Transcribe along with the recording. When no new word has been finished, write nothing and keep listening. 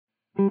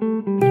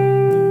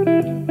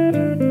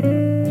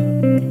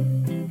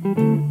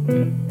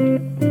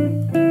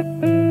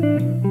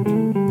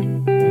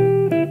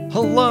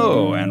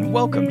Hello, and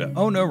welcome to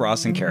Oh No,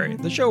 Ross and Carrie,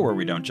 the show where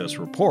we don't just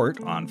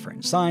report on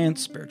fringe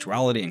science,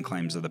 spirituality, and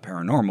claims of the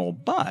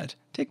paranormal, but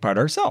take part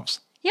ourselves.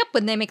 Yep,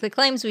 when they make the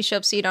claims, we show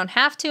up so you don't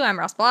have to. I'm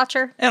Ross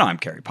Blotcher. And I'm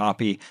Carrie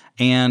Poppy,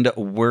 and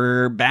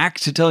we're back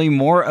to tell you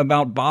more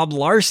about Bob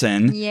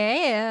Larson.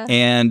 Yeah.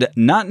 And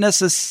not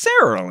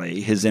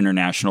necessarily his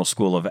International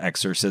School of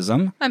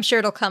Exorcism. I'm sure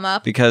it'll come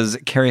up. Because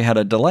Carrie had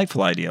a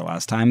delightful idea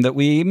last time that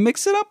we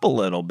mix it up a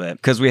little bit.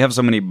 Because we have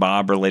so many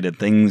Bob-related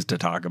things to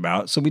talk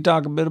about. So we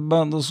talk a bit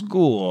about the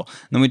school.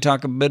 Then we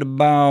talk a bit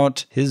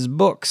about his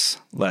books,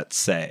 let's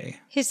say.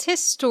 His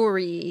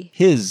history.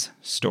 His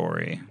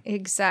story.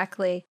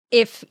 Exactly.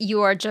 If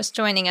you are just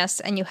joining us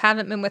and you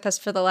haven't been with us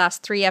for the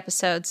last 3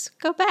 episodes,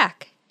 go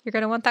back. You're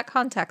going to want that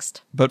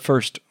context. But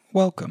first,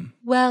 welcome.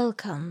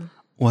 Welcome.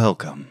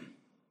 Welcome.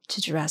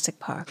 To Jurassic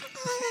Park.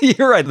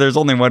 You're right. There's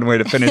only one way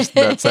to finish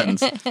that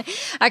sentence.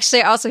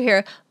 Actually, I also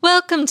hear,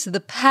 welcome to the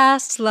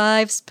Past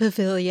Lives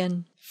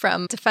Pavilion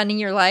from Defending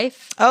Your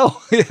Life.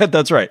 Oh, yeah,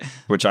 that's right.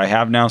 Which I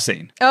have now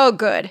seen. Oh,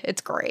 good.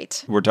 It's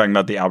great. We're talking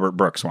about the Albert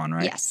Brooks one,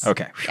 right? Yes.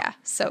 Okay. Yeah,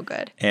 so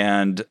good.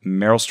 And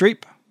Meryl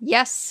Streep?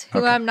 Yes, who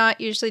Okay. I'm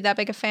not usually that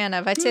big a fan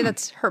of. I'd say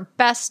that's her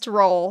best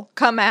role.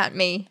 Come at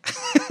me.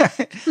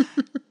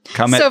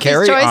 Come at Sophie's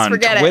Carrie Choice, on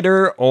forget it.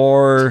 Twitter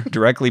or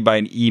directly by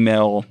an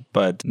email,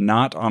 but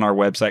not on our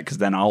website because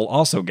then I'll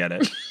also get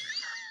it.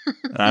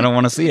 I don't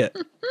want to see it.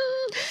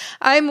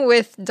 I'm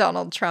with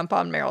Donald Trump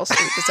on Meryl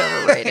Streep is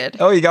overrated.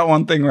 Oh, you got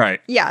one thing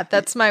right. Yeah,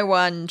 that's my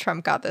one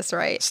Trump got this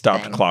right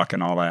Stop thing. the clock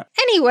and all that.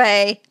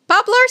 Anyway,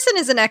 Bob Larson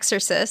is an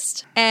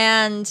exorcist,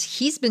 and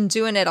he's been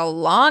doing it a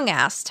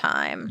long-ass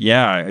time.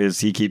 Yeah, as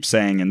he keeps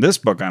saying in this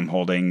book I'm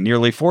holding,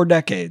 nearly 4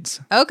 decades.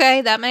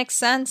 Okay, that makes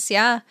sense,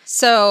 yeah.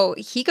 So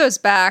he goes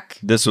back...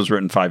 This was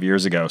written 5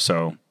 years ago,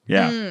 so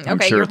yeah. I'm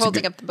okay, sure you're it's a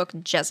holding good- up the book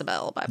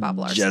Jezebel by Bob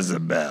Larson.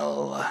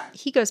 Jezebel.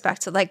 He goes back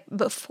to like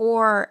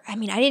before, I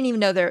mean, I didn't even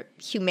know that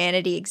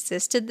humanity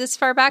existed this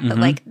far back, but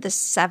like the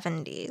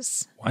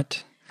 70s.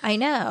 What? I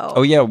know.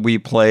 Oh, yeah, we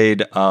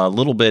played a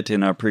little bit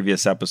in a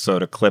previous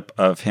episode, a clip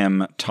of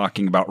him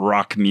talking about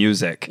rock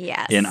music.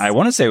 Yes. In, I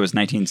want to say it was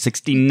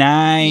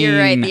 1969. You're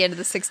right, the end of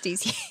the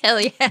 60s.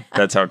 Hell yeah.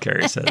 That's how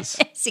Carrie says.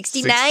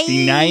 69.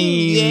 69.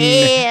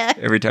 Yeah.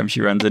 Every time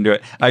she runs into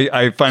it.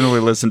 I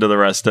finally listened to the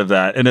rest of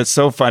that. And it's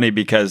so funny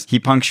because he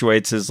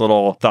punctuates his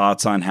little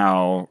thoughts on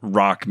how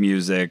rock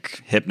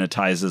music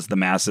hypnotizes the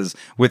masses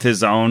with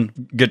his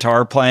own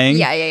guitar playing.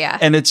 Yeah.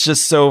 And it's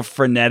just so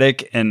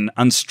frenetic and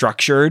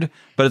unstructured.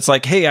 But it's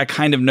like, hey, I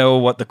kind of know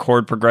what the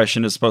chord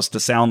progression is supposed to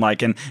sound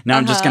like. And now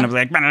I'm just going to be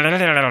like,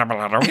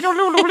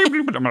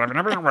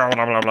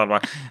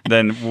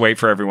 then wait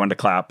for everyone to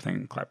clap.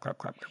 Then clap.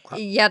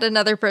 Yet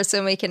another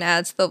person we can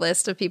add to the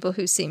list of people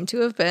who seem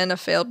to have been a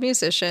failed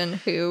musician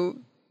who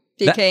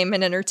became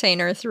an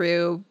entertainer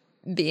through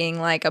being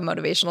like a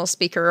motivational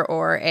speaker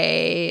or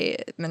a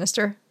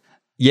minister.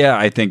 Yeah,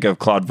 I think of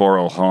Claude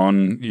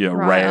Vorilhon,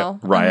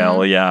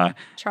 Rael, yeah.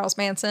 Charles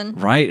Manson.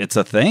 Right, it's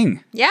a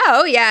thing. Yeah,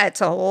 oh yeah,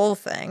 it's a whole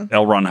thing.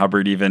 L. Ron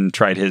Hubbard even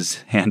tried his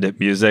hand at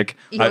music.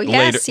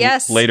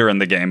 Yes. Later in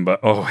the game,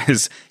 but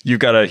you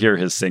got to hear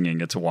his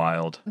singing. It's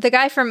wild. The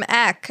guy from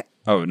Eck.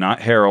 Oh, not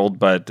Harold,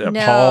 but No,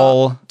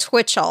 Paul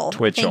Twitchell.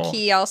 I think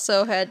he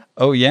also had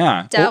Oh,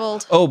 yeah.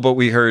 dabbled. But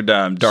we heard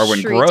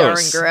Darwin Shri Gross.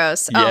 Darwin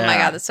Gross. Yeah. Oh my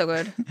God, that's so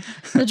good.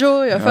 The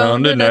joy I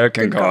Found in Eck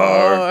and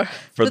Car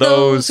for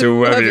those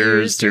who have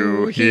ears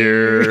to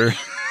hear.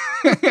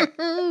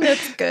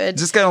 That's good.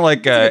 Just kind of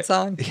like good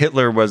song.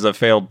 Hitler was a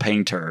failed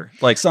painter.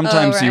 Like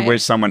sometimes you right.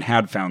 wish someone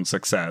had found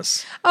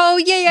success. Oh,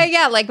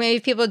 yeah. Like maybe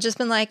people have just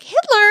been like,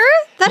 Hitler,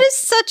 that is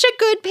such a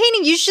good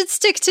painting. You should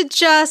stick to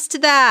just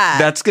that.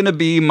 That's going to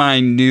be my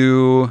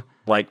new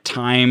like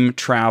time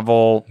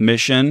travel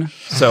mission.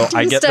 So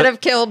I get Instead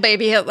of kill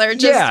baby Hitler,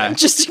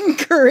 just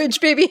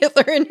encourage baby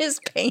Hitler in his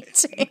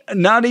painting.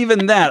 Not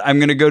even that. I'm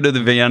going to go to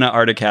the Vienna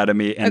Art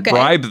Academy and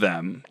bribe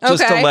them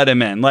just to let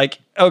him in. Like,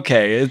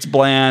 okay, it's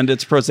bland,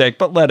 it's prosaic,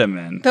 but let him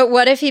in. But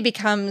what if he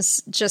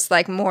becomes just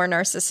like more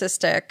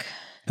narcissistic?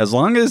 As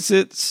long as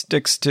it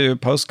sticks to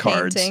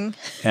postcards Painting.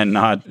 and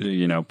not,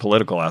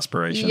 political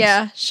aspirations.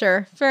 Yeah,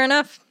 sure. Fair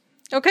enough.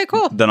 Okay,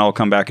 cool. Then I'll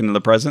come back into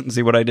the present and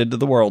see what I did to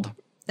the world.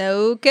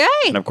 Okay.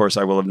 And of course,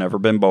 I will have never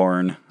been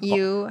born.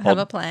 You have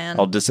a plan.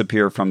 I'll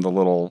disappear from the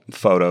little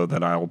photo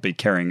that I'll be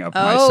carrying of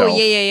myself. Oh,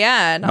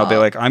 yeah. And I'll be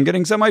like, I'm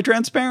getting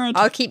semi-transparent.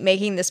 I'll keep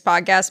making this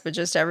podcast, but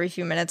just every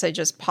few minutes, I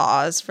just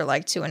pause for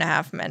like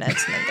 2.5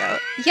 minutes and then go,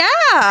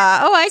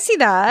 yeah. Oh, I see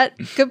that.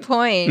 Good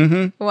point.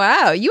 Mm-hmm.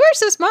 Wow. You are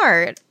so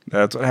smart.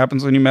 That's what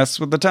happens when you mess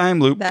with the time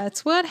loop.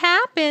 That's what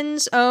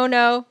happens. Oh,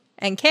 no.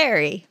 And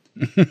Carrie.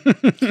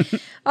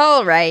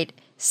 All right.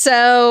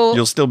 So.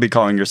 You'll still be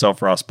calling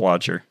yourself Ross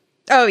Blotcher.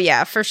 Oh,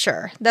 yeah, for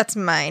sure. That's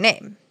my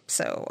name.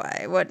 so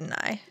why wouldn't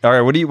I? All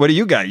right, what do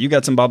you got? You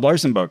got some Bob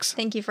Larson books.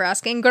 Thank you for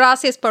asking.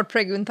 Gracias por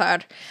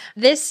preguntar.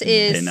 This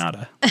is De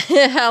nada.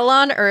 Hell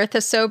on Earth,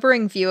 a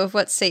sobering view of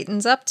what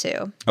Satan's up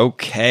to.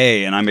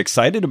 Okay, and I'm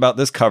excited about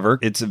this cover.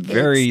 It's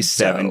very It's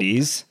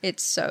 70s. dope.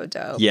 It's so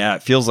dope. Yeah,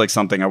 it feels like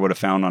something I would have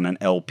found on an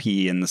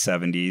LP in the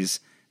 70s.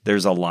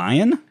 There's a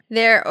lion?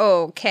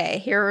 Okay.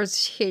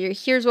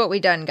 Here's what we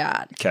done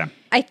got. Okay.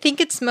 I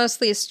think it's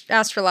mostly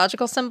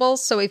astrological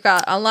symbols. So we've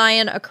got a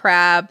lion, a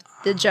crab,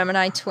 the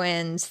Gemini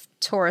twins,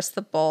 Taurus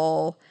the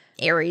bull,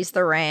 Aries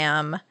the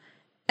ram,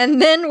 and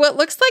then what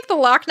looks like the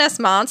Loch Ness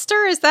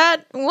monster. Is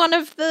that one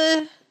of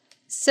the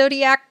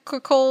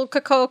zodiacal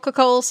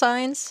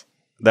signs?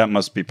 That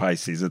must be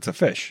Pisces. It's a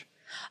fish.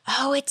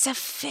 Oh, it's a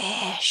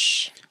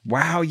fish.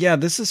 Wow, yeah,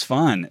 this is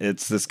fun.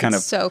 It's this kind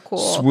of so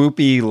cool.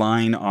 swoopy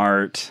line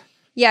art.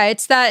 Yeah,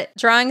 it's that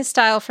drawing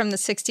style from the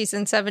 60s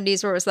and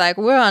 70s where it was like,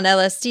 we're on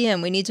LSD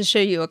and we need to show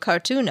you a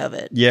cartoon of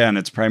it. Yeah, and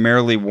it's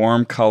primarily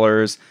warm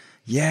colors.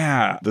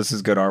 Yeah, this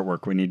is good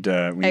artwork. We need to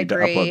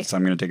upload this.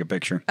 I'm going to take a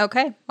picture.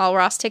 Okay, while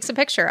Ross takes a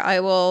picture,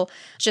 I will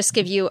just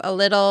give you a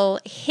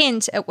little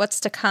hint at what's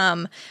to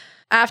come.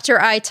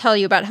 After I tell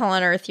you about Hell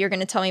on Earth, you're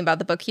going to tell me about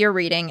the book you're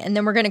reading, and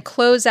then we're going to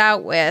close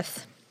out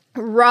with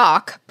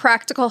Rock,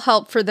 practical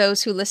help for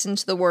those who listen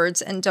to the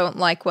words and don't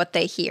like what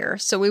they hear.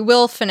 So we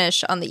will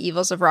finish on the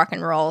evils of rock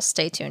and roll.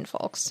 Stay tuned,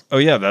 folks. Oh,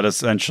 yeah, that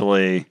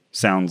essentially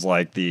sounds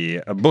like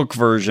a book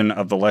version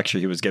of the lecture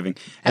he was giving.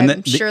 And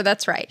I'm sure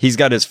that's right. He's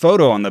got his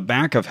photo on the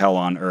back of Hell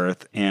on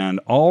Earth, and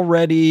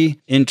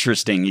already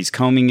interesting. He's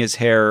combing his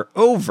hair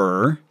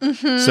over,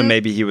 so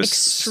maybe he was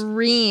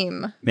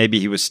extreme.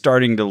 Maybe he was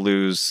starting to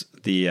lose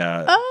the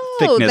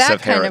thickness of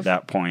hair at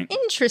that point.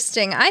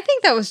 Interesting. I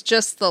think that was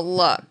just the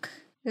look.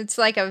 It's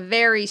like a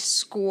very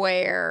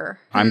square.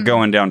 I'm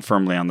going down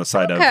firmly on the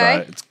side of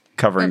it's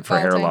covering for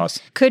hair loss.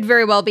 Could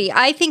very well be.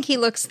 I think he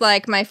looks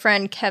like my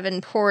friend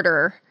Kevin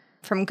Porter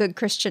from Good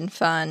Christian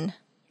Fun.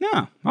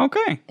 Yeah,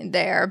 okay.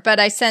 There. But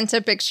I sent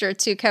a picture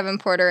to Kevin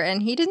Porter,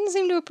 and he didn't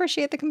seem to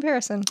appreciate the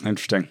comparison.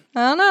 Interesting.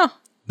 I don't know.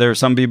 There are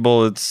some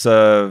people it's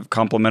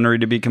complimentary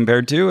to be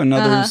compared to, and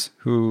others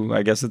who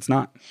I guess it's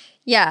not.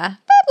 Yeah.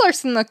 Bob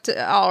Larson looked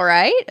all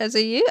right as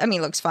a youth. I mean,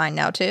 he looks fine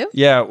now, too.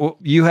 Yeah. Well,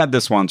 you had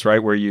this once,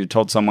 right, where you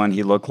told someone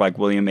he looked like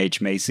William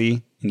H.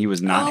 Macy, and he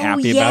was not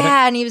happy about it?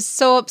 Yeah, and he was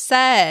so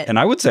upset. And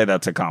I would say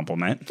that's a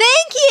compliment.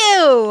 Thank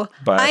you!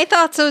 But I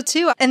thought so,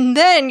 too. And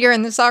then you're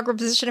in this awkward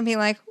position of being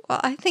like, well,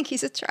 I think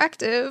he's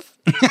attractive.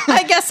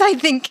 I guess I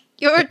think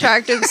you're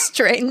attractive,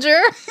 stranger.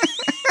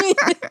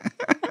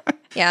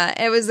 Yeah,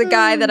 it was the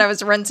guy that I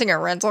was renting a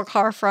rental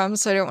car from,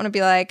 so I don't want to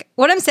be like,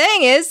 what I'm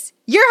saying is,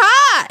 you're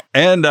hot!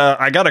 And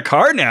I got a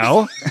car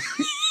now.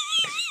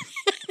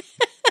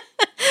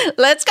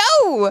 Let's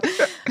go!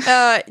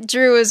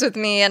 Drew was with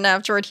me, and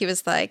afterward he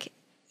was like,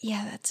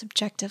 yeah, that's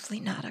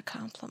objectively not a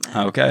compliment.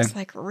 Okay. I was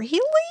like,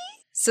 really?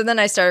 So then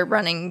I started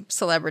running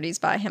celebrities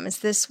by him. Is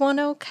this one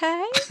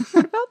okay?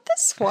 What about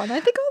this one? I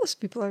think all those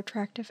people are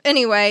attractive.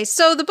 Anyway,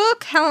 so the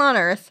book, Hell on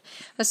Earth,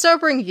 a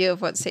sobering view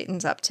of what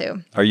Satan's up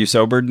to. Are you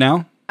sobered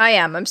now? I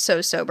am. I'm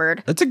so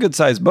sobered. That's a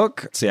good-sized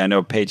book. See, I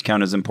know page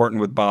count is important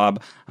with Bob.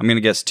 I'm going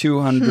to guess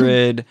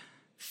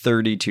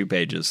 232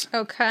 pages.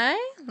 Okay.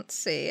 Let's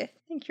see. I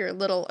think you're a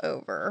little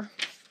over.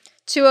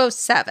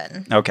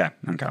 207. Okay.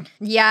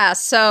 Yeah,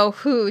 so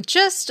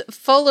just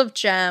full of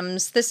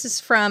gems. This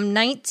is from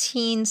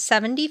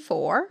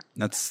 1974.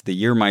 That's the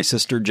year my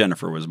sister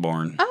Jennifer was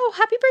born. Oh,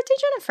 happy birthday,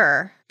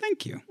 Jennifer.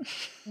 Thank you.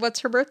 What's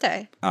her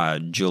birthday?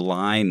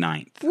 July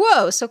 9th.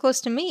 Whoa, so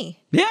close to me.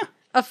 Yeah.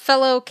 A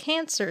fellow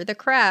Cancer, the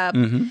crab.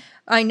 Mm-hmm.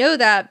 I know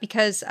that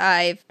because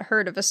I've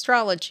heard of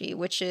astrology,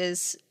 which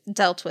is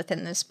dealt with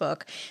in this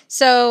book.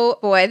 So,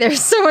 boy,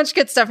 there's so much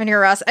good stuff in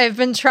here, Ross. I've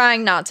been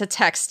trying not to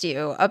text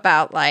you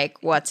about,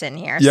 like, what's in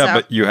here. Yeah,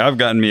 but you have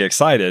gotten me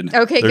excited.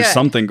 Okay, There's good.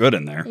 something good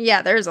in there.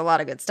 Yeah, there's a lot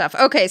of good stuff.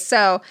 Okay,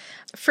 so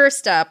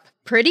first up,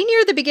 pretty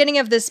near the beginning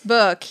of this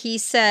book, he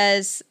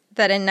says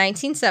that in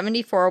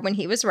 1974, when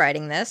he was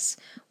writing this,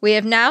 we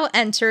have now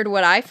entered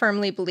what I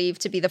firmly believe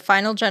to be the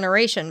final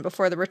generation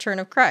before the return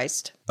of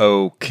Christ.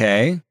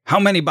 Okay. How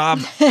many, Bob?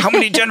 How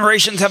many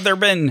generations have there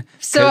been?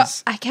 So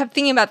I kept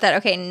thinking about that.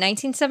 Okay, in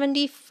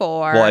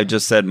 1974. Well, I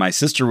just said my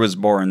sister was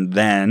born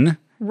then.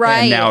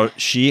 Right. And now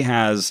she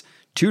has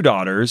two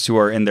daughters who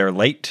are in their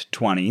late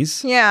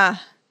 20s. Yeah.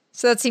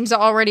 So that seems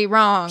already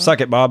wrong.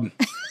 Suck it, Bob.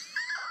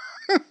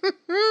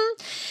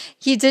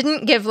 He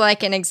didn't give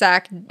like an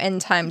exact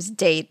end times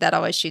date. That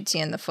always shoots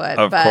you in the foot.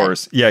 Of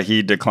course. Yeah,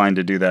 he declined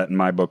to do that in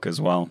my book as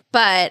well.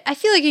 But I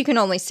feel like you can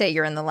only say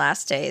you're in the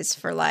last days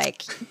for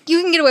like,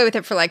 you can get away with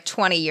it for like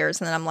 20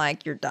 years and then I'm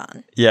like, you're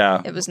done.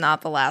 Yeah. It was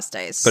not the last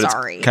days. But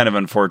Sorry. It's kind of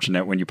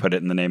unfortunate when you put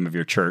it in the name of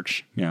your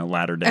church,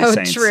 Latter-day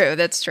Saints. Oh, true.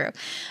 That's true.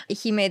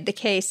 He made the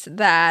case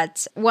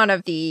that one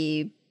of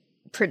the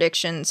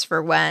predictions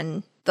for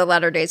when the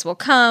latter days will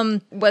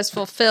come was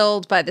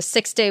fulfilled by the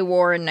 6-Day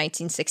War in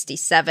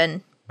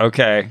 1967.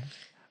 Okay.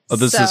 Oh,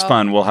 this is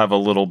fun. We'll have a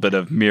little bit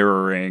of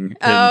mirroring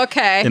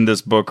in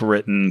this book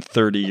written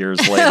 30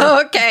 years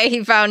later. Okay,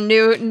 he found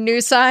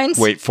new signs.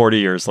 Wait, 40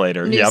 years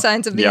later. New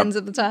signs of the ends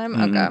of the time?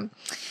 Mm-hmm. Okay.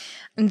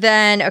 And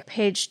then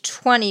page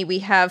 20, we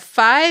have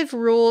 5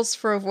 rules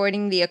for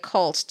avoiding the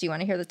occult. Do you want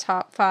to hear the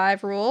top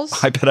 5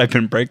 rules? I bet I've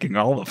been breaking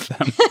all of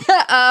them.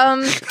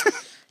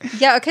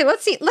 Yeah, okay,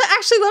 let's see.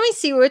 Actually, let me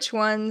see which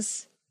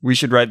ones. We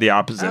should write the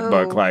opposite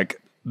book,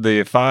 like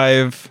the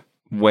 5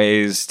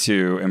 ways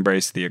to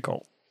embrace the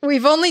occult.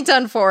 We've only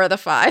done 4 of the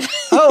 5.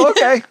 Oh,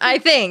 okay. I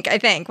think.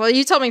 Well,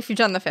 you tell me if you've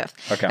done the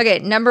 5th. Okay,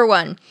 number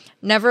 1,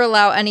 never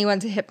allow anyone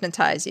to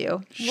hypnotize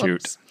you. Shoot.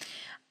 Whoops.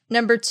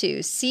 Number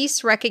 2,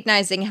 cease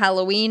recognizing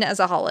Halloween as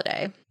a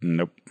holiday.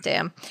 Nope.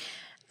 Damn.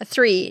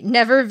 3,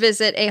 never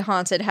visit a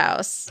haunted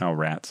house. Oh,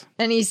 rats.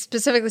 And he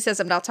specifically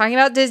says, I'm not talking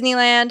about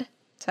Disneyland. I'm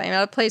talking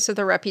about a place with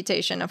a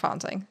reputation of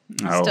haunting.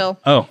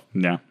 Oh,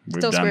 yeah. We've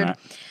still done screwed.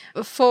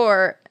 that.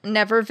 4,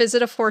 never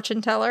visit a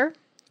fortune teller.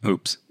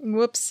 Oops.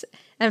 Whoops.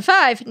 And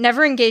 5,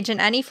 never engage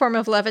in any form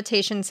of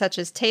levitation such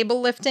as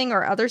table lifting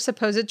or other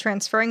supposed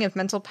transferring of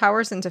mental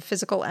powers into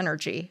physical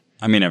energy.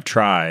 I mean, I've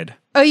tried.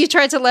 Oh, you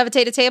tried to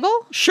levitate a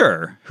table?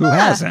 Sure. Who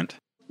hasn't?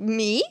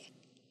 Me?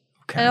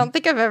 Okay. I don't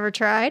think I've ever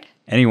tried.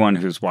 Anyone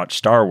who's watched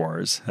Star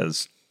Wars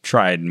has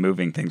tried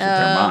moving things with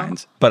their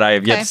minds, but I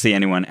have yet to see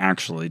anyone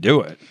actually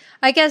do it.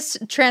 I guess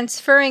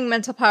transferring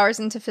mental powers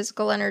into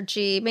physical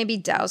energy, maybe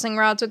dowsing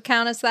rods would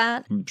count as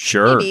that.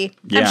 Sure. Maybe.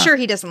 Yeah. I'm sure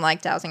he doesn't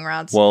like dowsing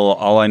rods. Well,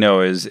 all I know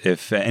is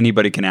if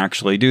anybody can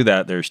actually do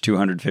that, there's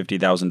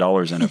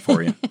 $250,000 in it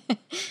for you.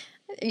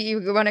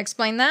 You want to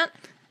explain that?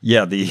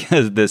 Yeah, the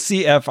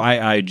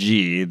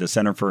CFIIG, the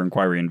Center for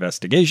Inquiry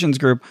Investigations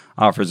Group,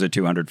 offers a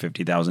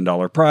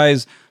 $250,000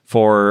 prize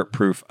for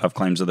proof of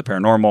claims of the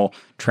paranormal.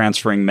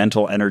 Transferring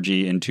mental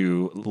energy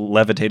into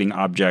levitating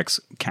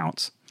objects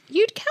counts.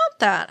 You'd count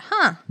that,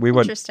 huh? We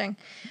would. Interesting.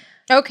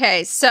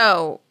 Okay,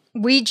 so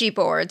Ouija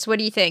boards, what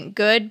do you think?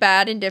 Good,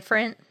 bad,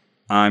 indifferent?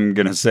 I'm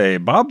going to say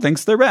Bob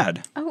thinks they're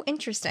bad. Oh,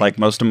 interesting. Like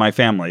most of my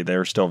family,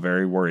 they're still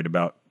very worried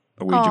about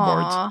Ouija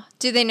boards.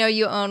 Do they know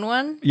you own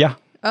one? Yeah.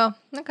 Oh,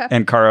 okay.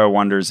 And Kara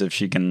wonders if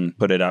she can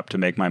put it up to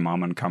make my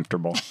mom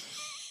uncomfortable.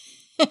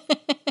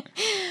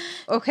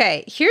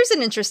 Okay, here's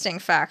an interesting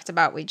fact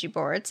about Ouija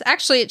boards.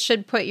 Actually, it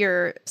should put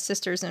your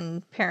sisters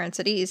and parents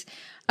at ease.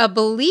 A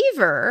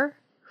believer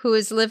who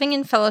is living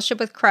in fellowship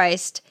with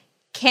Christ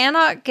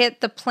cannot get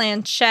the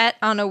planchette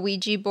on a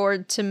Ouija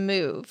board to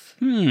move.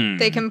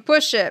 They can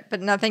push it, but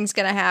nothing's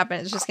going to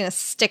happen. It's just going to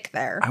stick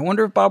there. I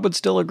wonder if Bob would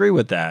still agree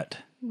with that.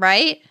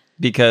 Right?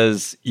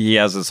 Because he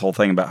has this whole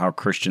thing about how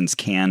Christians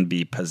can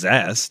be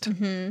possessed.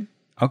 Mm-hmm.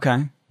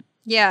 Okay.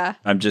 Yeah.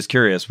 I'm just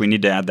curious. We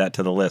need to add that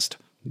to the list.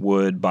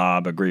 Would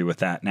Bob agree with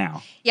that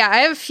now? Yeah, I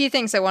have a few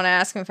things I want to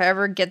ask him if I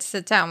ever get to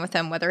sit down with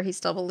him, whether he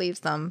still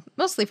believes them,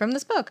 mostly from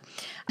this book.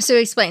 So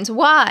he explains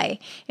why.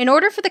 In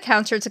order for the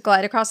counter to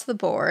glide across the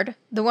board,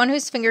 the one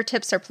whose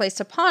fingertips are placed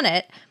upon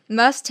it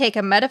must take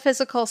a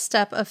metaphysical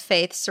step of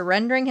faith,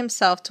 surrendering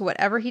himself to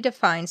whatever he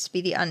defines to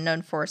be the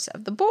unknown force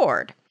of the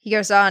board. He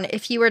goes on,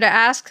 if you were to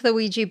ask the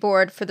Ouija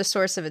board for the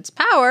source of its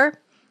power,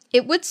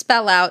 it would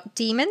spell out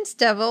demons,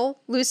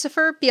 devil,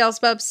 Lucifer,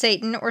 Beelzebub,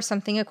 Satan, or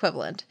something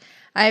equivalent.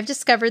 I have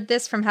discovered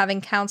this from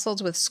having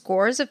counseled with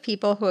scores of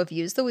people who have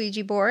used the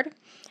Ouija board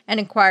and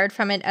inquired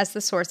from it as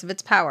the source of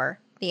its power.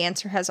 The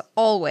answer has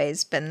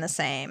always been the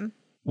same.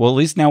 Well, at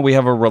least now we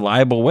have a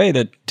reliable way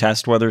to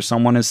test whether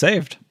someone is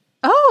saved.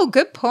 Oh,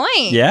 good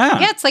point. Yeah.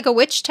 Yeah, it's like a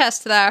witch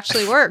test that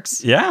actually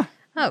works. Yeah.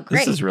 Oh, great.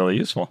 This is really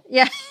useful.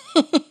 Yeah.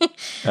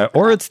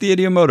 Or it's the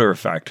ideomotor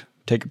effect.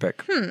 Take a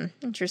pick.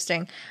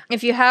 Interesting.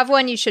 If you have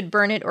one, you should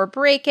burn it or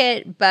break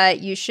it, but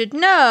you should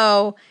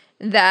know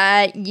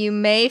that you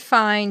may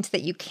find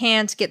that you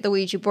can't get the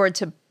Ouija board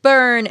to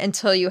burn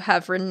until you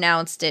have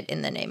renounced it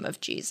in the name of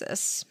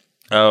Jesus.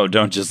 Oh,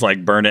 don't just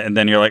like burn it and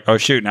then you're like, oh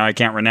shoot, now I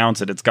can't renounce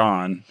it. It's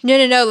gone.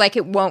 No, like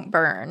it won't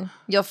burn.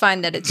 You'll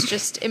find that it's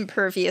just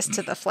impervious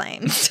to the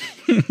flames.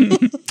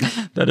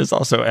 That is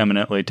also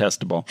eminently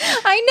testable.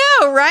 I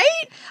know,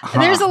 right? Huh.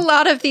 There's a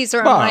lot of these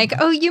where Bob. I'm like,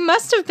 oh, you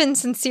must have been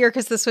sincere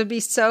because this would be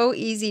so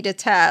easy to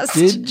test.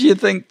 Did you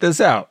think this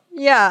out?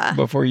 Yeah.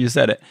 Before you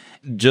said it.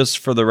 Just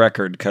for the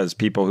record, because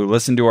people who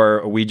listen to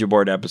our Ouija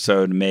board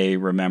episode may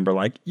remember,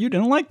 like, you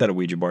didn't like that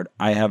Ouija board.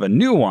 I have a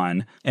new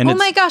one. And oh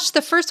my gosh,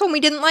 the first one we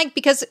didn't like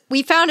because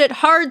we found it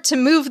hard to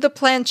move the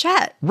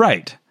planchette.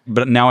 Right.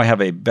 But now I have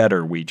a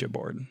better Ouija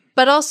board.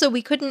 But also,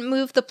 we couldn't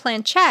move the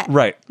planchette.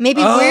 Right.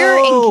 Maybe we're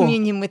in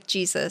communion with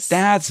Jesus.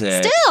 That's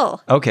it.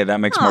 Still. Okay, that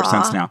makes more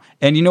sense now.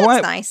 And you know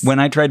what? Nice. When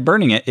I tried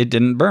burning it, it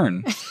didn't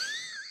burn.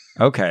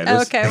 Okay,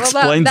 this okay, well,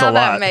 explains now a lot.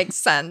 that makes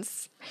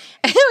sense.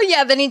 Oh,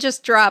 yeah, then he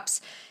just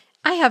drops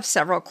I have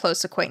several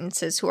close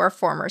acquaintances who are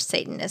former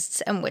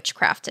Satanists and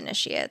witchcraft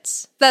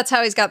initiates. That's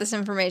how he's got this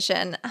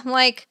information. I'm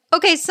like,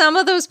 okay, some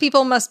of those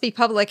people must be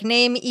public.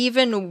 Name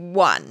even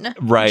one.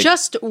 Right.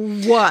 Just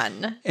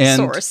one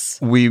source.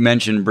 We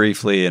mentioned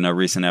briefly in a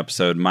recent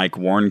episode Mike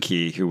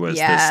Warnke, who was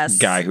this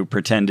guy who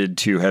pretended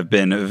to have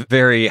been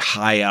very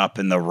high up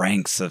in the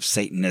ranks of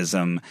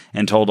Satanism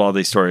and told all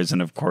these stories.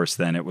 And of course,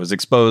 then it was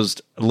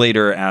exposed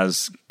later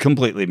as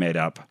completely made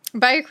up.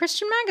 By a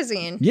Christian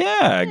magazine.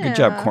 Yeah, good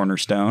job,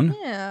 Cornerstone.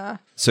 Yeah.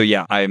 So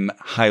yeah, I'm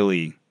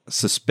highly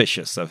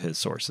suspicious of his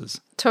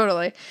sources.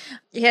 Totally.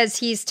 As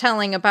he's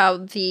telling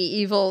about the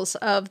evils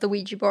of the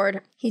Ouija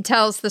board, he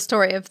tells the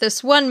story of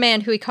this one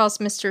man who he calls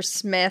Mr.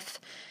 Smith,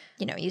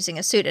 using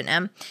a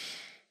pseudonym,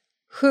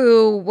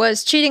 who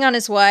was cheating on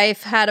his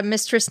wife, had a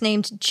mistress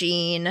named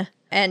Jean,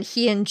 and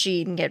he and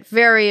Jean get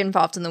very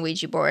involved in the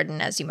Ouija board,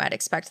 and as you might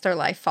expect, their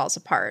life falls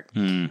apart.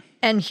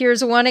 And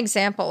here's one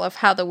example of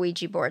how the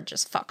Ouija board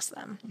just fucks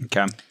them.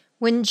 Okay.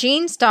 When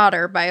Jean's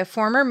daughter, by a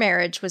former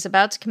marriage, was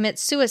about to commit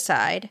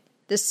suicide,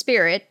 the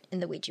spirit in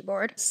the Ouija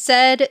board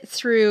said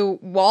through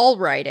wall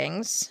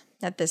writings,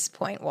 at this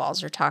point,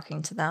 walls are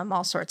talking to them,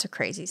 all sorts of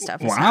crazy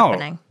stuff is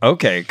happening.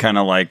 Okay, kind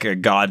of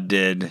like God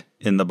did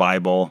in the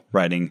Bible,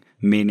 writing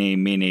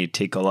mene,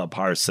 tekel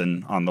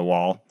parson on the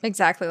wall.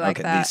 Exactly like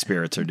that. These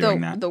spirits are doing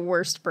that. The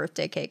worst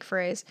birthday cake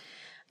phrase.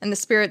 And the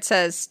spirit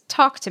says,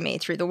 talk to me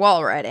through the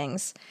wall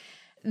writings.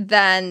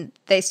 Then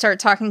they start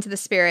talking to the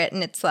spirit,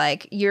 and it's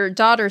like, your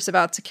daughter's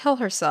about to kill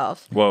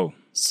herself. Whoa.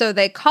 So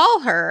they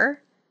call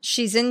her.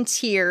 She's in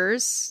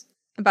tears,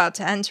 about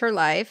to end her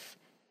life.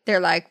 They're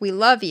like, we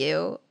love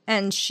you.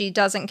 And she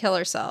doesn't kill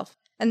herself.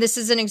 And this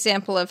is an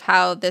example of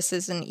how this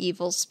is an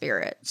evil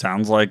spirit.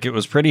 Sounds like it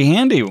was pretty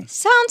handy.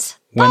 Sounds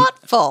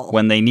thoughtful.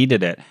 When they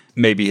needed it.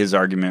 Maybe his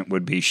argument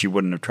would be she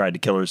wouldn't have tried to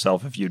kill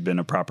herself if you'd been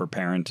a proper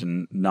parent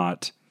and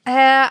not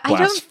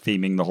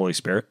blaspheming the Holy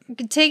Spirit.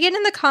 Take it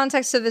in the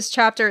context of this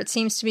chapter, it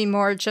seems to be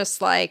more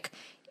just like,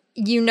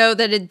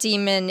 that a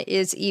demon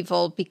is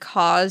evil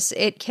because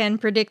it can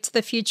predict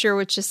the future,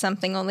 which is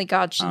something only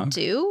God should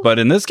do. But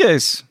in this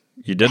case,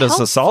 you did us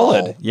a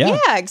solid. Yeah,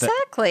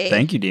 exactly.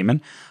 Thank you,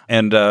 demon.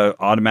 And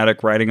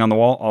automatic writing on the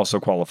wall also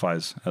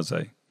qualifies as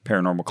a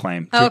paranormal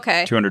claim.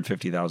 Okay.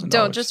 $250,000.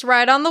 Don't just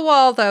write on the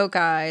wall, though,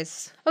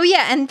 guys. Oh,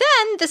 yeah, and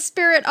then the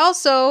spirit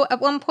also,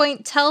 at one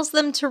point, tells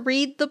them to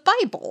read the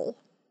Bible.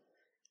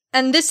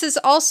 And this is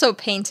also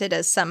painted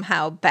as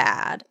somehow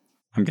bad.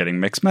 I'm getting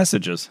mixed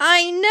messages.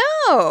 I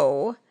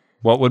know.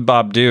 What would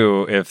Bob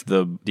do if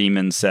the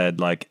demon said,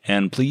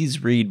 and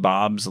please read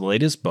Bob's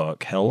latest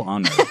book, Hell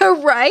on Earth?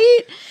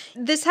 Right?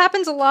 This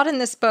happens a lot in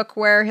this book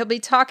where he'll be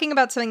talking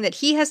about something that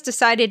he has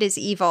decided is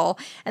evil,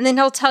 and then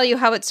he'll tell you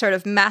how it's sort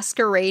of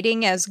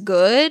masquerading as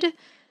good.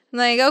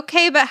 Like,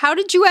 okay, but how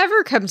did you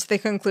ever come to the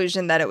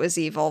conclusion that it was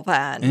evil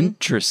then?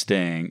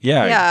 Interesting.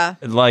 Yeah.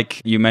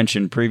 Like you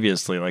mentioned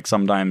previously,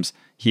 sometimes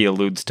he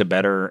alludes to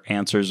better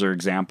answers or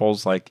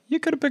examples. You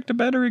could have picked a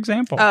better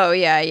example. Oh,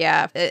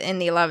 yeah. In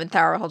the 11th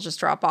hour, he'll just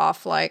drop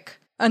off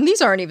and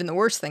these aren't even the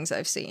worst things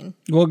I've seen.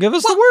 Well, give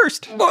us the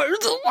worst. What are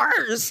the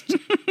worst?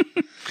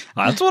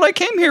 That's what I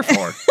came here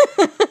for.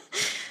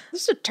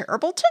 This is a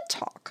terrible TED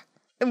Talk.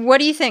 What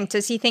do you think?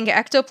 Does he think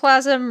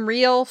ectoplasm,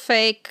 real,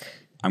 fake?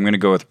 I'm going to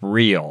go with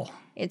real.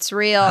 It's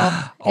real.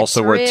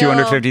 Also worth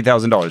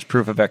 $250,000.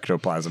 Proof of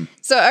ectoplasm.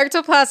 So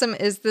ectoplasm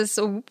is this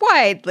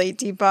widely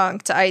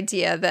debunked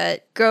idea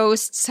that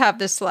ghosts have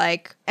this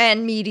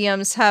and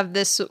mediums have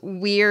this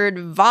weird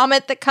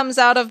vomit that comes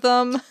out of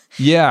them.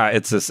 Yeah,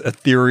 it's this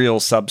ethereal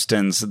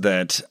substance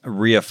that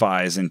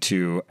reifies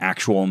into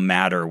actual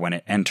matter when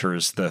it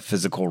enters the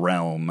physical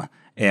realm.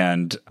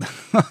 And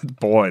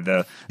boy,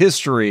 the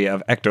history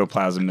of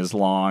ectoplasm is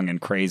long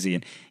and crazy.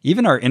 And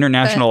even our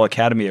International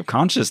Academy of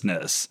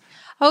Consciousness.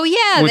 Oh,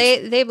 yeah,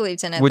 they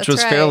believed in it. Which That's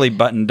was right. fairly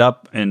buttoned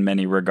up in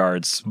many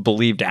regards,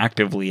 believed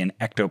actively in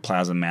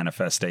ectoplasm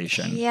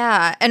manifestation.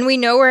 Yeah, and we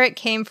know where it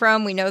came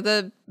from. We know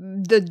the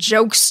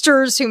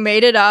jokesters who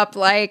made it up.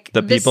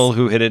 The people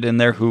who hid it in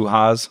their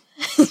hoo-has.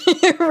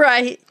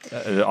 Right.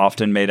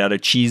 Often made out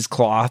of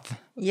cheesecloth.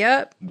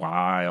 Yep.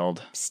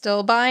 Wild.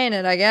 Still buying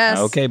it, I guess.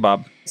 Okay,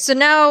 Bob. So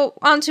now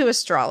on to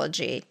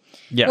astrology.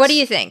 Yes. What do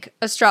you think?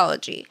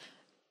 Astrology.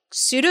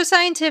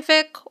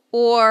 Pseudoscientific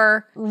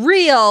or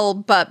real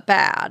but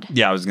bad?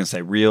 Yeah, I was going to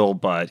say real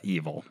but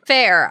evil.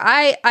 Fair.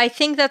 I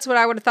think that's what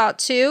I would have thought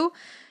too.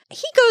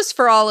 He goes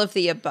for all of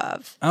the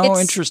above. Oh,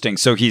 interesting.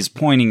 So he's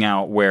pointing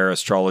out where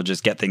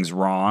astrologists get things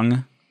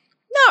wrong.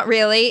 Not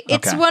really.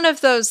 It's one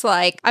of those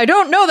I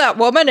don't know that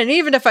woman, and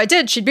even if I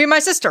did, she'd be my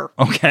sister.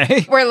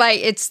 Okay. Where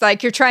it's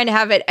you're trying to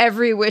have it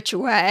every which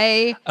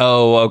way.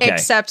 Oh, okay.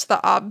 Except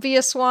the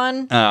obvious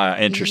one.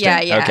 Interesting.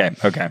 Yeah.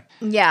 Okay.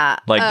 Yeah.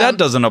 That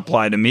doesn't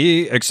apply to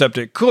me, except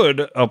it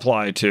could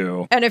apply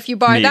to And if you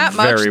buy me that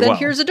much, then well.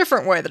 here's a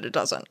different way that it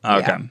doesn't.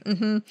 Okay. Yeah.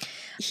 Mm-hmm.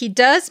 He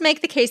does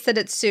make the case that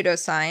it's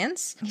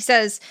pseudoscience. He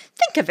says,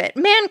 think of it.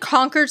 Man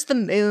conquers the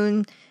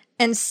moon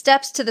and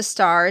steps to the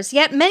stars,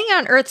 yet many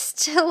on Earth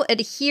still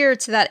adhere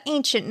to that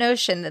ancient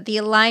notion that the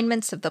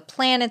alignments of the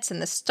planets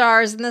and the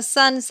stars and the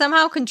sun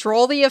somehow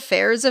control the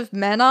affairs of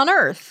men on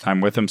Earth. I'm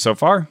with him so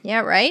far.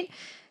 Yeah, right?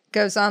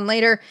 Goes on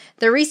later,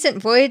 the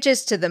recent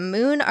voyages to the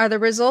moon are the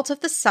result of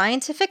the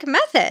scientific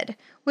method,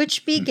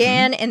 which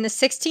began in the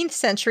 16th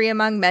century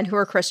among men who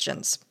are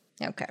Christians.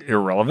 Okay.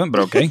 Irrelevant, but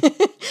okay.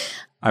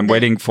 I'm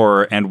waiting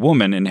for "and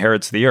woman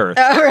inherits the earth."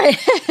 All right.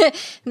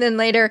 Then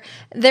later,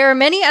 there are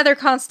many other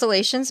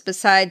constellations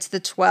besides the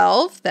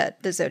 12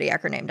 that the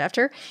zodiac are named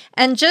after,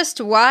 and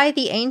just why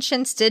the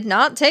ancients did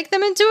not take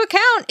them into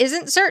account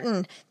isn't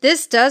certain.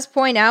 This does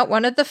point out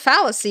one of the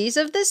fallacies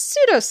of this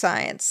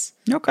pseudoscience.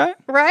 Okay.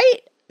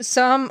 Right?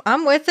 So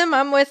I'm with him.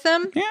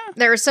 Yeah.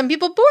 There are some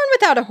people born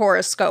without a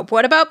horoscope.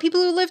 What about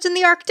people who lived in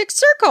the Arctic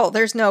Circle?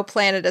 There's no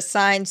planet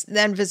assigned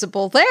then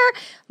visible there.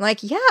 I'm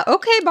like, yeah,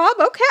 okay, Bob,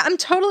 okay, I'm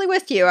totally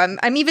with you.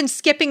 I'm even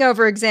skipping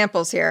over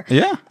examples here.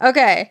 Yeah.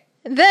 Okay.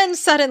 Then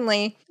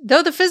suddenly,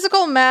 though the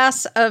physical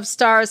mass of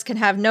stars can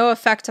have no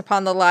effect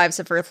upon the lives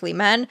of earthly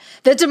men,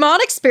 the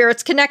demonic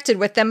spirits connected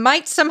with them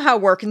might somehow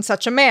work in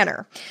such a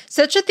manner.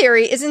 Such a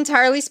theory is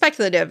entirely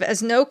speculative,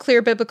 as no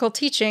clear biblical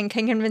teaching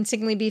can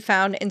convincingly be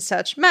found in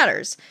such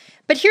matters.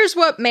 But here's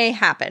what may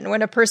happen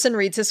when a person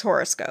reads his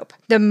horoscope.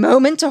 The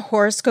moment a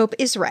horoscope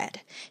is read,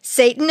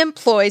 Satan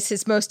employs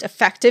his most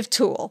effective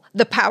tool,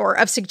 the power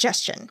of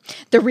suggestion.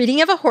 The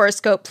reading of a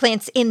horoscope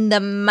plants in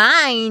the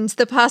mind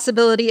the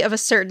possibility of a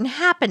certain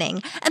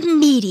happening.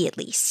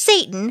 Immediately,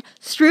 Satan,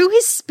 through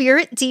his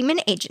spirit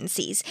demon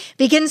agencies,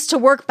 begins to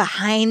work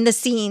behind the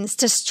scenes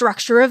to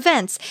structure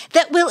events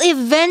that will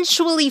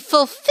eventually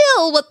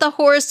fulfill what the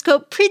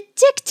horoscope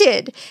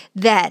predicted.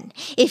 Then,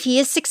 if he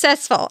is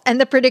successful and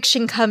the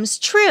prediction comes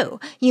true,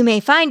 you may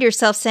find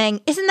yourself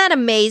saying, "Isn't that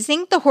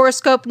amazing? The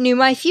horoscope knew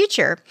my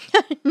future."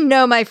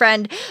 No, my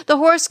friend, the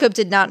horoscope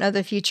did not know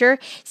the future.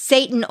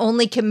 Satan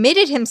only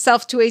committed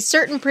himself to a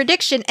certain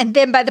prediction and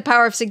then by the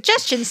power of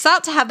suggestion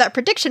sought to have that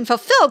prediction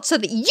fulfilled so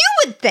that you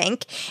would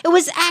think it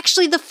was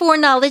actually the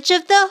foreknowledge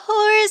of the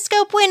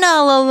horoscope when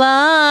all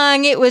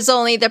along it was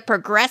only the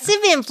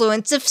progressive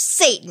influence of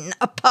Satan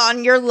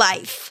upon your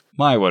life.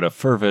 My, what a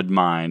fervid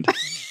mind.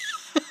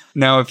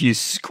 Now, if you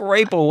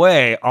scrape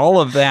away all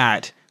of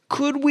that,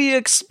 could we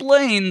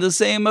explain the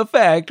same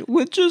effect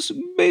with just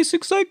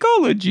basic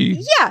psychology?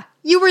 Yeah,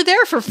 you were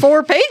there for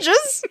 4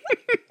 pages.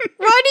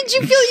 Why did you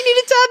feel you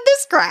needed to add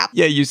this crap?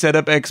 Yeah, you set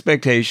up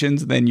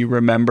expectations, then you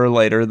remember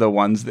later the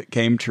ones that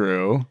came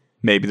true.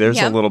 Maybe there's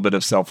a little bit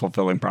of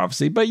self-fulfilling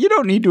prophecy, but you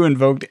don't need to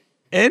invoke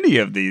any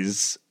of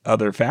these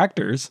other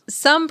factors.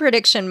 Some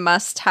prediction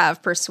must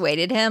have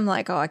persuaded him,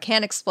 like, oh, I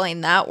can't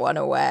explain that one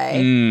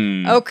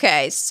away.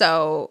 Okay,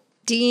 so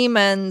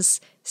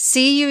demons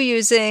see you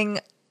using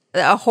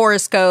a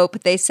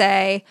horoscope. They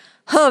say,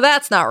 oh,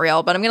 that's not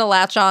real, but I'm going to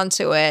latch on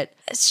to it.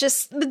 It's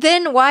just,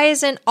 then why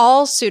isn't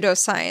all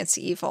pseudoscience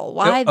evil?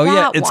 Why that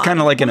yeah, it's kind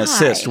of like an Why?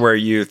 assist where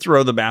you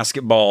throw the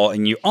basketball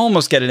and you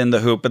almost get it in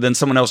the hoop, but then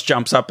someone else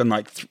jumps up and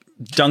like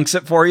dunks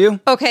it for you.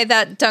 Okay,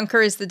 that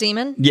dunker is the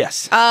demon?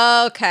 Yes.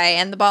 Okay,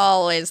 and the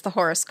ball is the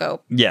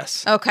horoscope.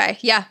 Yes. Okay,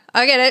 yeah,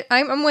 I get it.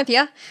 I'm with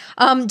you.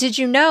 Did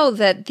you know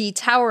that the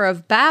Tower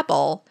of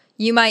Babel,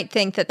 you might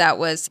think that that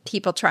was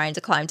people trying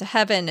to climb to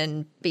heaven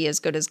and be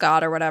as good as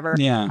God or whatever.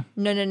 Yeah.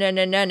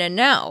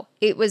 No.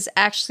 It was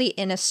actually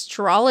an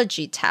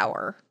astrology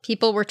tower.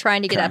 People were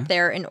trying to get up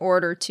there in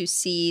order to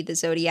see the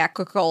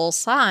zodiacal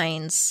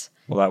signs.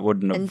 Well,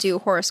 that and do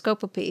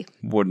horoscopy.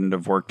 Wouldn't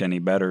have worked any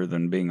better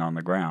than being on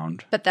the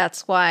ground. But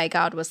that's why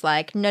God was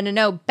like,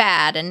 no,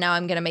 bad, and now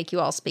I'm going to make you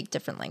all speak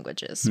different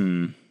languages.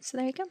 So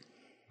there you go.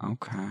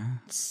 Okay.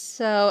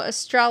 So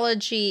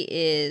astrology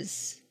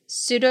is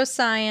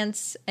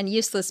pseudoscience and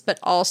useless, but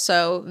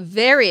also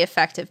very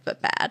effective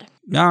but bad.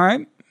 All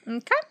right.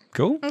 Okay.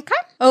 Cool. Okay.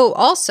 Oh,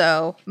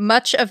 also,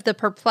 much of the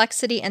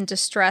perplexity and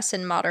distress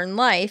in modern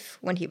life,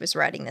 when he was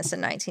writing this in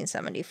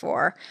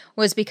 1974,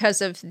 was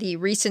because of the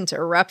recent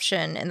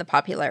eruption in the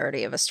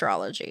popularity of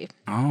astrology.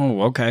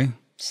 Oh, okay.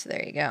 So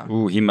there you go.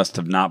 Ooh, he must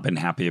have not been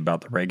happy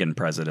about the Reagan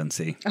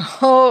presidency.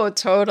 Oh,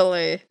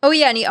 totally. Oh,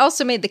 yeah, and he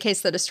also made the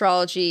case that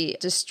astrology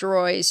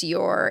destroys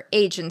your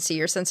agency,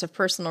 your sense of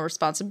personal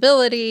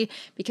responsibility,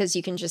 because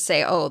you can just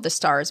say, oh, the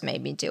stars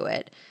made me do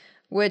it.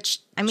 Which,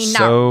 I mean,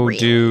 not really. So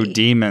do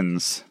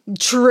demons.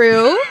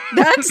 True.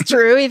 That's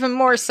true. Even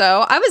more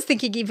so. I was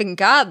thinking even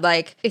God,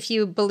 like, if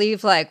you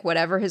believe, like,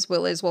 whatever his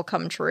will is will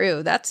come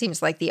true, that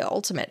seems like the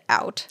ultimate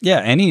out.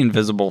 Yeah, any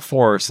invisible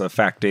force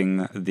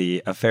affecting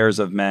the affairs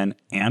of men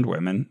and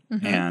women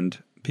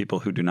and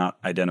people who do not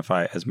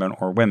identify as men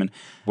or women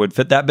would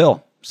fit that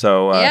bill.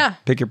 So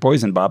pick your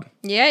poison, Bob.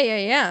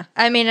 Yeah.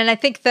 I mean, and I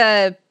think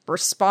the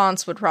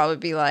response would probably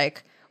be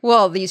like,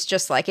 well, these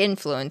just like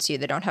influence you.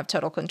 They don't have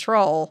total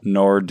control.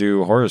 Nor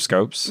do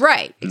horoscopes.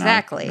 Right,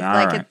 exactly. No.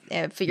 Like Right.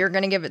 if you're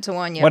going to give it to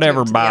one, you Whatever,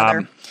 have to give it to Bob. the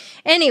other.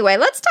 Anyway,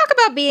 let's talk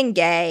about being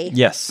gay.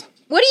 Yes.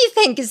 What do you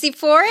think? Is he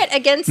for it?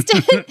 Against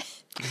it?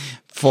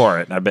 for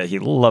it. I bet he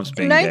loves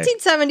being gay.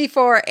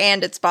 1974,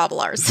 and it's Bob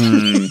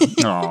Larson.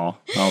 Oh,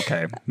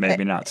 okay.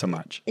 Maybe not so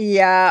much.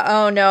 Yeah.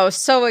 Oh, no.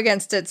 So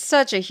against it.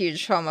 Such a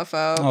huge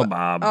homophobe. Oh,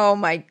 Bob. Oh,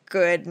 my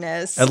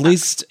goodness. At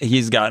least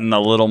he's gotten a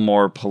little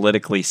more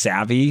politically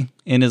savvy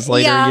in his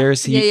later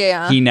years.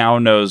 He now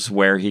knows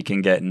where he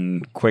can get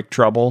in quick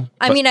trouble.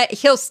 I mean,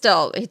 he'll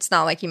still, it's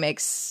not like he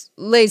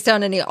lays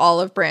down any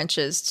olive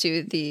branches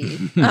to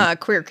the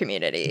queer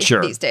community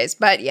these days.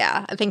 But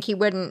yeah, I think he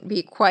wouldn't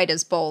be quite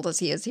as bold as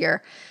he is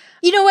here.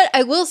 You know what?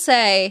 I will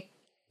say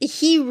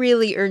he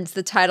really earns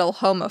the title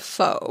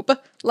homophobe.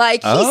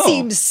 Like, he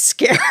seems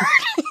scared.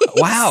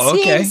 Wow,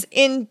 okay. Seems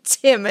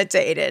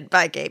intimidated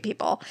by gay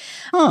people.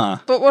 Huh.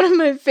 But one of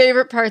my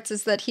favorite parts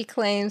is that he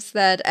claims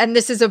that, and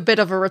this is a bit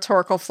of a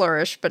rhetorical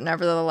flourish, but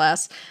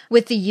nevertheless,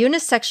 with the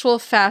unisexual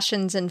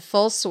fashions in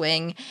full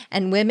swing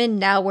and women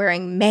now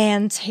wearing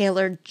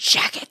man-tailored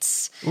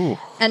jackets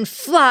and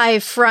fly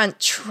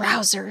front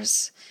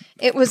trousers,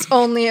 it was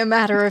only a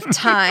matter of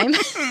time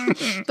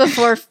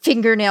before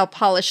fingernail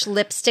polish,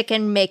 lipstick,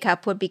 and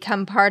makeup would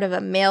become part of a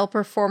male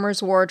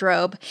performer's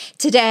wardrobe.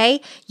 Today,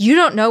 you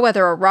don't know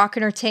whether a rock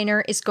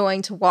entertainer is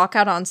going to walk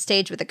out on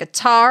stage with a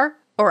guitar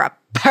or a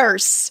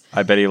purse.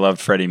 I bet he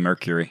loved Freddie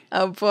Mercury.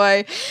 Oh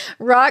boy.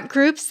 Rock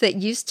groups that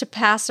used to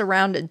pass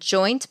around a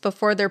joint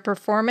before their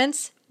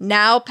performance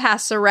now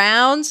pass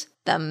around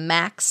the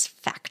Max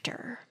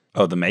Factor.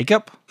 Oh, the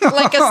makeup?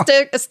 Like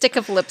a stick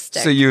of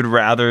lipstick. So you'd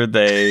rather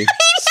they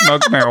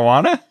smoke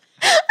marijuana?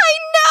 I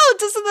know!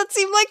 Doesn't that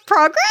seem like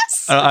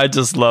progress? I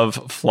just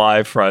love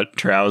fly front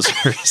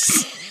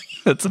trousers.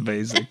 That's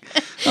amazing.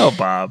 Oh,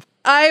 Bob.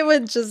 I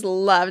would just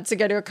love to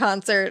go to a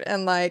concert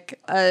and like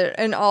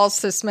an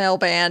all-cis male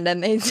band,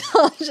 and they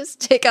all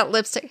just take out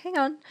lipstick. Hang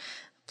on.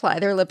 Apply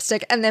their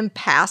lipstick and then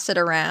pass it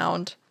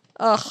around.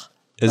 Ugh.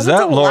 Is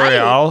that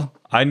L'Oreal?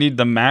 I need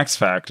the Max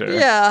Factor.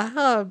 Yeah.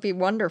 Oh, it'd be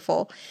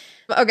wonderful.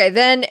 Okay,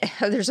 then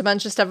there's a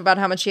bunch of stuff about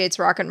how much he hates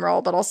rock and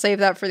roll, but I'll save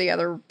that for the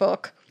other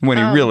book. When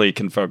he really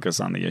can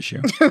focus on the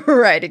issue.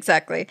 Right,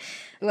 exactly.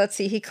 Let's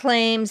see. He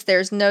claims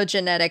there's no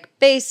genetic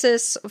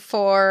basis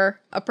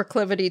for a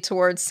proclivity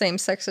towards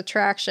same-sex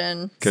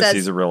attraction. Because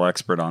he's a real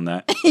expert on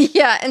that.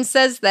 Yeah, and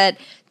says that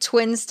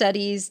twin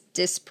studies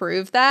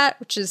disprove that,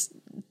 which is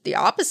the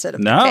opposite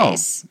of the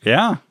case.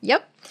 Yeah.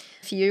 Yep.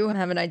 If you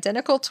have an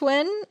identical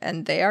twin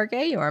and they are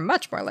gay, you are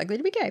much more likely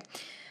to be gay.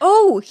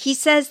 Oh, he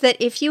says that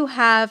if you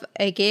have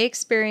a gay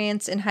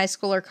experience in high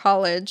school or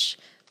college,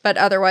 but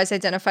otherwise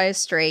identify as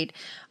straight,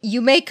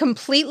 you may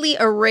completely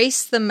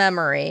erase the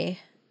memory.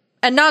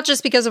 And not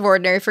just because of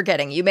ordinary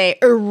forgetting. You may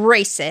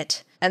erase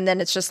it, and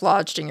then it's just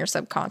lodged in your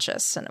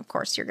subconscious. And of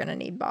course, you're going to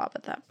need Bob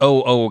at that point.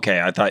 Oh,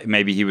 okay. I thought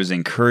maybe he was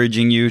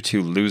encouraging you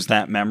to lose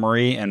that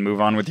memory and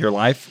move on with your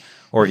life.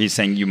 Or he's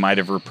saying you might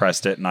have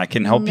repressed it and I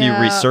can help you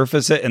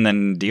resurface it and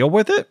then deal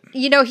with it?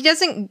 You know, he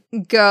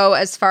doesn't go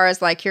as far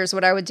as like, here's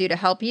what I would do to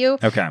help you.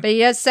 Okay. But he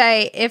does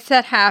say, if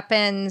that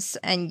happens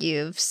and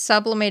you've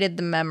sublimated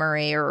the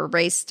memory or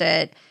erased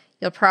it,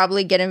 you'll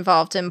probably get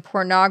involved in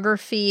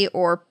pornography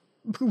or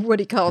what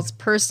he calls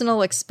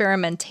personal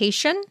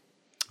experimentation.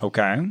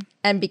 Okay.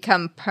 And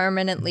become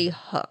permanently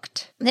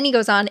hooked. And then he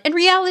goes on, in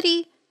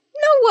reality,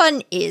 no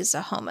one is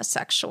a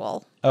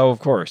homosexual. Oh, of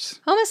course.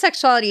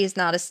 Homosexuality is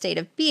not a state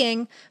of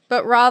being,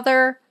 but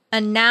rather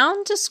a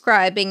noun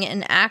describing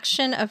an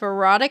action of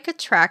erotic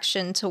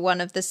attraction to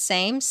one of the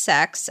same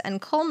sex and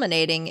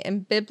culminating in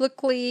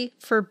biblically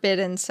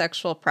forbidden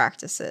sexual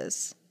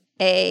practices.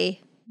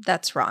 A,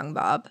 that's wrong,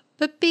 Bob.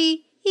 But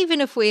B, even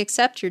if we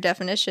accept your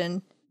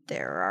definition,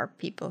 there are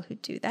people who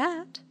do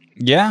that.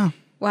 Yeah.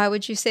 Why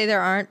would you say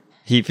there aren't?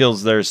 He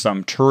feels there's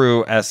some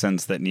true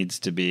essence that needs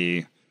to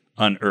be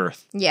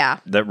unearthed.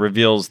 Yeah. That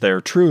reveals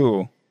their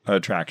true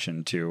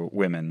attraction to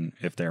women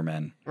if they're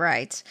men.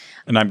 Right.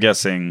 And I'm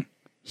guessing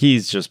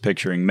he's just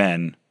picturing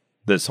men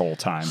this whole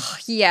time.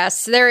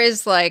 Yes, there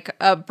is like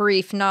a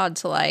brief nod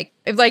to like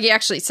he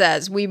actually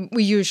says, we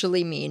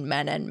usually mean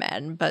men and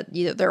men, but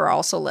there are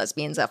also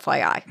lesbians,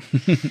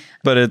 FYI.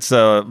 But it's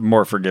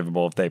more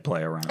forgivable if they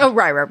play around. Oh,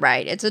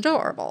 right. It's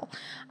adorable.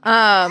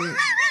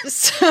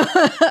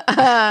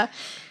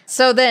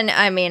 So then,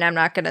 I mean, I'm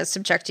not going to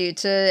subject you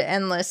to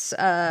endless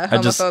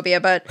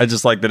homophobia, but... I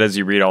just like that as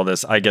you read all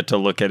this, I get to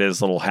look at his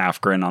little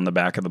half grin on the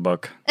back of the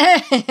book.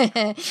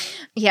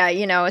 Yeah,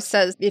 it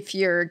says if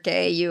you're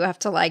gay, you have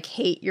to, like,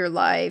 hate your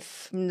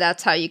life.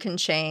 That's how you can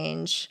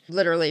change.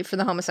 Literally, for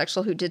the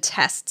homosexual who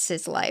detests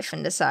his life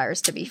and desires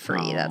to be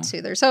free, that's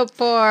who there's hope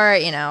for.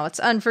 It's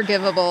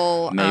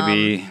unforgivable.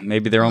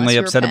 Maybe they're only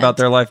upset about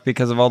their life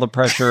because of all the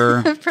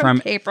pressure from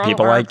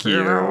people like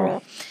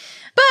you.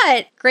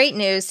 But great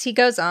news, he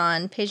goes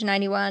on, page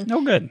 91.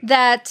 Oh, good.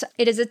 That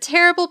it is a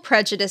terrible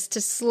prejudice to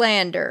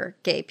slander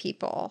gay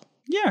people.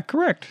 Yeah,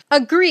 correct.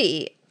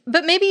 Agree.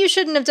 But maybe you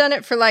shouldn't have done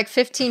it for like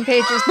 15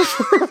 pages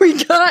before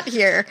we got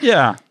here.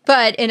 Yeah.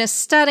 But in a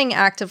stunning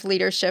act of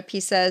leadership,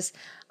 he says,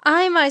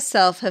 I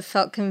myself have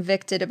felt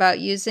convicted about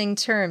using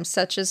terms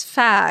such as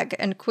fag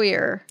and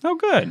queer. Oh,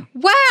 good.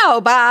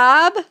 Wow,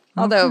 Bob!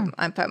 Although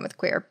I'm fine with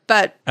queer,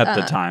 but... At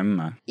the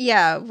time.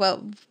 Yeah,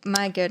 well,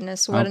 my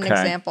goodness, what an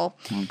example.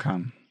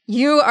 Okay.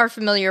 You are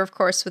familiar, of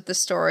course, with the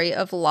story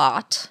of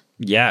Lot.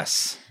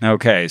 Yes.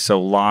 Okay, so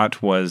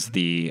Lot was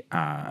the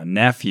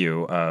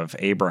nephew of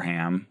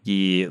Abraham.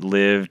 He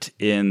lived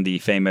in the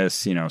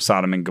famous,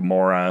 Sodom and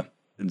Gomorrah.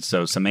 And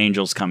so some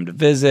angels come to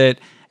visit,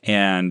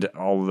 and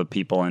all of the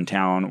people in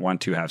town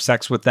want to have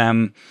sex with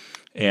them.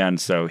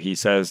 And so he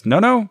says,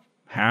 no,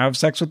 have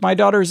sex with my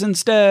daughters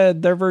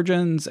instead. They're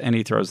virgins. And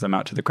he throws them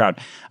out to the crowd.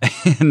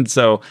 And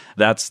so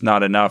that's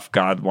not enough.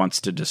 God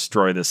wants to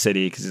destroy the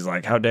city because he's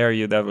like, how dare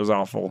you? That was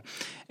awful.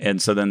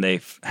 And so then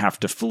they have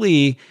to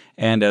flee.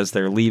 And as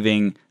they're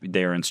leaving,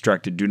 they're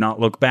instructed, do not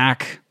look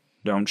back.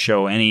 Don't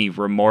show any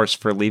remorse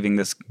for leaving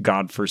this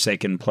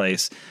God-forsaken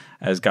place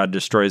as God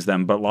destroys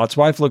them. But Lot's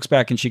wife looks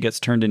back and she gets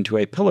turned into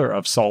a pillar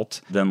of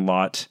salt. Then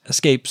Lot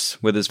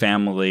escapes with his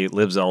family,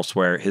 lives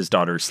elsewhere. His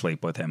daughters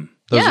sleep with him.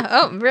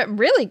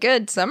 Really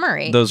good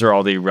summary. Those are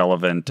all the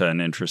relevant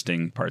and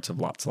interesting parts of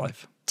Lot's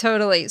life.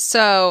 Totally.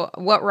 So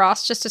what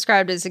Ross just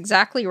described is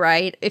exactly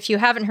right. If you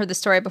haven't heard the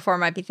story before,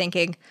 might be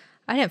thinking,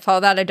 I didn't follow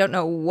that. I don't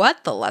know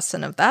what the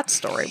lesson of that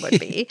story would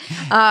be.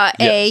 Yes.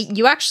 A,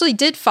 you actually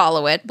did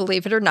follow it,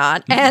 believe it or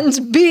not.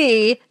 And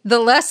B, the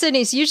lesson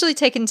is usually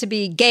taken to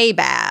be gay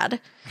bad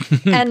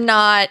and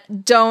not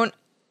don't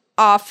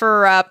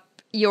offer up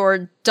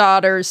your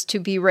daughters to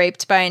be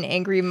raped by an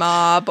angry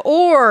mob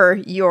or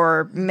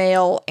your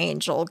male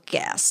angel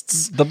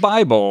guests. The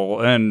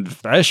Bible, and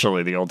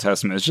especially the Old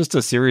Testament, is just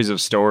a series of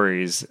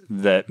stories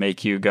that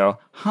make you go,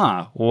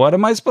 what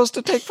am I supposed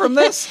to take from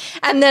this?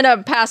 And then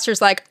a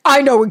pastor's like,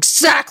 I know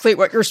exactly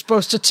what you're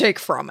supposed to take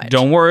from it.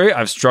 Don't worry,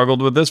 I've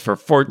struggled with this for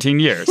 14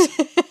 years.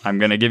 I'm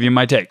going to give you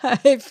my take.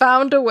 I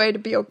found a way to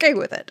be okay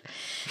with it.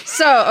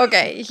 So,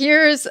 okay,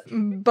 here's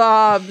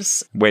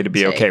Bob's way to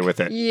be take. Okay with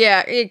it.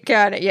 Yeah, it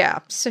got it. Yeah.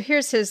 So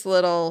here's his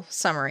little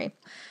summary.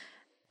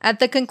 At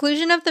the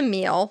conclusion of the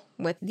meal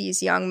with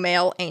these young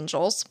male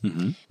angels,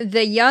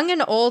 the young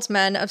and old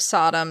men of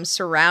Sodom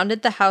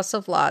surrounded the house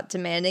of Lot,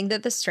 demanding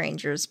that the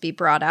strangers be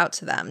brought out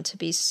to them to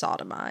be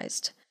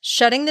sodomized.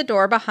 Shutting the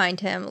door behind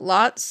him,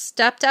 Lot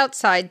stepped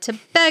outside to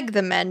beg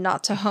the men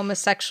not to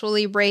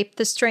homosexually rape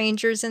the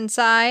strangers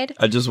inside.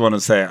 I just want to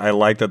say, I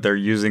like that they're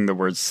using the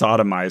word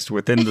sodomized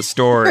within the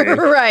story.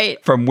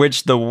 Right. From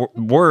which the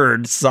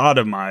word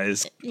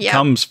sodomized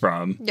comes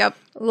from. Yep.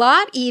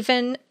 Lot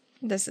even,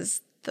 this is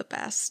the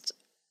best,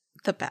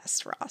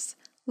 Ross.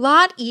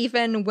 Lot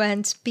even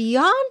went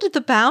beyond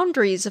the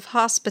boundaries of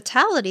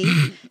hospitality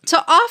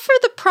to offer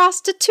the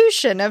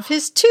prostitution of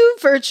his 2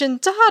 virgin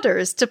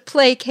daughters to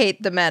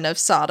placate the men of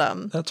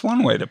Sodom. That's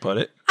one way to put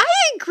it. I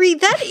agree.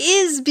 That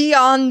is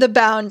beyond the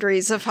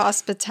boundaries of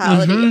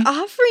hospitality.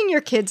 Offering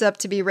your kids up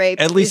to be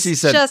raped. At least he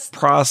said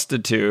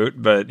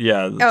prostitute, but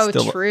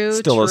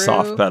still a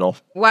soft pedal.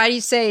 Why do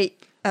you say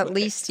at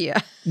least,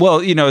 yeah? Well,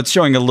 it's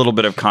showing a little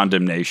bit of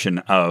condemnation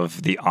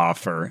of the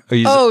offer.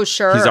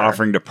 Sure. He's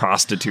offering to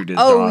prostitute his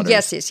daughters.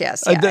 Yes.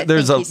 Yeah,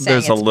 there's a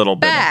little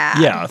bad.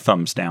 bit of,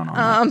 thumbs down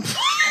on that.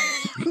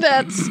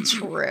 That's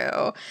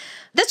true.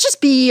 That's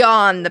just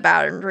beyond the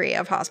boundary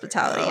of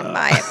hospitality, in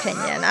my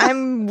opinion.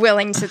 I'm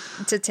willing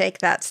to take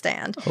that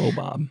stand. Oh,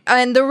 Bob.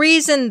 And the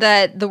reason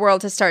that the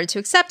world has started to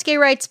accept gay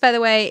rights, by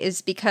the way,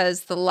 is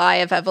because the lie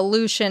of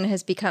evolution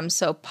has become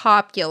so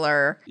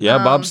popular. Yeah,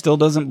 Bob still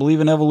doesn't believe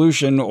in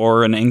evolution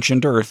or an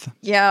ancient Earth.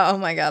 Yeah, oh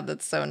my God,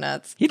 that's so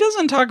nuts. He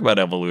doesn't talk about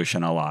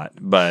evolution a lot,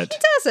 but... He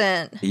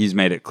doesn't. He's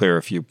made it clear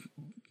a few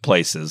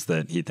places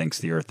that he thinks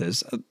the Earth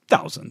is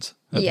thousands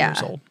of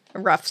years old.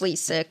 Roughly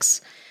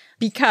 6.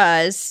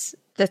 Because...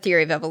 the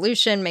theory of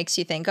evolution makes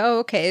you think,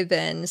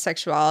 then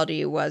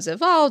sexuality was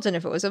evolved. And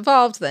if it was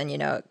evolved, then,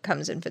 it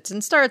comes in fits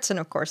and starts. And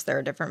of course, there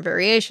are different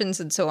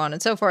variations and so on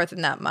and so forth.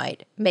 And that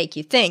might make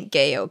you think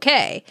gay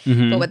okay.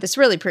 But what this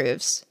really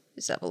proves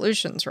is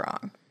evolution's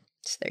wrong.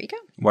 So there you go.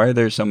 Why are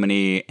there so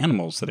many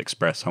animals that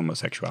express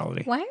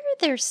homosexuality? Why are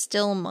there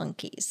still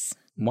monkeys?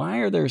 Why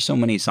are there so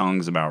many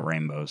songs about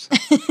rainbows?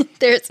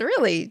 There's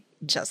really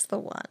just the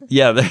one.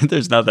 Yeah,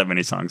 there's not that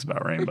many songs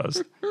about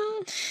rainbows.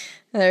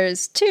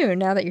 There's 2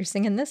 now that you're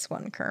singing this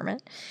one,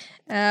 Kermit.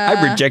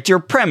 I reject your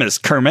premise,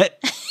 Kermit.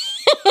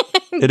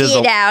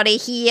 Get out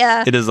of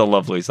here. It is a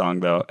lovely song,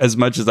 though. As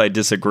much as I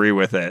disagree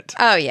with it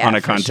on a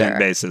content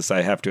basis,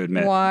 I have to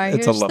admit. Why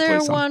it's a lovely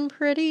there song. One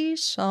pretty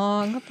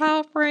song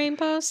about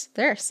rainbows?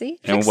 There, see?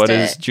 And what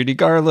is Judy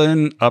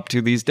Garland up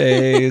to these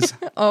days?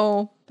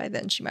 By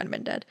then she might have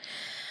been dead.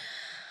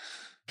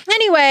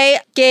 Anyway,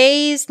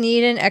 gays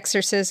need an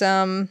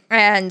exorcism,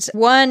 and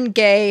one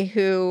gay,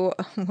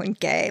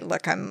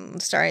 look, I'm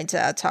starting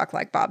to talk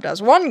like Bob does,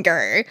 one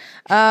gay,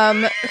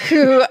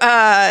 who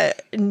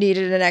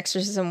needed an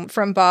exorcism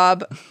from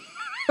Bob,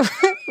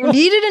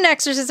 needed an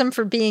exorcism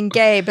for being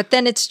gay, but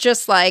then it's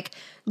just like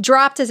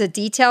dropped as a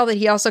detail that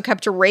he also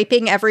kept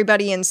raping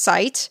everybody in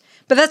sight,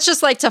 But that's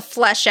just like to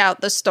flesh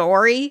out the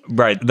story.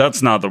 Right.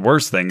 That's not the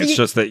worst thing. It's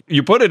just that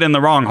you put it in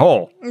the wrong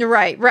hole.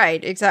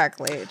 Right.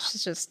 Exactly.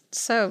 It's just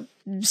so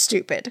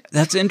stupid.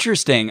 That's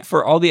interesting.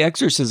 For all the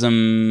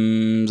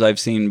exorcisms I've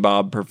seen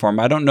Bob perform,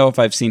 I don't know if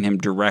I've seen him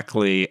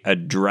directly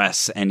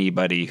address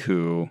anybody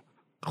who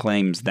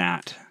claims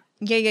that.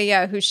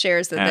 Yeah. Who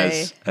shares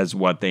that as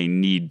what they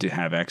need to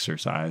have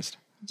exorcised.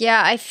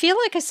 Yeah, I feel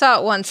like I saw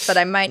it once, but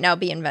I might now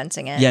be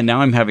inventing it. Yeah, now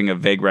I'm having a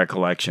vague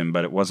recollection,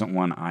 but it wasn't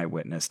one I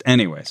witnessed.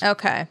 Anyways.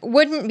 Okay.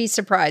 Wouldn't be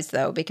surprised,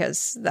 though,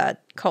 because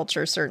that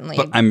culture certainly...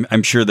 But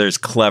I'm sure there's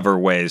clever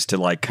ways to,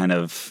 like, kind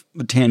of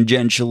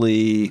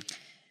tangentially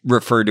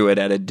refer to it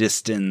at a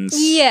distance.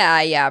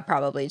 Yeah,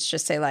 probably. It's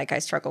just say, like, I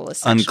struggle with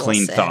sexual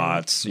unclean sin.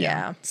 thoughts.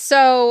 Yeah.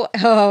 So,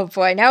 oh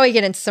boy, now we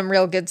get into some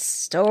real good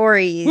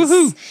stories.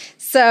 Woohoo!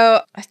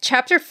 So,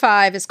 chapter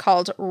 5 is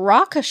called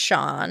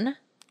Rockashawn.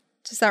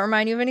 Does that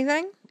remind you of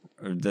anything?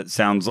 That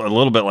sounds a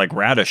little bit like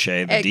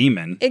Radishay, the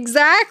demon.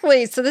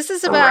 Exactly. So this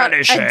is about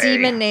a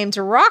demon named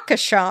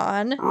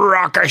Rockashawn.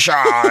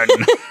 Rockashawn!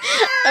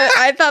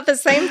 I thought the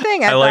same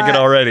thing. I like it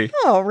already.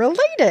 Oh,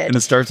 related. And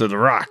it starts with a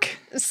rock.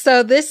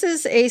 So this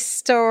is a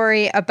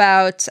story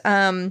about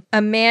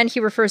a man he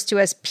refers to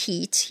as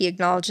Pete. He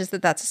acknowledges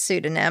that that's a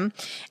pseudonym.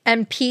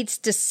 And Pete's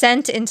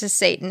descent into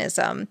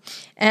Satanism.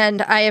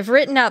 And I have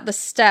written out the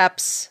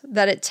steps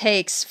that it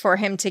takes for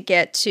him to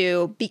get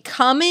to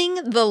becoming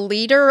the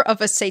leader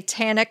of a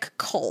satanic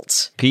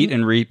cult. Pete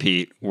and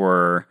Repeat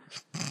were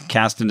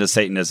cast into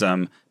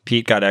Satanism.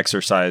 Pete got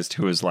exorcised.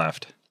 Who was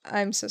left?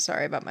 I'm so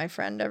sorry about my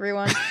friend,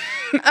 everyone.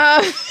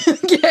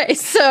 Okay,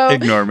 so...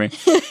 Ignore me.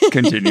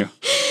 Continue.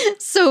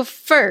 So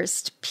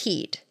first,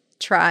 Pete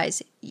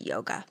tries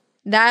yoga.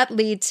 That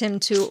leads him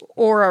to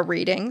aura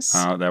readings.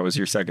 Oh, that was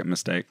your second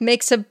mistake.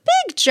 Makes a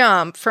big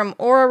jump from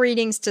aura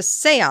readings to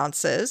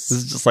seances. This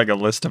is just like a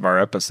list of our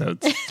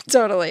episodes.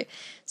 Totally.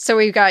 So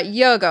we've got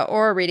yoga,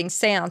 aura readings,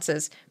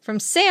 seances. From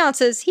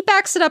seances, he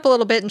backs it up a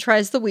little bit and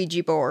tries the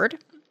Ouija board.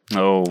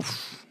 Oh.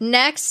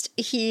 Next,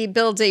 he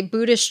builds a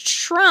Buddhist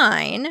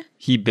shrine.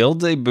 He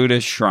builds a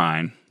Buddhist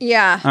shrine.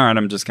 Yeah. All right,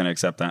 I'm just going to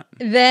accept that.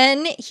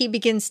 Then he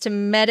begins to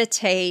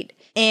meditate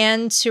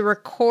and to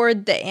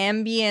record the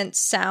ambient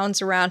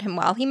sounds around him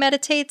while he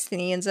meditates. Then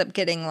he ends up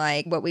getting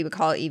like what we would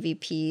call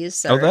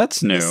EVPs. Oh,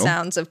 that's new. The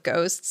sounds of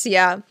ghosts.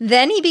 Yeah.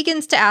 Then he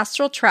begins to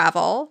astral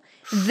travel.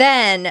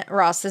 Then,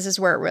 Ross, this is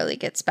where it really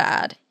gets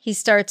bad. He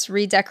starts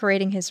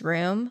redecorating his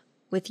room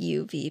with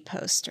UV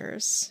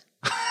posters.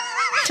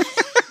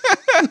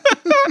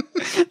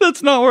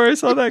 That's not where I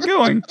saw that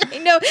going. I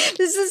know.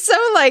 This is so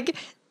like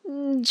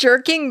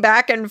jerking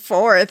back and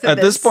forth. At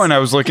this point, I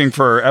was looking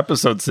for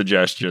episode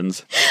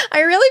suggestions.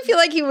 I really feel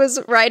like he was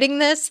writing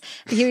this.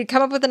 He would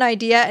come up with an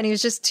idea and he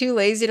was just too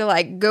lazy to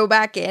like go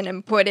back in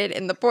and put it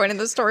in the point of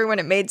the story when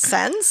it made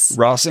sense.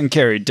 Ross and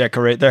Carrie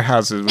decorate their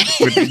houses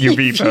with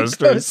UV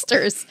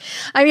posters.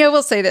 I mean, I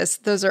will say this.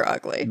 Those are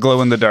ugly.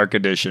 Glow-in-the-dark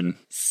edition.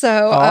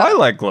 So I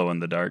like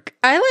glow-in-the-dark.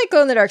 I like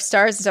glow-in-the-dark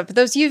stars and stuff, but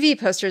those UV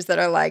posters that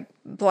are like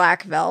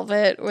black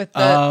velvet with the,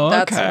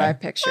 that's what I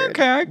pictured.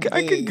 Okay,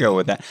 I could go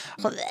with that.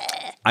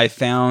 I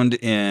found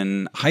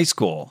in high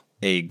school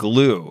a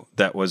glue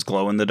that was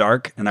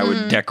glow-in-the-dark, and I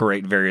would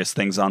decorate various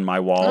things on my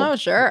wall. Oh,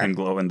 sure. And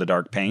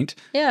glow-in-the-dark paint.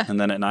 Yeah.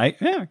 And then at night,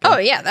 Oh,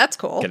 yeah, that's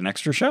cool. Get an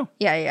extra show.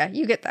 Yeah,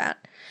 you get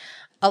that.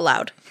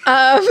 Allowed.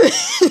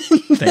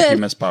 Thank you,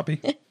 Miss Poppy.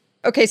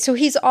 Okay, so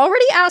he's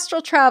already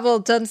astral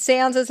traveled, done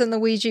seances in the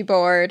Ouija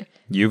board.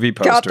 UV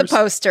posters. Got the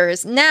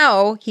posters.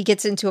 Now he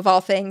gets into, of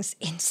all things,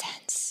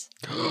 incense.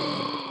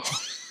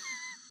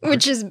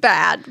 Which is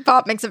bad.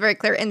 Bob makes it very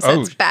clear.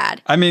 Incense,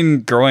 bad. I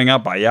mean, growing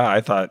up, I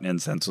thought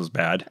incense was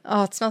bad.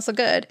 Oh, it smells so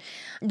good.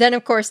 Then,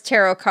 of course,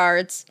 tarot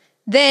cards.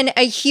 Then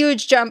a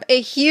huge jump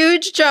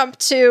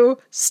to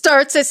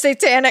starts a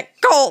satanic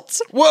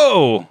cult.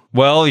 Whoa!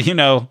 Well,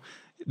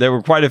 there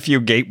were quite a few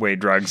gateway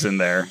drugs in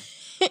there.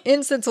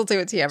 Incense will do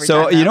it to you every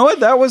time. So, you know what?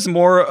 That was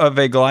more of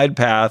a glide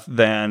path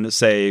than,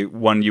 say,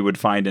 one you would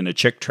find in a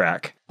chick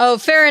track. Oh,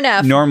 fair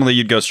enough. Normally,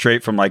 you'd go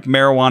straight from, like,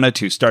 marijuana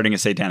to starting a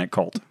satanic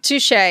cult.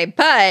 Touché.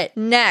 But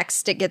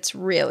next, it gets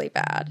really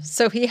bad.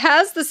 So he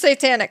has the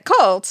satanic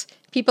cult.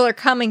 People are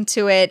coming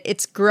to it.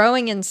 It's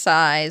growing in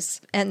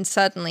size. And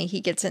suddenly,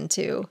 he gets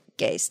into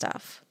gay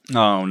stuff.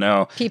 Oh,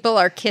 no. People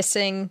are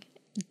kissing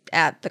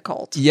at the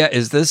cult. Yeah,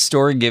 is this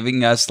story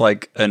giving us,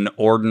 like, an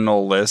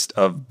ordinal list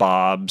of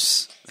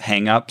Bob's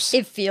hang-ups?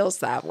 It feels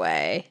that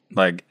way.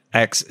 Like,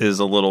 X is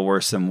a little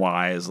worse than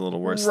Y is a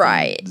little worse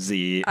than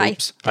Z.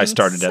 Oops, I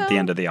started at the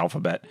end of the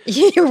alphabet.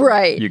 You're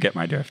right. You get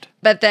my drift.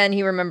 But then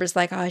he remembers,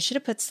 like, I should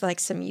have put, like,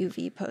 some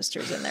UV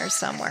posters in there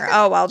somewhere.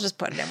 Oh, I'll just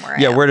put it in where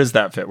I am. Where does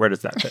that fit?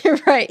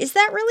 Right. Is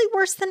that really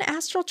worse than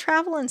astral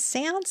travel and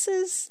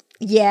seances?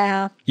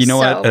 Yeah. You know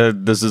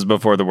what? This is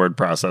before the word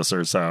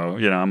processor, so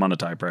I'm on a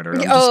typewriter.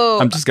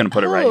 I'm just going to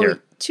put it right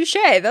here.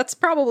 Touché. That's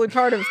probably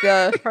part of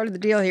the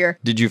deal here.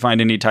 Did you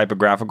find any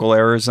typographical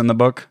errors in the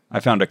book?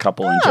 I found a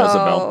couple in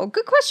Jezebel. Oh,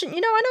 good question.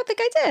 I don't think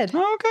I did.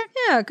 Oh, okay.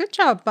 Yeah, good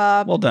job,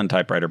 Bob. Well done,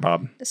 typewriter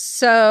Bob.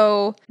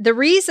 So the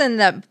reason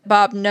that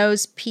Bob knows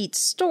knows Pete's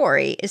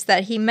story is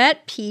that he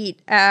met Pete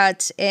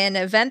at an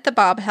event that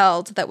Bob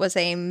held that was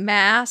a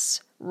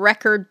mass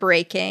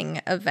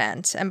record-breaking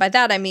event. And by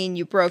that, I mean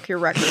you broke your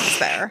records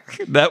there.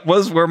 That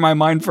was where my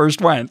mind first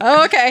went.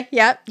 Oh, okay.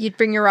 Yep. You'd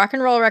bring your rock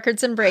and roll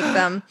records and break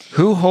them.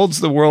 Who holds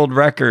the world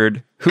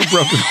record? Who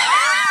broke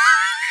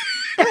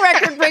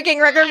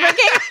Record-breaking.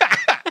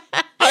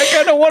 I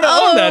kind of want to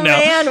own that now.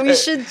 Oh, man. We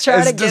should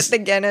try to get the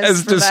Guinness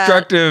As for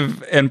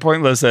destructive and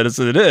pointless as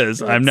it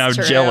is, I'm now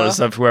true. jealous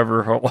of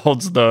whoever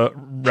holds the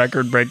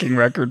record-breaking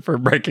record for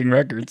breaking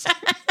records.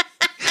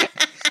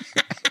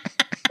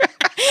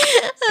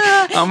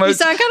 You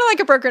sound kind of like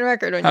a broken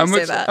record when you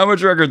say that. How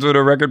much records would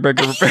a record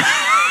breaker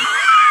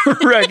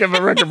wreck if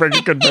a record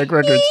breaker could break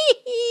records?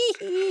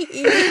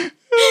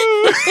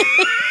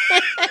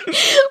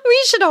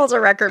 We should hold a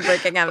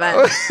record-breaking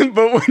event.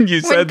 But when you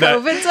said that,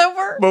 COVID's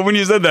over. But when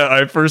you said that,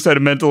 I first had a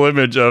mental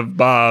image of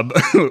Bob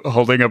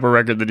holding up a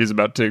record that he's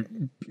about to,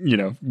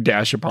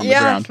 dash upon the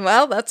ground. Yeah,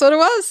 well, that's what it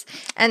was.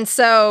 And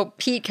so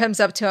Pete comes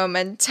up to him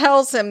and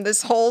tells him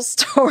this whole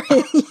story.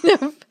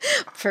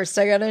 First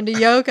I got into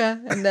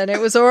yoga, and then it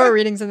was aura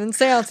readings, and then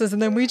seances,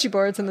 and then Ouija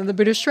boards, and then the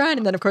Buddhist shrine,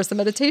 and then, of course, the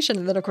meditation,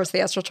 and then, of course,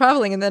 the astral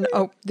traveling, and then,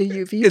 the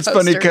UV It's posters.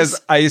 funny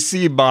because I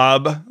see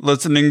Bob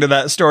listening to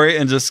that story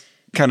and just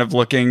kind of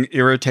looking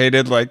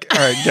irritated, like, all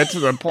right, get to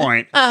the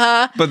point.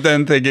 But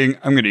then thinking,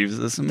 I'm going to use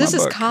this in my book.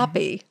 This is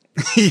copy.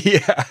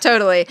 Yeah.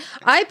 Totally.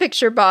 I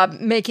picture Bob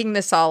making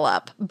this all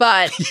up,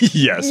 but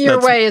Yes, your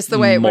that's way is the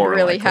way it would more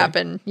really likely.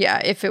 happen.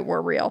 Yeah, if it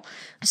were real.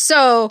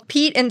 So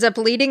Pete ends up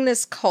leading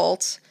this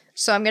cult.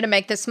 So I'm going to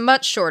make this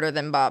much shorter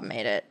than Bob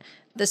made it.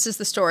 This is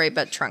the story,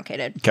 but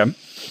truncated. Okay.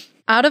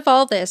 Out of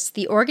all this,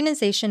 the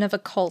organization of a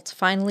cult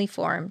finally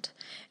formed.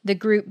 The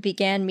group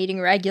began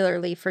meeting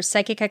regularly for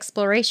psychic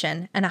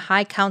exploration, and a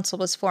high council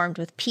was formed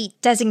with Pete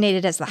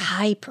designated as the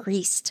high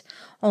priest.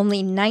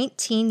 Only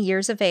 19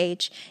 years of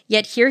age,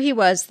 yet here he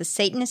was, the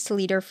Satanist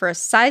leader for a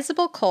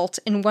sizable cult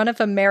in one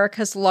of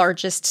America's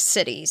largest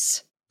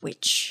cities.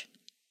 Which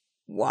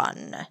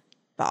one,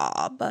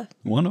 Bob?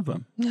 One of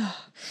them.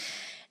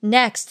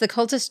 Next, the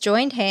cultists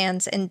joined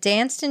hands and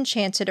danced and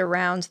chanted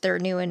around their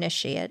new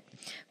initiate.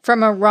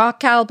 From a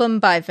rock album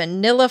by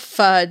Vanilla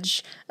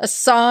Fudge, a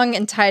song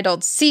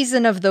entitled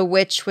Season of the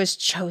Witch was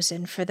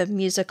chosen for the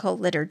musical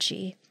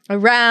liturgy.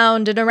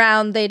 Around and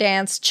around they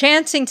danced,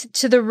 chanting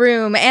to the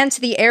room and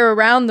to the air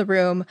around the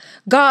room,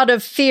 God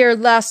of fear,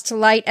 lust,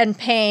 light, and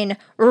pain,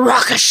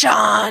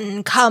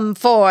 Rakashan, come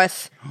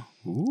forth.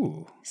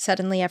 Ooh.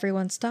 Suddenly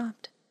everyone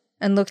stopped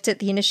and looked at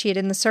the initiate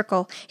in the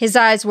circle. His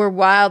eyes were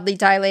wildly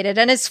dilated,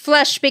 and his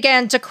flesh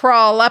began to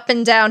crawl up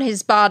and down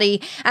his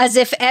body as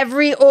if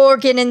every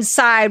organ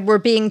inside were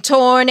being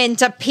torn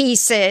into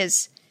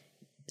pieces.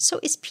 So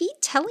is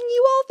Pete telling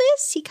you all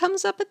this? He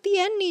comes up at the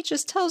end and he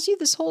just tells you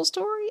this whole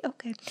story?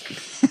 Okay.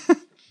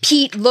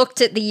 Pete looked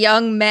at the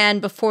young man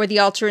before the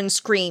altar and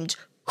screamed,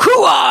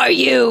 "Who are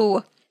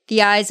you?"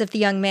 The eyes of the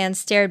young man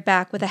stared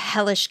back with a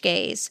hellish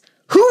gaze.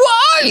 "Who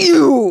are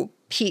you?"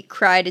 Pete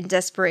cried in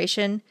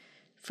desperation.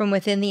 From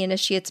within the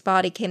initiate's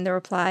body came the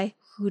reply,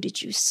 "Who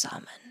did you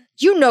summon?"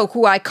 "You know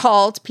who I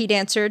called," Pete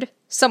answered,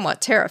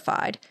 somewhat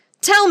terrified.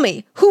 "Tell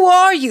me, who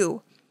are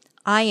you?"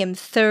 "I am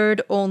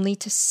third only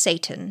to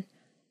Satan,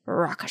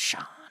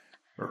 Rakashan.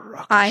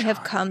 I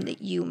have come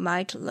that you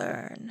might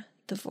learn,"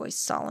 the voice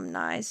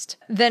solemnized.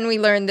 Then we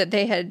learned that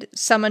they had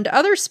summoned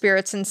other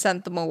spirits and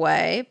sent them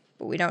away,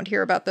 but we don't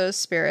hear about those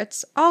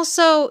spirits.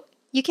 Also,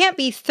 you can't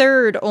be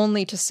third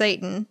only to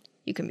Satan.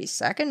 You can be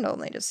second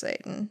only to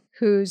Satan.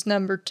 Who's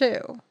number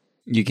 2?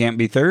 You can't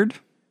be third?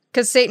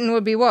 Because Satan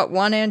would be what,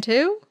 1 and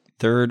 2?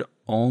 Third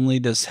only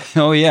to...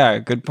 Oh, yeah,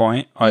 good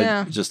point.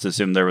 Yeah. I just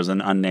assumed there was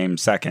an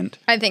unnamed second.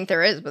 I think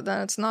there is, but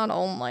then it's not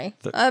only.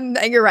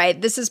 You're right.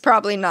 This is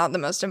probably not the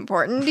most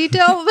important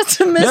detail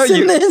that's amiss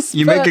in this.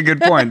 You make a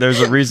good point.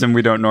 There's a reason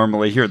we don't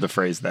normally hear the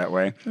phrase that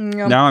way.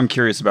 Yep. Now I'm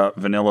curious about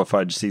Vanilla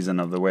Fudge Season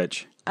of the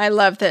Witch. I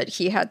love that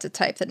he had to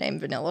type the name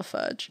Vanilla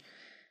Fudge.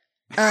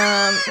 You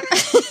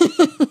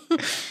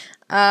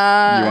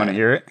want to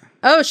hear it?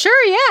 Oh,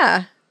 sure,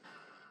 yeah.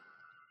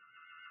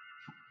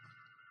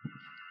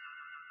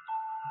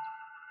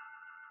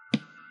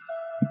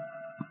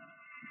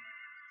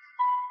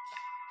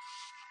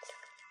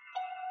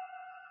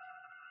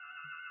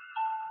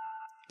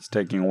 It's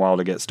taking a while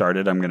to get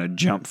started. I'm going to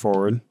jump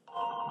forward.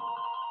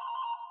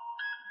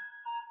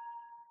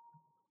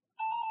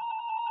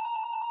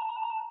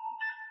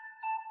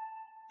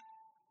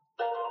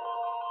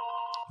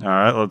 All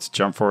right, let's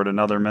jump forward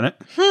another minute.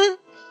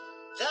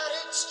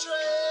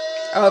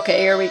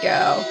 Okay, here we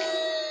go.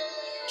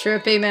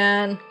 Trippy,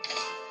 man.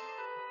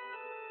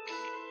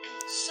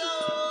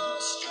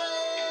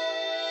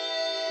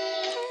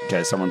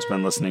 Okay, someone's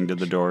been listening to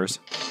The Doors.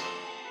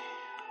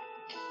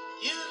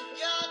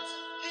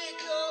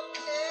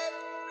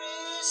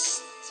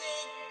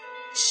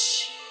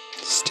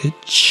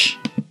 Stitch.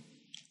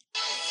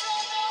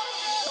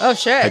 Oh,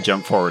 shit. I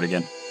jump forward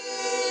again.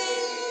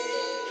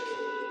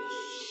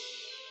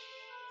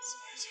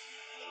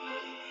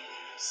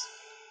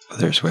 Oh,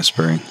 there's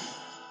whispering.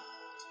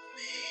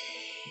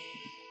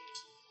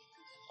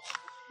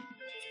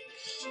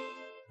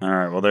 All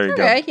right, well, there you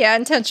go. Okay, yeah,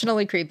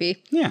 intentionally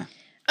creepy. Yeah.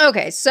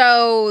 Okay,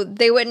 so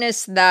they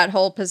witness that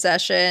whole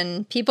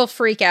possession. People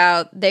freak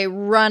out. They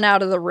run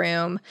out of the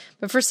room,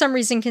 but for some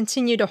reason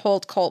continue to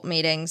hold cult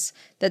meetings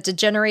that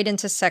degenerate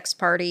into sex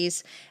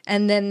parties.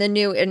 And then the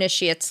new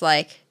initiate's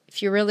like,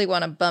 if you really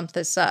want to bump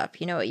this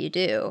up, you know what you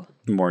do?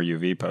 More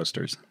UV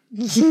posters.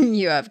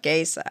 You have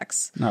gay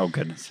sex. Oh,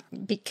 goodness.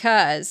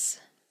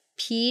 Because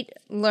Pete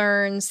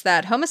learns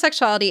that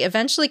homosexuality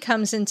eventually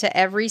comes into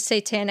every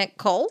satanic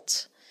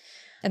cult.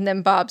 And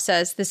then Bob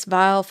says, this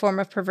vile form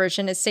of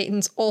perversion is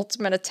Satan's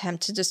ultimate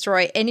attempt to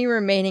destroy any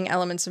remaining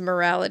elements of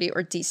morality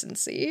or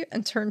decency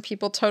and turn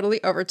people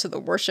totally over to the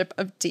worship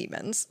of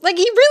demons. Like,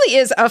 he really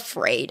is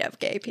afraid of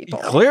gay people.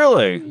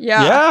 Clearly.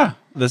 Yeah. Yeah.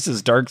 This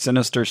is dark,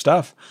 sinister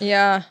stuff.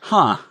 Yeah.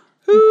 Huh.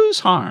 Who's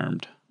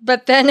harmed?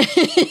 But then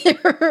he's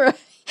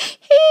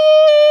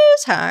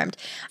harmed.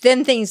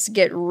 Then things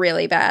get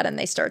really bad and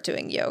they start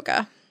doing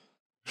yoga.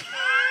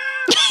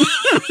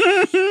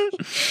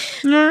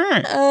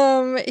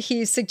 All right.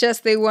 He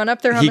suggests they one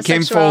up their He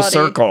homosexuality. came full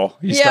circle.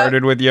 He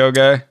started with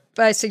yoga.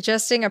 By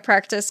suggesting a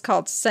practice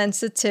called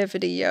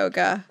sensitivity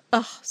yoga.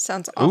 Oh,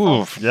 sounds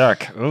awful. Oof,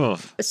 yuck.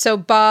 Oof. So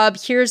Bob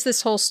hears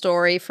this whole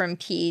story from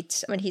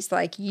Pete when he's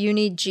like, you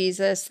need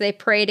Jesus. They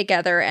pray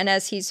together. And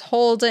as he's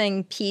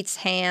holding Pete's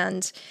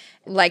hand,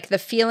 like the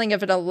feeling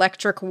of an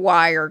electric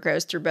wire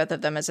goes through both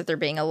of them as if they're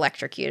being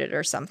electrocuted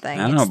or something.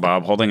 I don't know,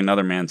 Bob, holding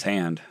another man's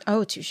hand.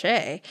 Oh, touche.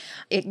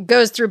 It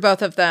goes through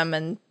both of them,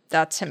 and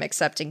that's him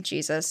accepting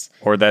Jesus.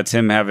 Or that's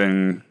him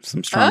having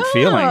some strong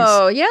feelings.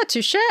 Oh, yeah,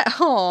 touche.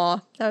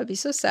 Oh, that would be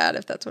so sad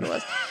if that's what it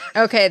was.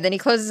 Okay, then he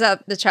closes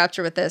out the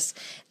chapter with this.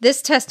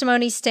 This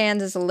testimony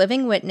stands as a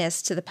living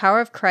witness to the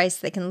power of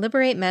Christ that can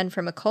liberate men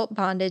from occult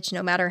bondage,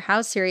 no matter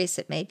how serious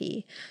it may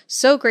be.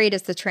 So great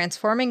is the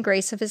transforming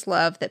grace of his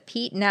love that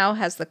Pete now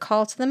has the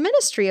call to the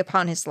ministry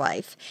upon his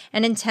life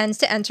and intends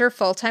to enter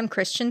full-time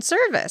Christian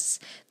service.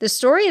 The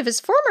story of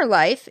his former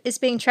life is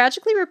being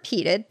tragically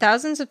repeated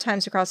thousands of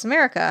times across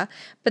America,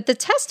 but the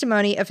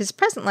testimony of his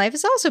present life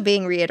is also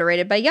being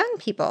reiterated by young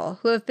people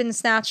who have been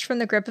snatched from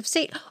the grip of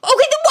Satan. Okay,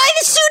 then why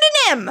the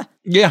pseudonym?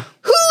 Yeah.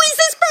 Who is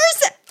this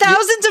person?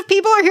 Thousands of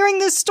people are hearing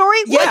this story.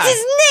 Yeah. What's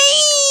his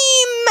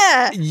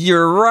name?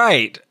 You're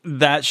right.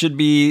 That should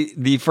be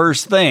the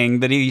first thing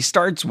that he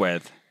starts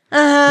with.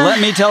 Let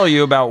me tell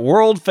you about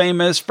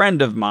world-famous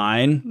friend of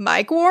mine,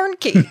 Mike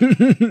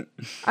Warnke.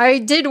 I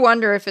did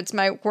wonder if it's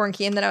Mike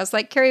Warnke, and then I was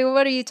like, Carrie,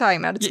 what are you talking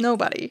about? It's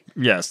nobody.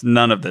 Yes,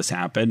 none of this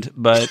happened,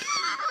 but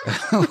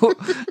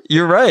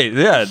you're right.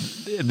 Yeah,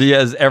 he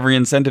has every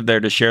incentive there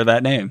to share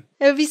that name.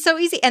 It would be so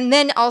easy. And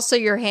then also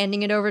you're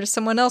handing it over to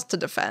someone else to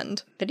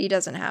defend. But he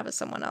doesn't have a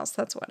someone else.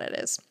 That's what it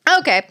is.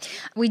 Okay.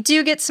 We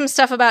do get some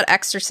stuff about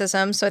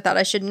exorcism, so I thought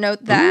I should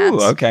note that.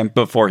 Ooh, okay.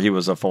 Before he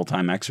was a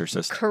full-time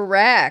exorcist.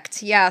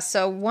 Correct. Yeah.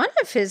 So one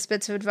of his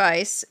bits of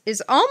advice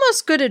is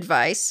almost good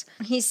advice.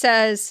 He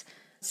says,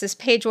 this is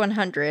page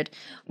 100,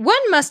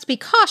 one must be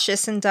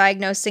cautious in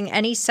diagnosing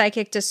any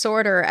psychic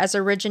disorder as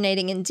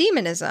originating in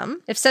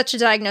demonism. If such a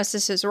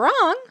diagnosis is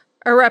wrong,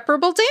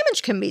 irreparable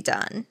damage can be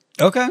done.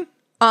 Okay.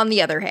 On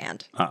the other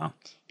hand,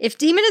 if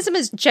demonism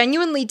is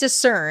genuinely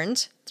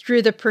discerned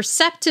through the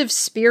perceptive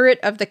spirit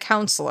of the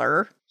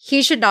counselor,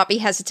 he should not be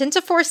hesitant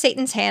to force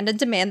Satan's hand and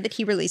demand that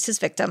he release his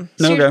victim.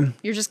 So Okay.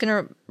 you're just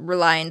going to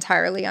rely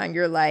entirely on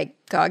your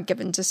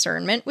God-given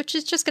discernment, which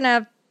is just going to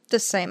have the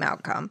same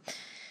outcome.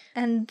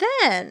 And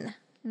then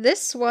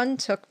this one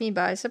took me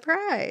by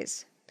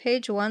surprise.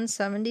 Page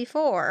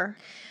 174.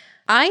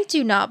 I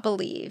do not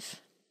believe,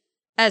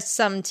 as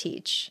some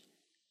teach,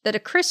 that a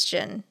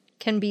Christian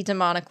can be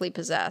demonically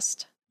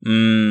possessed.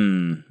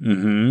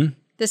 Mm-hmm.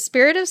 The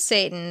spirit of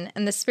Satan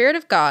and the spirit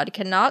of God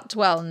cannot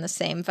dwell in the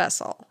same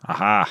vessel.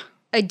 Aha.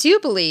 I do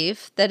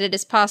believe that it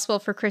is possible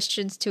for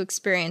Christians to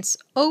experience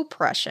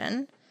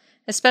oppression,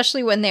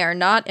 especially when they are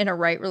not in a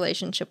right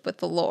relationship with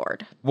the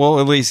Lord. Well,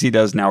 at least he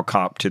does now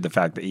cop to the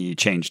fact that he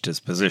changed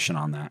his position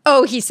on that.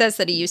 Oh, he says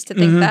that he used to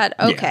think that?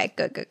 Okay,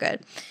 Yeah.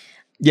 good.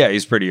 Yeah,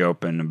 he's pretty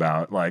open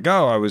about,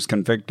 I was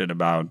convicted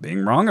about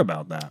being wrong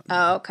about that.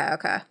 Oh,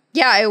 okay.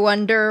 Yeah, I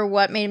wonder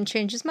what made him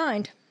change his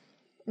mind.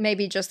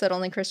 Maybe just that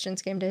only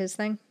Christians came to his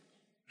thing.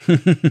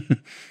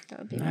 That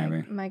would be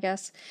my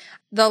guess.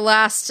 The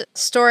last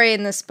story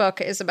in this book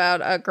is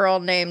about a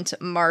girl named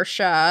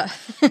Marcia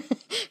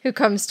who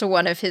comes to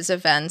one of his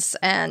events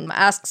and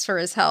asks for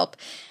his help.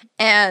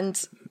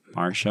 And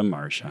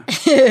Marcia.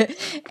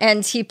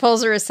 and he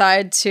pulls her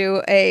aside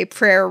to a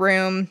prayer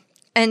room.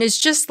 And it's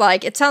just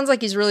it sounds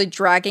like he's really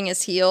dragging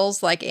his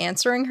heels,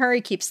 answering her.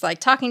 He keeps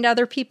talking to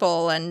other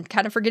people and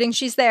kind of forgetting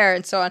she's there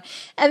and so on.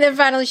 And then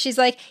finally she's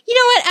like, you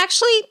know what?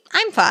 Actually,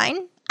 I'm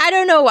fine. I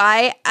don't know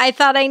why. I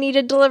thought I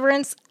needed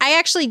deliverance. I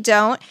actually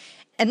don't.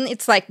 And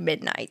it's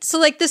midnight.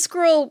 So this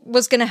girl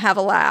was going to have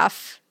a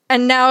laugh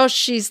And now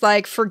she's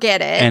like,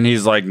 forget it. And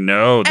he's like,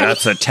 no,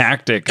 that's a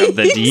tactic of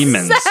the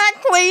demons.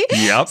 Exactly.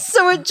 Yep.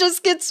 So it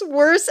just gets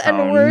worse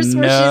and worse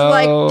where she's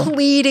like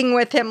pleading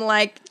with him,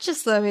 like,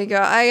 just let me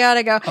go. I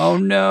gotta go. Oh,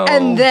 no.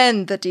 And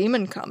then the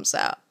demon comes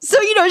out. So,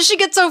 she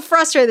gets so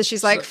frustrated that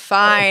she's like,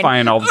 fine.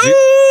 Fine, I'll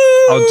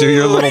do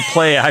your little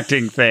play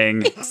acting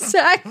thing.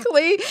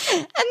 Exactly.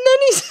 And then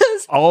he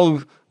says,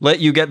 I'll let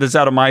you get this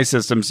out of my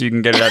system so you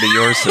can get it out of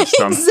your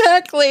system.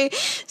 Exactly.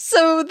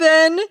 So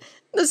then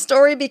the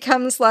story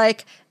becomes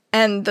like,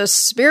 and the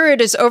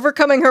spirit is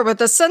overcoming her with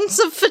a sense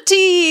of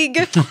fatigue.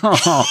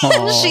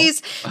 And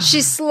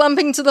she's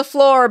slumping to the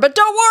floor. But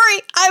don't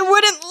worry, I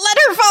wouldn't let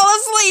her fall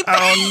asleep.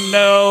 Oh,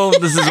 no.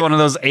 This is one of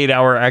those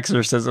 8-hour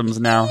exorcisms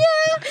now.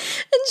 Yeah.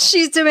 And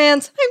she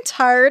demands, I'm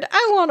tired.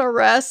 I want to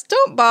rest.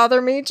 Don't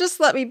bother me. Just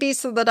let me be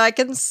so that I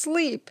can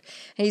sleep.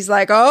 And he's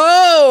like,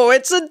 oh,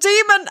 it's a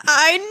demon.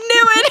 I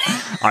knew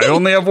it. I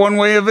only have one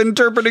way of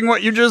interpreting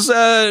what you just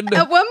said.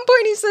 At one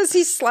point, he says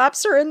he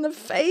slaps her in the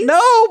face.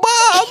 No,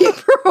 Bob.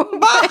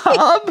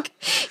 Bob.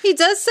 He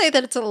does say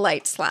that it's a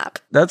light slap.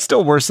 That's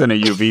still worse than a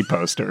UV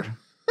poster.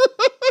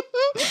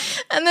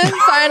 And then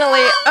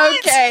finally,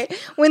 okay,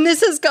 when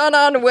this has gone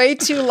on way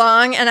too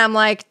long, and I'm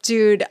like,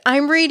 dude,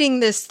 I'm reading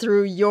this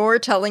through your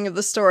telling of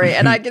the story,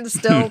 and I can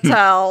still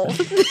tell.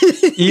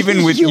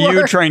 Even with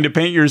you trying to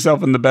paint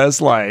yourself in the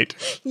best light.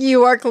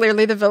 You are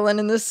clearly the villain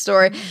in this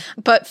story.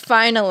 But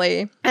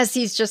finally, as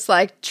he's just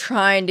like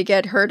trying to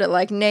get her to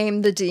like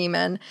name the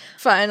demon,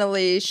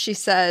 finally she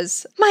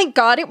says, my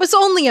God, it was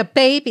only a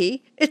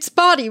baby. Its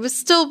body was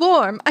still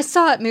warm. I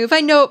saw it move.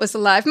 I know it was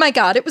alive. My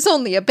God, it was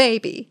only a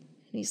baby.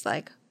 And he's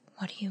like,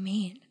 what do you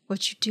mean?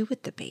 What'd you do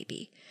with the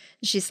baby?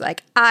 And she's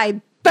like,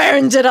 I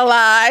burned it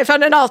alive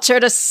on an altar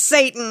to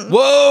Satan.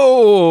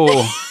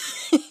 Whoa.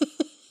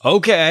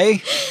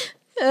 Okay.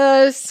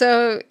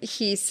 So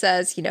he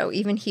says,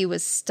 even he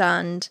was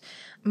stunned.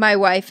 My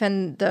wife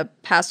and the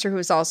pastor who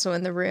was also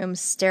in the room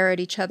stare at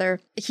each other.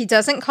 He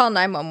doesn't call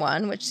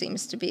 911, which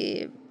seems to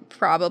be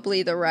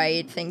probably the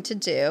right thing to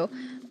do.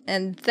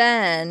 And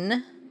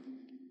then...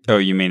 Oh,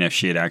 you mean if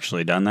she had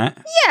actually done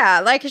that?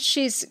 Yeah, like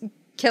she's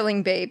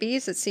killing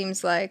babies, it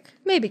seems like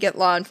maybe get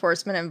law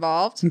enforcement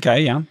involved.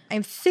 Okay, yeah.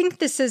 I think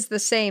this is the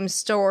same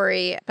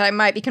story, but I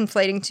might be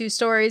conflating two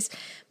stories.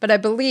 But I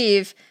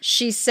believe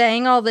she's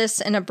saying all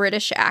this in a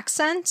British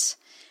accent.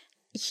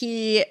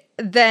 He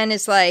then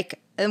is like,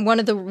 and one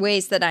of the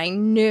ways that I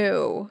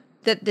knew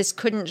that this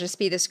couldn't just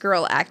be this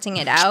girl acting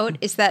it out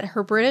is that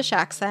her British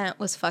accent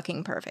was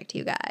fucking perfect,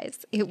 you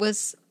guys. It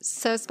was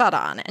so spot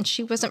on, and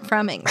she wasn't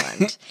from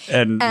England.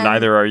 and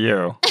neither are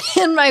you.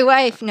 And my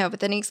wife, no,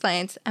 but then he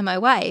explains, and my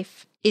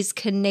wife is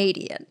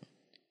Canadian.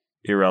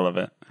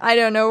 Irrelevant. I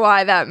don't know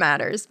why that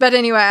matters. But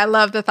anyway, I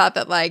love the thought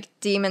that, like,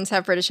 demons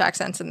have British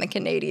accents and the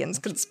Canadians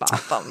can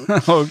spot them.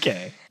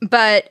 Okay.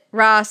 But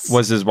Ross...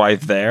 Was his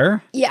wife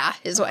there? Yeah,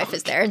 his wife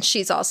is there. And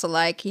she's also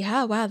like,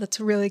 yeah, wow, that's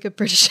a really good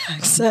British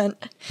accent.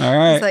 All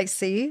right. It's like,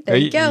 see, there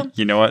you go.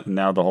 You know what?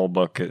 Now the whole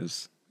book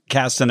is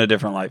cast in a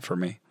different light for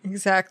me.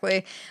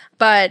 Exactly.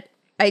 But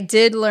I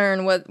did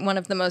learn what one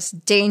of the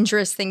most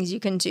dangerous things you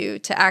can do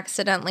to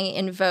accidentally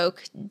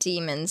invoke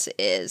demons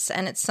is,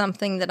 and it's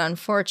something that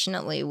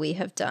unfortunately we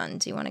have done.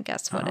 Do you want to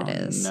guess what it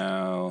is?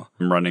 No.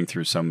 I'm running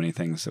through so many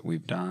things that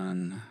we've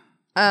done.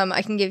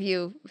 I can give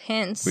you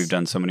hints. We've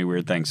done so many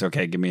weird things.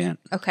 Okay, give me a hint.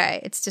 Okay,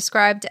 it's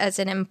described as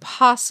an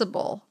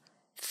impossible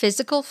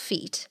physical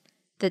feat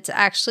that's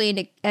actually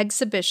an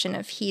exhibition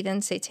of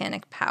heathen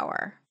satanic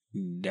power.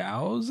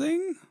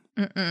 Dowsing?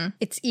 Mm-mm.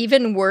 It's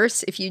even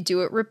worse if you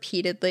do it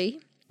repeatedly.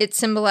 It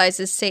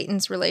symbolizes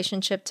Satan's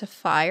relationship to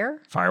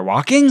fire.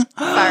 Firewalking?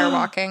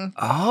 Firewalking.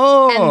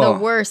 Oh. And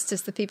the worst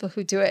is the people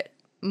who do it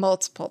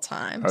multiple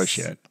times. Oh,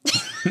 shit.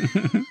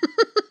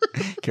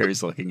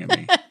 Carrie's looking at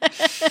me.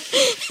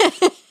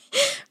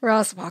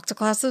 Ross walked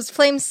across those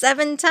flames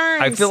 7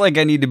 times. I feel like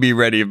I need to be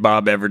ready if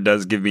Bob ever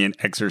does give me an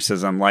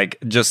exorcism, like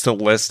just to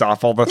list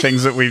off all the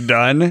things that we've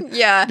done.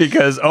 Yeah.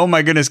 Because, oh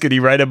my goodness, could he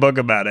write a book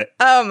about it?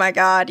 Oh my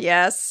God,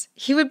 yes.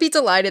 He would be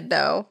delighted,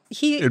 though.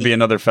 It'd be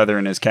another feather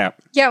in his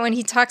cap. Yeah, when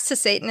he talks to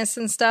Satanists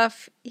and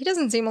stuff, he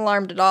doesn't seem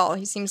alarmed at all.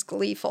 He seems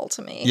gleeful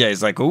to me. Yeah,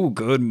 he's like, oh,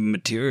 good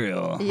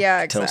material.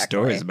 Yeah, exactly. Tell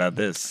stories about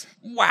this.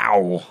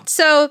 Wow.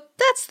 So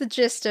that's the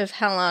gist of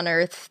Hell on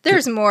Earth.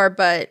 There's more,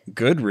 but...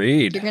 Good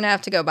read. You're going to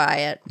have to go buy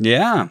it.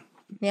 Yeah.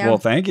 Well,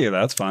 thank you.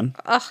 That's fun.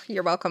 Oh,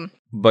 you're welcome.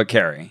 But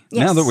Carrie,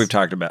 Yes. now that we've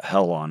talked about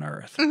Hell on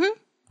Earth,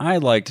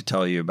 I'd like to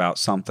tell you about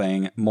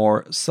something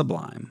more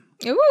sublime.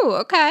 Ooh,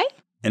 okay.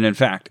 And in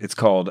fact, it's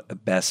called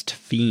Best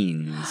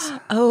Fiends.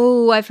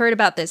 Oh, I've heard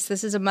about this.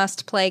 This is a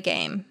must-play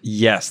game.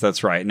 Yes,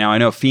 that's right. Now, I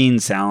know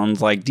fiends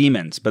sounds like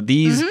demons, but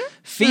these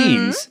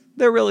fiends,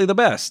 they're really the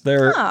best.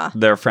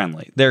 They're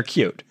friendly. They're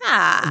cute.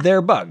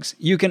 They're bugs.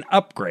 You can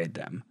upgrade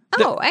them.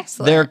 Oh,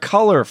 excellent. They're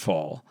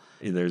colorful.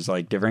 There's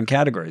like different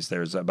categories.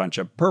 There's a bunch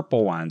of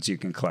purple ones you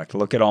can collect.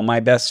 Look at all my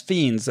best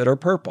fiends that are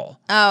purple.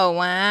 Oh,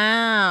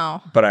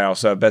 wow. But I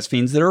also have best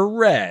fiends that are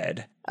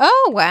red.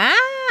 Oh, wow.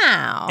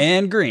 Wow.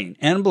 And green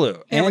and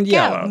blue and we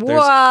yellow. go. There's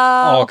Whoa.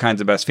 all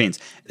kinds of best fiends.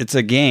 It's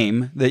a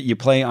game that you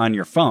play on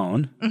your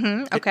phone.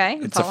 Mm-hmm. Okay,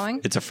 I'm following.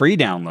 It's a free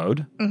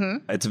download.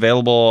 Mm-hmm. It's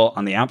available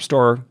on the App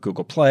Store,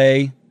 Google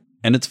Play,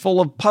 and it's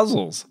full of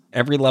puzzles.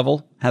 Every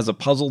level has a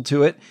puzzle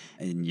to it,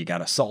 and you got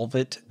to solve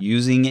it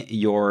using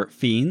your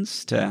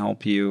fiends to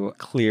help you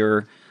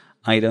clear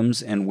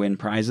items and win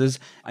prizes.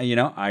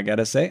 I got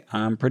to say,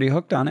 I'm pretty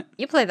hooked on it.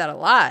 You play that a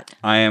lot.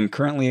 I am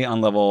currently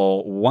on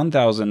level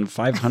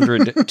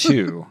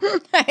 1,502.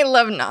 I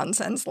love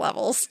nonsense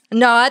levels.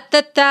 Not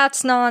that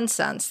that's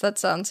nonsense. That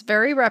sounds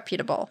very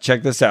reputable.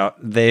 Check this out.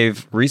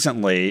 They've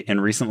recently, in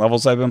recent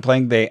levels I've been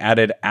playing, they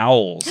added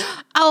owls.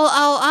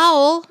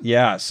 Owl.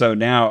 Yeah, so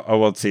now,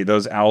 let's see.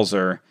 Those owls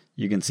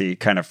you can see,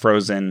 kind of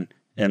frozen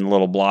in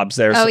little blobs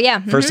there. Oh, So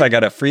yeah. First, I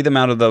got to free them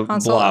out of the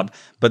Console. blob,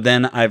 but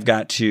then I've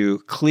got to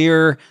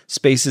clear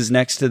spaces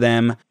next to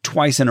them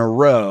twice in a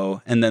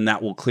row, and then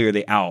that will clear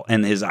the owl.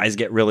 And his eyes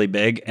get really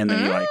big, and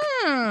then he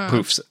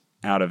poofs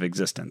out of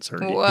existence, or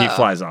he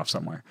flies off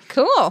somewhere.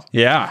 Cool.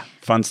 Yeah,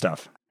 fun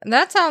stuff.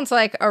 That sounds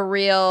like a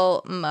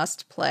real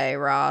must-play,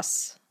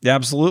 Ross. Yeah,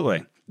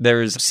 absolutely.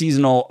 There's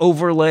seasonal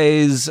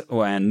overlays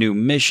and new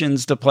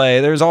missions to play.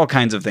 There's all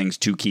kinds of things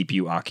to keep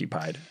you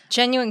occupied.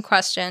 Genuine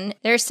question.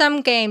 There's some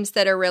games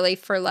that are really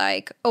for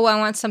I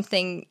want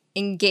something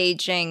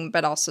engaging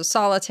but also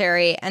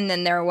solitary. And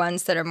then there are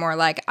ones that are more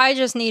like, I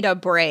just need a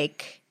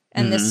break.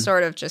 And this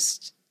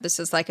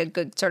is like a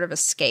good sort of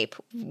escape.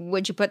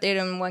 Would you put it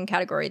in one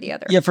category or the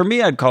other? Yeah, for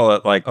me, I'd call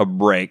it like a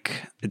break.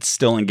 It's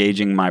still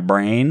engaging my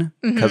brain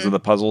because of the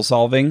puzzle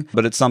solving,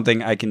 but it's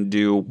something I can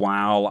do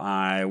while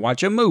I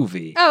watch a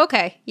movie. Oh,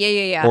 okay.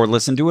 Yeah. Or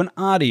listen to an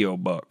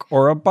audiobook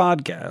or a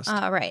podcast.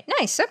 Right.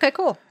 Nice. Okay,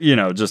 cool.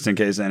 Just in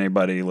case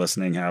anybody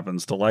listening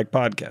happens to like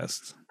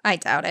podcasts. I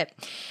doubt it.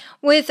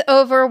 With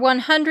over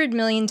 100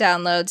 million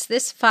downloads,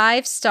 this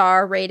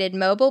 5-star rated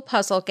mobile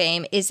puzzle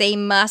game is a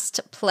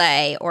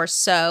must-play, or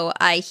so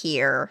I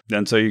hear.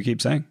 And so you keep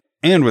saying.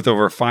 And with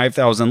over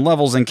 5,000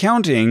 levels and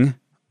counting,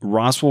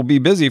 Ross will be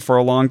busy for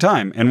a long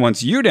time. And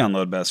once you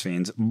download Best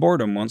Fiends,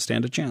 boredom won't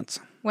stand a chance.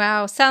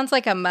 Wow, sounds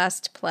like a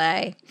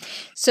must-play.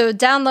 So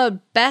download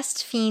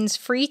Best Fiends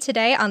free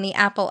today on the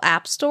Apple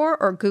App Store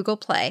or Google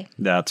Play.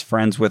 That's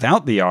friends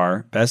without the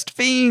R, Best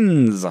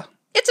Fiends.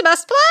 It's a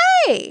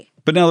must-play!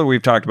 But now that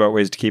we've talked about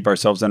ways to keep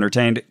ourselves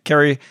entertained,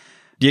 Carrie,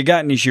 do you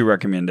got any shoe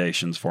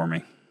recommendations for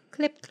me?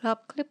 Clip,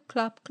 clop, clip,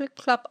 clop, clip,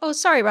 clop. Oh,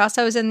 sorry, Ross,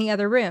 I was in the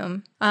other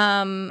room.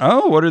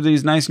 What are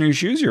these nice new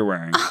shoes you're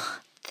wearing?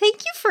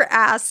 Thank you for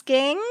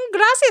asking.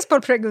 Gracias por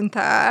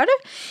preguntar.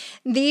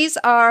 These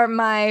are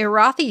my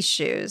Rothy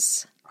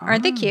shoes.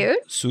 Aren't they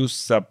cute? Sus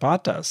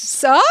zapatas.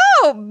 So,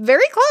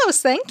 very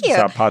close. Thank you.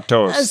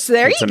 Zapatos.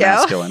 There it's you a go.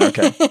 Masculine.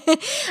 Okay.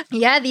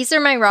 Yeah, these are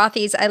my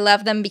Rothys. I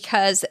love them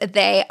because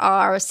they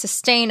are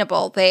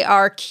sustainable. They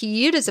are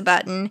cute as a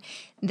button.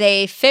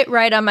 They fit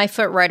right on my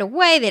foot right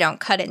away. They don't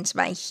cut into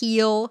my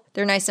heel.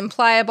 They're nice and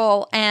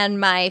pliable.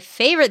 And my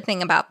favorite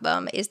thing about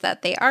them is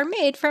that they are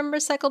made from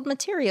recycled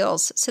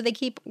materials. So they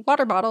keep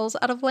water bottles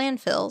out of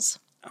landfills.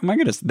 Oh my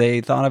goodness.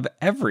 They thought of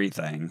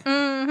everything.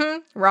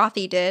 Mm-hmm.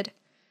 Rothy did.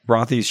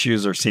 Rothy's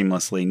shoes are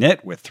seamlessly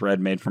knit with thread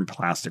made from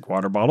plastic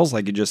water bottles,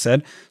 like you just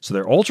said, so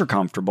they're ultra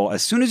comfortable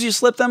as soon as you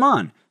slip them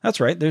on. That's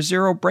right, there's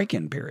zero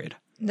break-in period.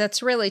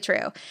 That's really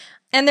true.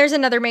 And there's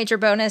another major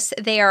bonus.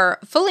 They are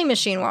fully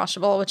machine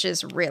washable, which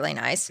is really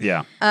nice.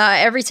 Yeah.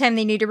 Every time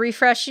they need a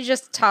refresh, you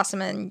just toss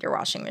them in your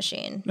washing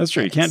machine. That's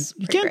true. You can't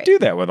great. do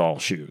that with all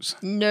shoes.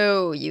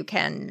 No, you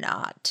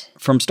cannot.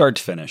 From start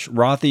to finish,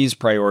 Rothy's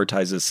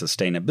prioritizes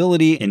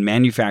sustainability in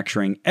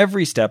manufacturing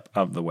every step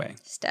of the way.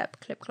 Step,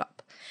 clip,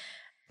 clop.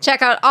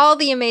 Check out all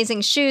the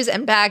amazing shoes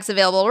and bags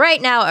available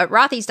right now at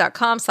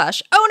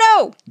rothys.com/oh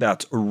no.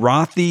 That's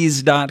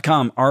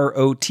rothys.com,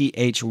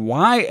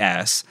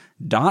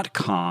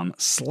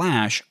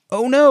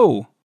 rothys.com/oh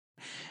no.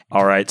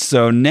 All right,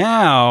 so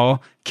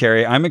now,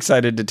 Carrie, I'm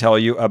excited to tell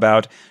you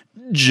about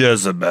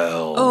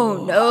Jezebel.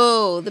 Oh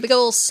no, the big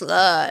old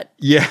slut.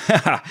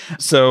 Yeah,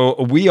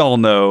 so we all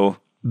know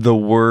the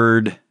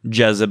word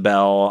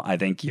Jezebel. I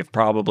think you've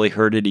probably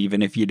heard it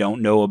even if you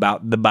don't know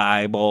about the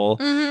Bible.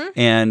 Mm-hmm.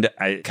 And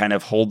it kind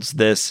of holds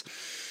this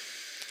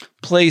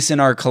place in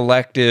our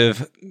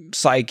collective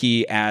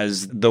psyche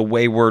as the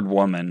wayward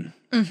woman,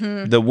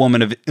 the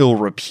woman of ill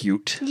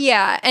repute.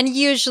 Yeah, and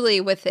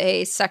usually with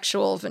a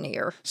sexual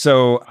veneer.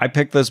 So I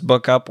picked this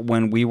book up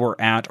when we were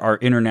at our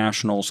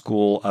International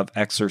School of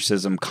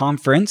Exorcism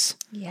conference.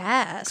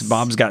 Yes.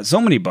 Bob's got so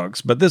many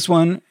books, but this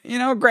one,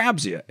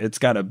 grabs you. It's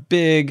got a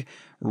big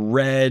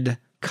red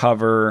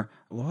cover.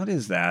 What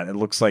is that? It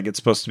looks like it's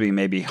supposed to be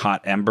maybe hot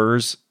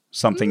embers,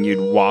 something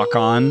you'd walk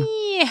on.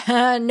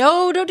 Yeah,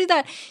 no, don't do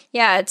that.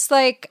 Yeah, it's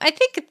like, I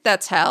think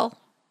that's hell.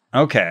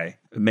 Okay.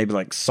 Maybe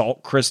like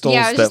salt crystals.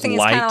 Yeah, I was just thinking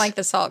light, it's kind of like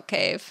the salt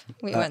cave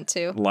we went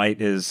to.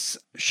 Light is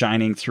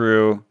shining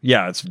through.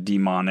 Yeah, it's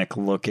demonic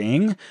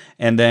looking.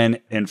 And then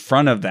in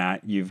front of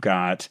that, you've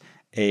got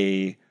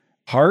a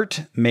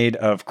heart made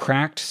of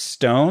cracked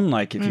stone,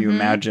 like if you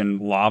imagine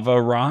lava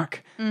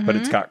rock. but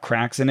it's got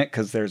cracks in it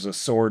because there's a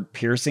sword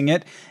piercing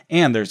it,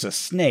 and there's a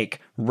snake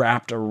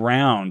wrapped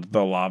around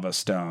the lava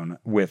stone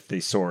with the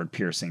sword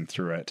piercing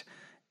through it.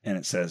 And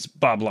it says,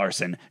 Bob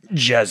Larson,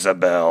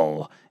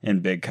 Jezebel, in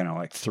big kind of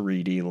like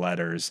 3D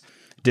letters,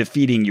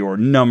 defeating your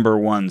number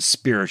one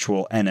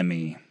spiritual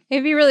enemy.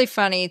 It'd be really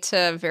funny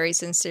to very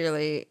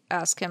sincerely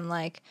ask him,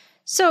 like,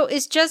 so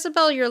is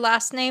Jezebel your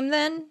last name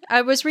then?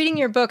 I was reading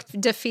your book,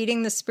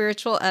 Defeating the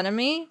Spiritual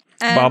Enemy.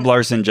 Bob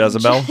Larson,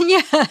 Jezebel?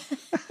 Yeah.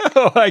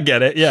 Oh, I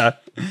get it, yeah.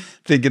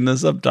 Thinking the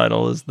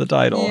subtitle is the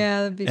title.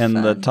 Yeah, that'd be and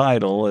fun. The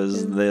title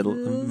is the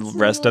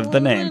rest of the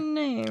name.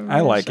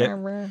 I like it.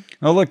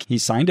 Oh, look, he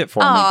signed it for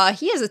me. Aw,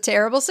 he has a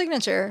terrible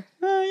signature.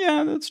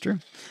 Yeah, that's true.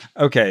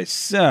 Okay,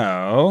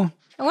 so...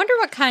 I wonder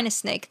what kind of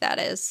snake that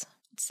is.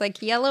 It's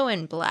like yellow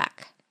and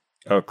black.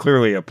 Oh,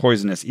 clearly a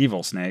poisonous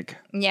evil snake.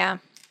 Yeah,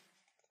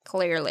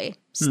 clearly.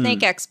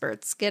 Snake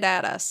experts, get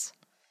at us.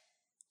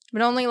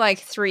 But only like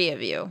 3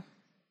 of you.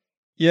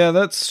 Yeah,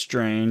 that's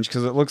strange,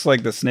 because it looks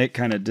like the snake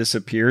kind of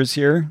disappears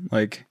here,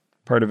 like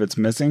part of it's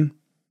missing.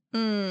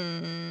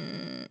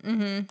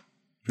 Mm-hmm.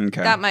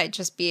 Okay. That might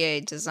just be a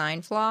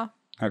design flaw.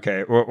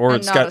 Okay, or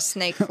it's not got a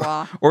snake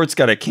flaw. or it's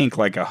got a kink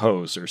like a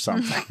hose or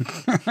something.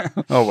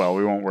 Oh well,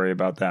 we won't worry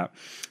about that.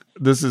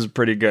 This is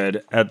pretty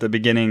good. At the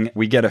beginning,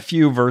 we get a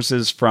few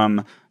verses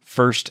from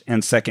 1st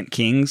and 2nd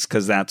Kings,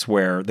 because that's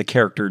where the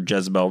character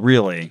Jezebel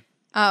really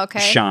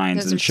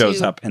shines and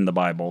shows up in the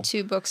Bible.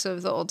 2 books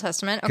of the Old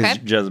Testament. Okay.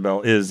 Because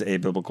Jezebel is a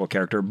biblical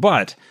character.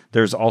 But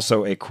there's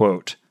also a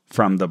quote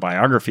from the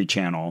Biography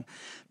Channel.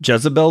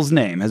 Jezebel's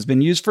name has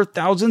been used for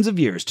thousands of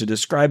years to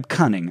describe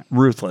cunning,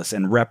 ruthless,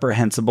 and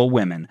reprehensible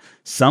women.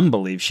 Some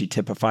believe she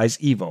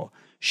typifies evil.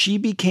 She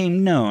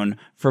became known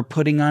for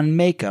putting on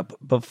makeup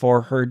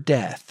before her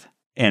death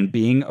and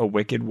being a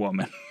wicked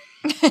woman.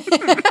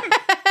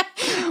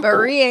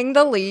 Burying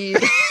the lead.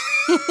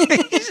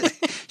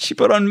 She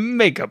put on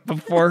makeup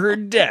before her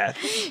death.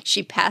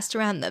 She passed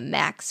around the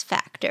Max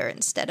Factor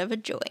instead of a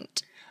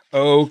joint.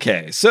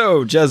 Okay,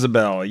 so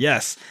Jezebel,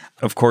 yes.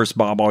 Of course,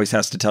 Bob always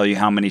has to tell you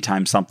how many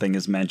times something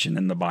is mentioned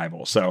in the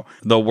Bible. So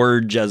the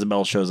word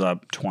Jezebel shows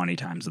up 20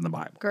 times in the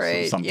Bible.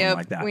 Great, so something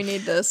like that. We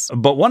need this.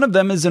 But one of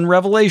them is in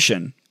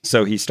Revelation.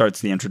 So he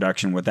starts the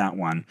introduction with that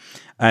one.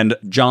 And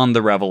John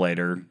the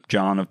Revelator,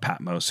 John of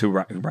Patmos, who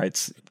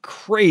writes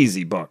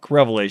crazy book.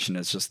 Revelation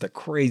is just the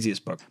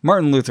craziest book.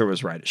 Martin Luther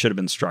was right. It should have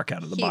been struck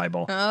out of the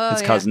Bible.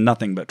 It's caused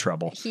nothing but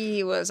trouble.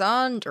 He was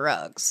on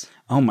drugs.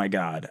 Oh my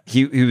God.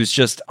 He was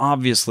just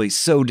obviously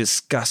so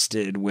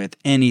disgusted with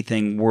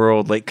anything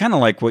worldly, kind of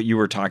like what you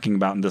were talking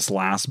about in this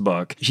last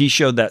book. He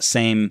showed that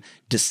same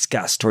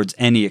disgust towards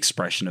any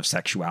expression of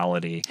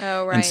sexuality.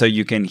 Oh, right. And so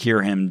you can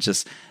hear him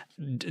just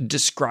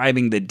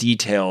describing the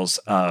details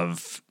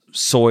of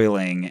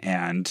soiling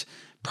and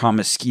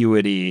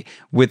promiscuity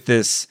with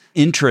this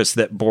interest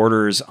that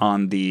borders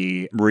on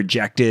the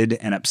rejected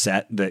and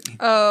upset that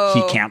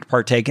he can't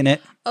partake in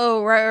it.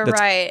 Oh, right,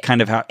 That's right.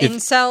 kind of how...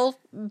 Incel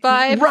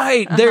vibe?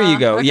 Right, there you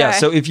go. Okay. Yeah,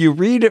 so if you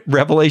read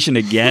Revelation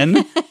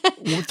again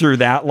through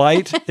that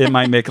light, it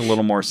might make a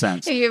little more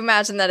sense. You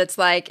imagine that it's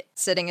like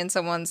sitting in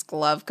someone's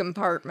glove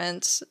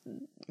compartment,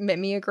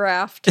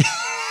 mimeographed.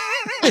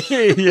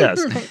 Yes,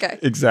 Okay.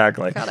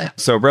 Exactly. Got it.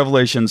 So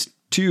Revelations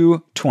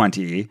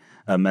 2:20,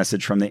 a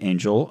message from the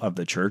angel of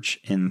the church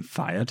in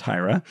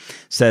Thyatira,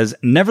 says,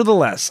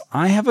 "Nevertheless,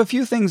 I have a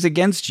few things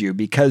against you,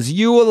 because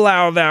you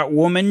allow that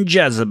woman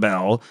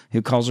Jezebel,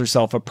 who calls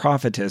herself a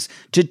prophetess,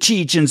 to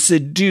teach and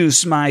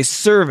seduce my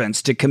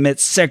servants to commit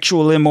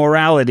sexual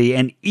immorality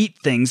and eat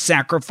things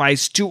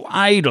sacrificed to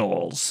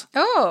idols."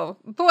 Oh,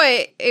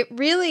 boy, it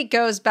really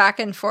goes back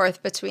and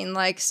forth between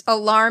like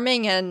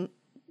alarming and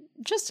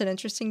just an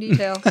interesting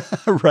detail.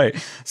 Right.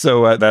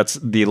 So that's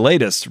the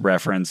latest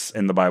reference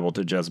in the Bible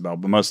to Jezebel,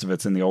 but most of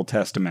it's in the Old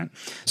Testament.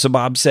 So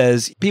Bob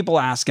says people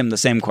ask him the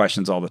same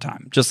questions all the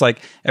time. Just like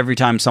every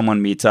time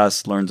someone meets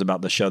us, learns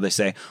about the show, they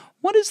say,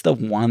 what is the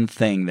one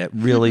thing that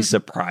really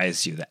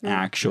surprised you that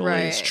actually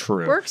is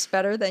true? Works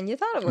better than you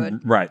thought it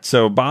would. Right.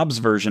 So Bob's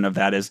version of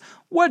that is,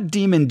 what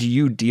demon do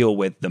you deal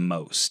with the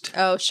most?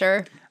 Oh,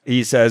 sure.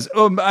 He says,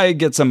 I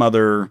get some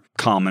other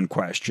common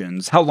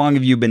questions. How long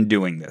have you been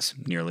doing this?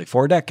 Nearly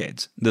 4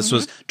 decades. This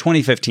was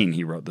 2015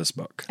 he wrote this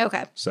book.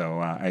 Okay. So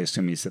I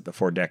assume he's at the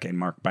 4-decade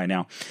mark by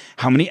now.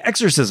 How many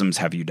exorcisms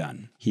have you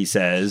done? He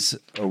says...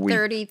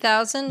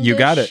 30,000? You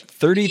got it.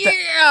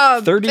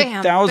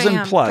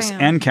 30,000 plus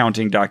bam. and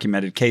counting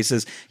documented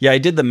cases. Yeah, I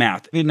did the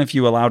math. Even if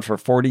you allowed for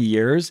 40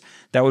 years,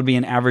 that would be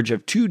an average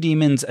of 2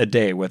 demons a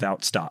day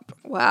without stop.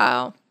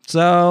 Wow.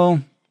 So...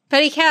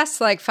 But he casts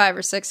like 5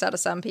 or 6 out of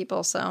some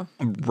people, so.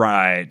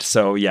 Right.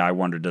 So, yeah, I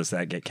wonder, does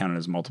that get counted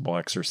as multiple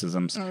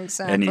exorcisms?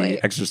 Exactly. And he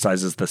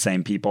exorcises the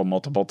same people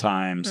multiple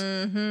times.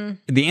 Mm-hmm.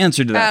 The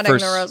answer to that Adding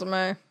first... the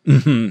resume.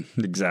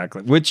 Mm-hmm,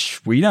 exactly.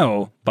 Which we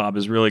know Bob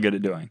is really good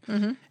at doing.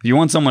 Mm-hmm. If you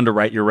want someone to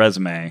write your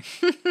resume,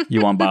 you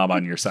want Bob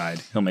on your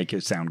side. He'll make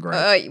it sound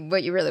great.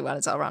 What you really want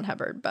is L. Ron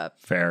Hubbard, but.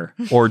 Fair.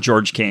 Or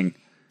George King.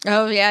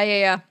 Oh,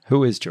 yeah.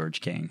 Who is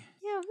George King?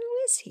 Yeah,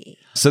 who is he?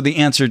 So the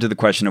answer to the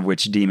question of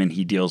which demon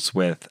he deals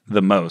with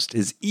the most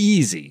is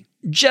easy.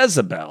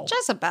 Jezebel.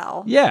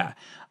 Jezebel. Yeah.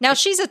 Now,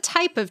 she's a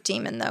type of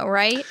demon, though,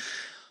 right?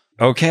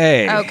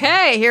 Okay.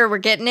 Okay, here we're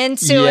getting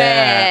into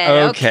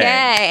Yeah, it.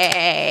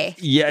 okay.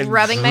 Yeah.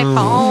 Rubbing my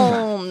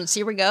palms.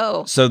 Here we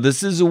go. So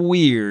this is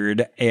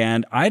weird,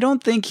 and I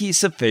don't think he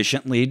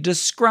sufficiently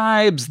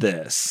describes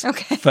this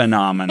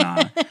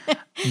phenomenon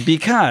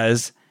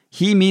because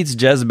he meets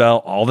Jezebel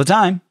all the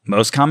time.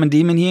 Most common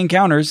demon he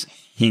encounters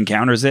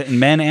it in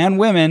men and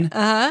women.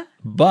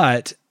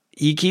 But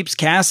he keeps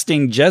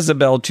casting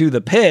Jezebel to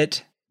the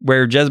pit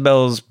where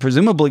Jezebel's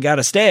presumably got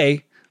to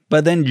stay.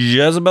 But then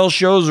Jezebel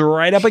shows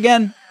right up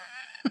again.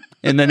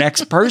 And the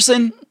next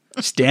person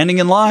standing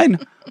in line,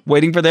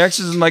 waiting for the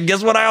exorcism, like,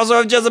 guess what? I also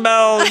have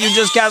Jezebel. You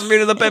just cast me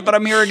to the pit, but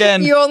I'm here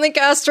again. You only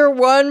cast her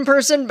one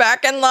person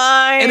back in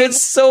line. And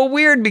it's so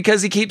weird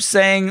because he keeps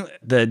saying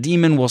the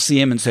demon will see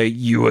him and say,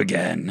 you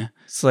again.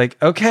 It's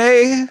like,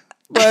 okay,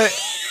 but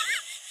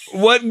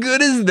what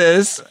good is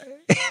this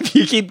if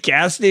you keep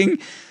casting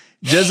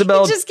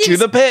Jezebel to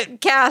the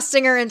pit?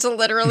 Casting her into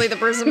literally the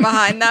person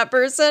behind that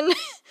person.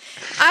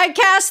 I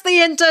cast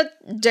thee into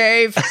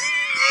Dave.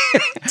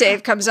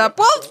 Dave comes up.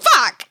 Well,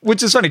 fuck.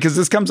 Which is funny because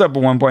this comes up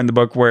at one point in the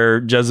book where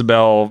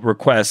Jezebel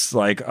requests,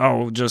 like,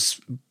 oh,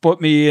 just put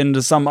me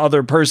into some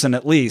other person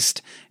at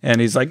least. And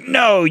he's like,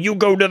 no, you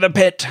go to the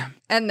pit.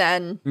 And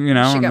then,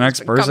 the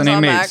next person he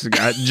meets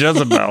got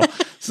Jezebel.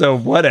 So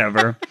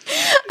whatever.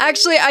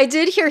 Actually, I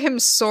did hear him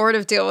sort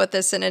of deal with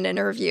this in an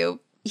interview.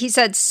 He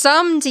said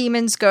some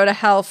demons go to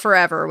hell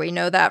forever. We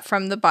know that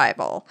from the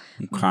Bible.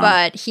 Okay.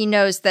 But he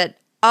knows that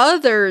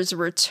others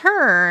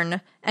return,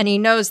 and he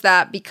knows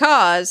that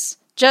because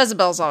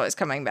Jezebel's always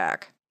coming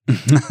back.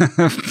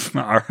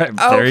 All right,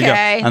 there you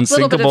go.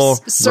 Unsinkable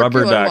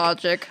rubber duck.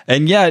 Logic.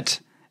 And yet,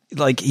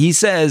 like he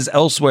says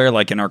elsewhere,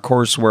 like in our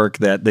coursework,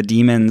 that the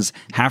demons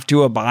have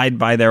to abide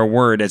by their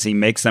word as he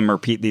makes them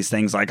repeat these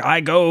things like,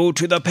 I go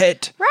to the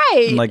pit.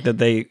 Right. And like that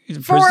they...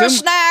 For a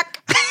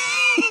snack.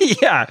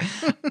 Yeah.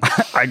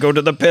 I go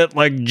to the pit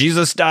like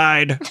Jesus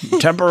died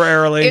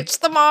temporarily. It's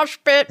the mosh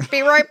pit.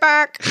 Be right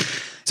back.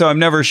 So I'm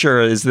never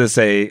sure, is this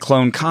a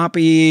clone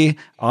copy?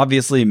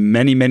 Obviously,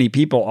 many, many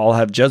people all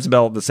have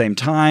Jezebel at the same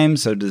time.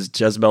 So does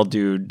Jezebel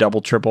do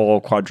double,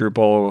 triple,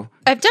 quadruple?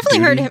 I've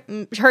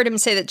definitely heard him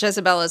say that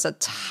Jezebel is a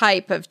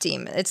type of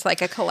demon. It's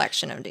like a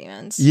collection of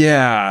demons.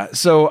 Yeah.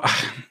 So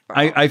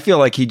I feel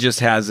like he just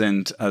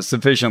hasn't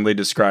sufficiently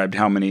described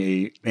how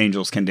many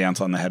angels can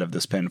dance on the head of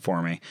this pin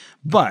for me.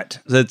 But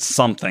it's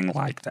something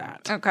like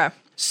that. Okay.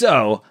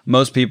 So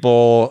most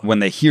people, when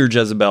they hear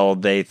Jezebel,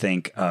 they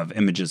think of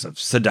images of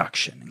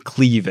seduction and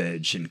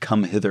cleavage and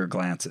come hither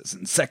glances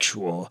and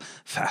sexual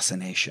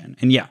fascination.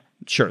 And yeah,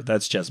 sure,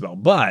 that's Jezebel.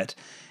 But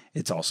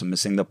it's also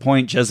missing the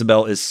point.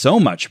 Jezebel is so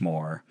much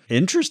more.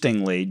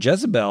 Interestingly,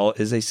 Jezebel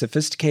is a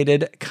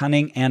sophisticated,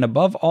 cunning, and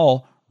above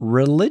all,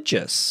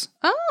 religious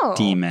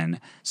demon.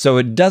 So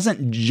it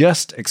doesn't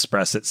just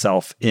express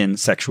itself in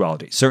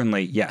sexuality.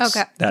 Certainly, yes,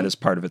 that is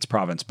part of its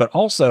province. But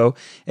also,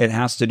 it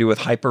has to do with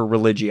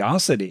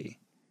hyper-religiosity.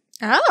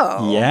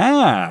 Oh.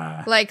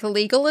 Yeah. Like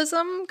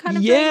legalism kind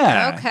of thing?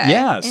 Okay.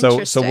 Yeah.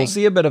 So we'll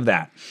see a bit of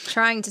that.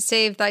 Trying to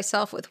save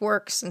thyself with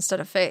works instead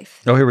of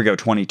faith. Oh, here we go.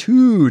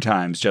 22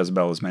 times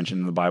Jezebel is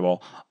mentioned in the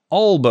Bible.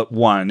 All but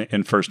one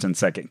in 1st and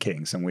 2nd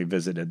Kings, and we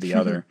visited the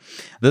other.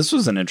 This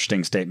was an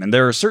interesting statement.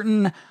 There are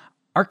certain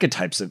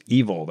archetypes of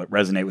evil that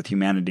resonate with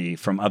humanity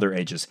from other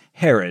ages.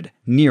 Herod,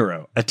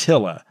 Nero,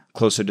 Attila,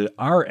 closer to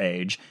our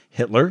age,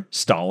 Hitler,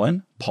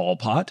 Stalin, Pol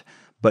Pot,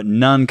 but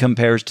none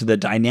compares to the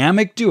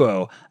dynamic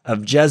duo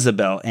of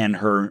Jezebel and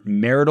her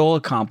marital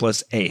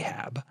accomplice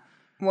Ahab.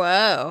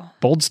 Whoa.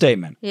 Bold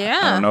statement. Yeah.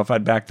 I don't know if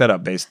I'd back that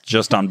up based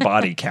just on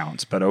body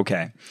counts, but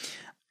okay.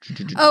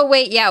 Oh,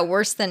 wait, yeah,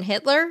 worse than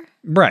Hitler?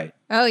 Right.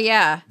 Oh,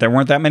 yeah. There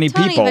weren't that many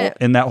people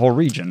in that whole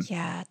region.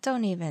 Yeah,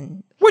 don't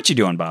even... What you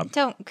doing, Bob?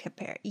 Don't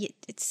compare.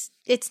 It's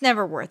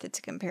never worth it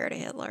to compare to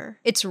Hitler.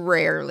 It's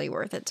rarely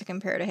worth it to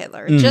compare to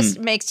Hitler. It just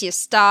makes you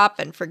stop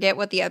and forget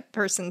what the other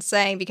person's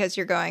saying because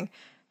you're going,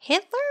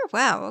 Hitler?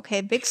 Wow,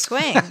 okay, big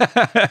swing.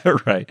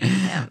 Right.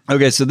 Yeah.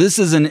 Okay, so this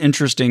is an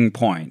interesting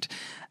point.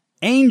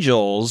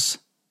 Angels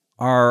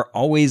are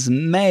always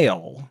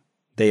male.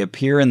 They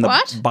appear in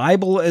the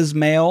Bible as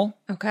male.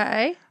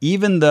 Okay.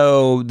 Even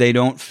though they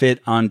don't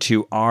fit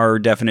onto our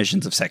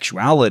definitions of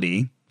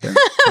sexuality.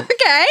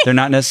 Okay. They're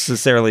not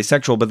necessarily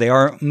sexual, but they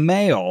are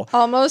male.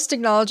 Almost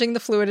acknowledging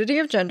the fluidity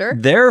of gender.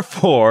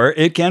 Therefore,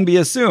 it can be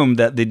assumed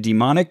that the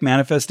demonic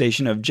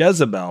manifestation of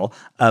Jezebel,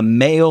 a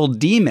male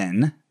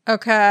demon,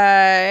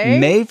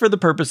 may, for the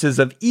purposes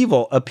of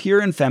evil,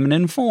 appear in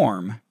feminine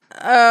form.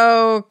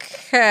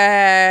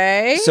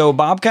 Okay. So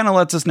Bob kind of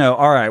lets us know,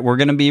 all right, we're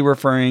going to be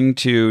referring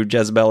to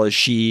Jezebel as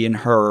she and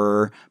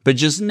her, but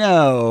just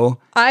know...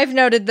 I've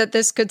noted that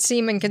this could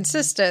seem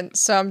inconsistent,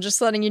 so I'm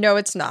just letting you know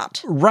it's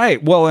not.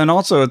 Right. Well, and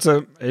also it's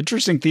an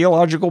interesting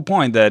theological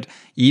point that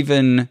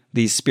even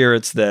these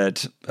spirits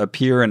that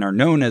appear and are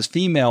known as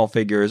female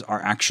figures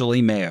are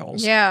actually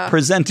males. Yeah.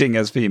 Presenting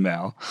as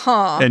female.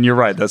 Huh. And you're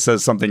right. That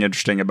says something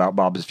interesting about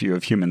Bob's view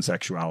of human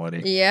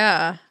sexuality.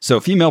 Yeah. So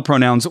female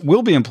pronouns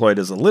will be employed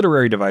as a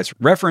literary device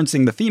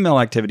referencing the female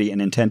activity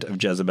and intent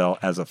of Jezebel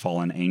as a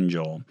fallen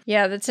angel.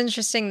 Yeah, that's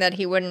interesting that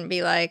he wouldn't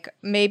be like,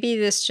 maybe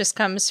this just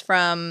comes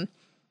from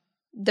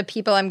the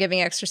people I'm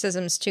giving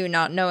exorcisms to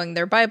not knowing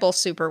their Bible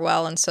super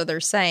well, and so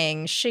they're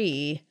saying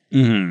she.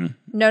 Mm-hmm.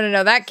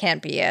 No, that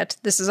can't be it.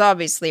 This is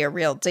obviously a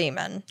real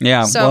demon.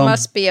 Yeah. So it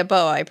must be a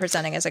boy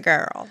presenting as a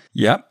girl.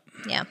 Yep.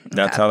 Yeah.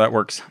 That's how that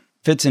works.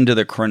 Fits into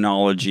the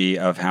chronology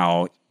of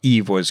how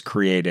Eve was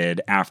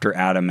created after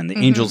Adam and the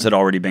angels had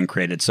already been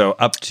created. So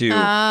up to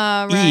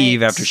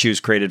Eve, after she was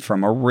created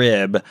from a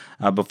rib,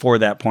 before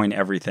that point,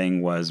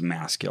 everything was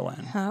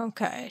masculine.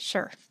 Okay,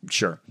 sure.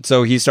 Sure.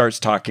 So he starts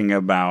talking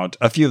about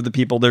a few of the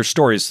people. There's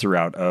stories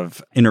throughout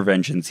of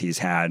interventions he's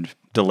had,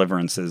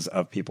 deliverances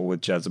of people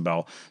with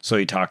Jezebel. So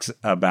he talks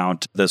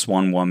about this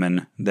one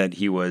woman that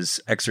he was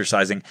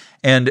exorcising,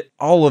 and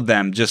all of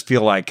them just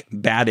feel like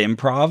bad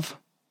improv.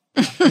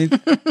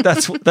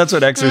 That's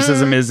what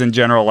exorcism is in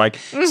general. Like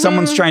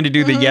someone's trying to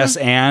do the yes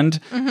and,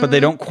 but they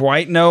don't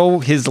quite know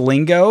his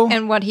lingo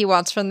and what he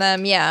wants from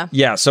them.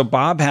 Yeah. So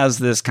Bob has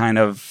this kind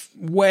of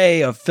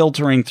way of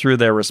filtering through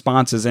their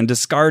responses and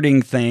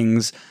discarding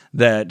things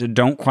that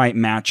don't quite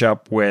match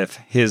up with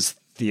his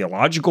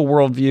theological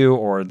worldview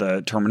or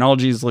the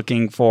terminology he's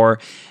looking for,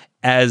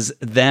 as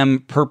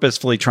them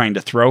purposefully trying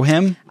to throw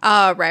him.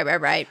 Oh,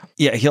 right.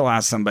 Yeah, he'll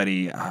ask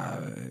somebody,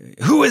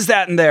 who is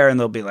that in there? And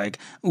they'll be like,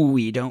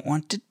 we don't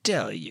want to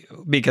tell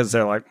you. Because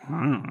they're like, I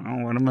don't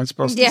know, what am I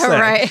supposed to say? Yeah,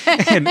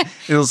 right. And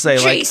he'll say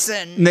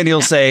Jason. And then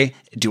he'll say,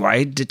 do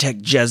I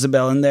detect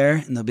Jezebel in there?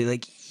 And they'll be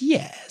like,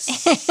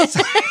 yes.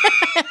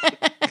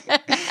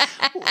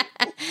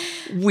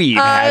 We've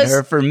had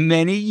her for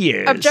many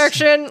years.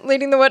 Objection,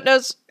 leading the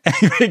witness.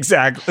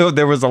 Exactly. Oh,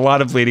 there was a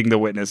lot of leading the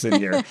witness in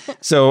here.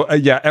 So,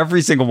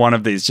 every single one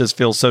of these just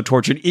feels so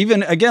tortured.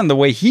 Even, again, the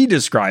way he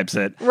describes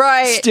it.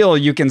 Right. Still,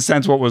 you can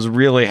sense what was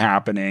really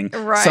happening.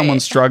 Right. Someone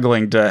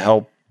struggling to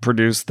help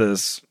produce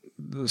this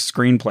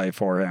screenplay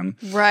for him.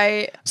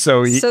 Right.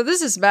 So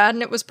this is bad,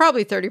 and it was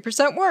probably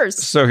 30% worse.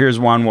 So here's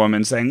one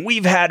woman saying,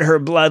 we've had her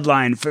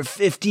bloodline for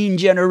 15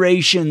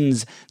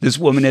 generations. This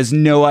woman has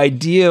no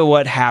idea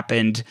what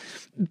happened.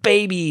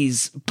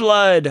 Babies,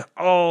 blood,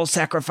 all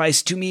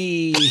sacrificed to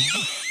me.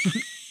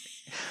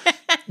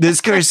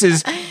 This curse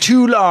is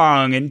too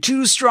long and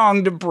too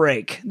strong to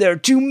break. There are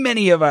too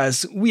many of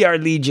us. We are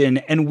legion,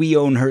 and we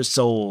own her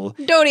soul.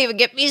 Don't even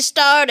get me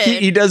started.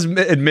 He does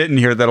admit in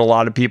here that a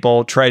lot of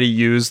people try to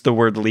use the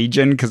word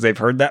legion because they've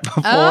heard that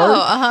before.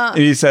 And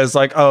he says,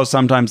 like,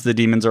 sometimes the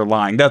demons are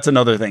lying. That's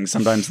another thing.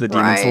 Sometimes the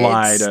demons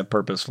lie to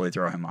purposefully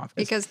throw him off.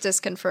 Because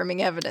disconfirming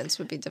evidence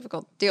would be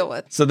difficult to deal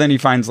with. So then he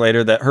finds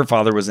later that her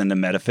father was into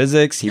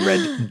metaphysics. He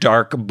read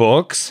dark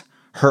books.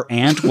 Her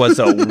aunt was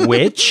a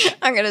witch.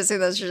 I'm going to say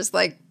those are just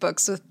like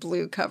books with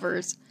blue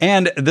covers.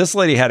 And this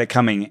lady had it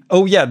coming.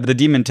 Oh, yeah, the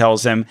demon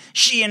tells him,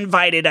 she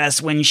invited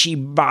us when she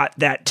bought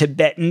that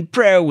Tibetan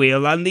prayer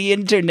wheel on the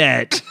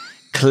internet.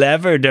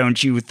 Clever,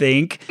 don't you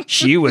think?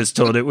 She was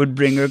told it would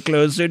bring her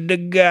closer to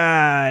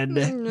God.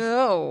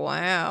 Oh,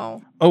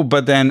 wow. Oh,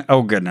 but then,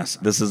 oh goodness,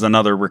 this is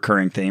another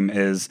recurring theme,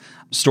 is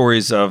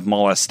stories of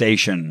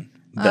molestation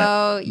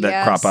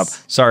that crop up.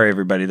 Sorry,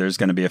 everybody, there's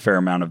going to be a fair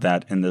amount of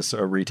that in this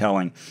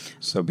retelling,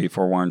 so be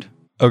forewarned.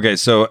 Okay,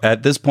 so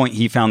at this point,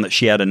 he found that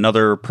she had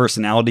another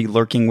personality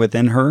lurking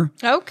within her.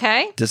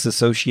 Okay.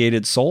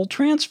 Dissociated soul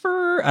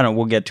transfer? I don't know,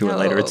 we'll get to it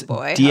later. It's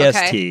boy.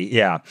 DST, okay.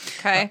 Yeah.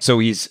 Okay. So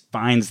he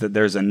finds that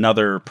there's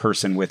another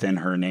person within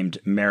her named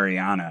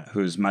Mariana,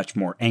 who's much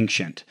more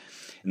ancient.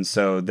 And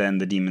so then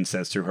the demon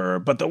says to her,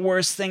 but the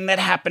worst thing that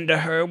happened to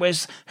her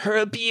was her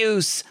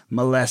abuse.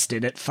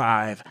 Molested at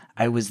 5.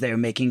 I was there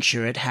making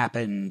sure it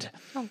happened.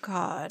 Oh,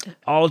 God.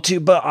 All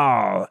to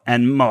Baal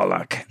and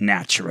Moloch,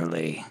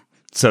 naturally.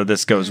 So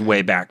this goes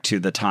way back to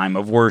the time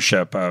of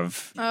worship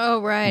of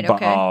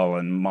Baal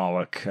and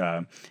Moloch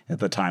at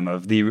the time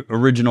of the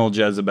original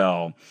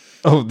Jezebel.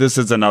 Oh, this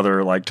is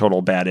another like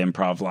total bad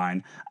improv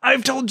line.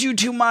 I've told you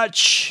too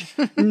much.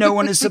 No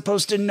one is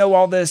supposed to know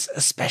all this,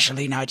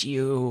 especially not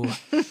you.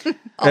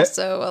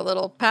 Also a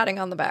little patting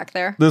on the back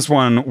there. This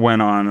one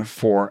went on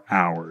for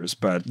hours,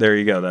 but there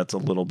you go. That's a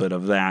little bit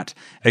of that.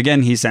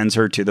 Again, he sends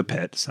her to the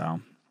pit,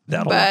 so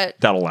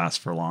that'll last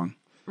for long.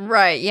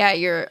 Right,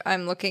 yeah,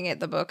 I'm looking at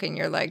the book and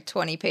you're like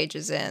 20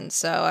 pages in,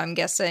 so I'm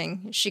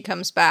guessing she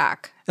comes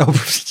back.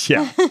 Oh,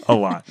 yeah, a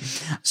lot.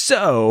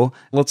 So,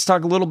 let's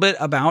talk a little bit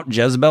about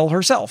Jezebel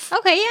herself.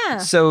 Okay, yeah.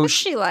 So what's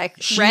she like?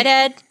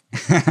 Redhead?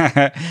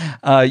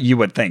 You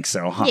would think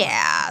so, huh?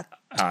 Yeah,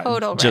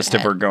 total just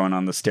redhead. if we're going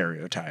on the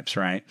stereotypes,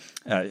 right?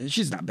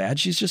 She's not bad.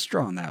 She's just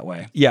drawn that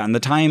way. Yeah, in the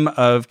time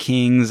of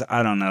kings,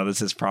 I don't know,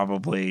 this is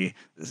probably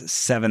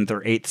 7th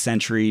or 8th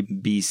century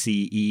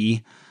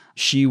BCE.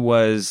 She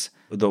was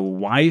the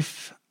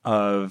wife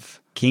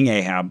of King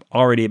Ahab,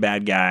 already a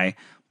bad guy,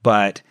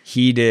 But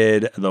he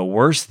did the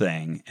worst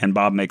thing, and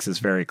Bob makes this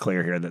very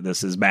clear here that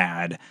this is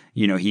bad.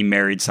 He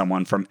married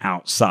someone from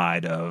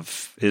outside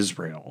of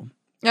Israel.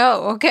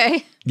 Oh,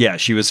 okay. Yeah,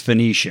 she was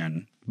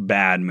Phoenician.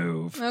 Bad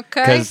move.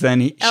 Okay. Because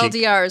then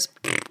LDRs.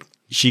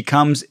 she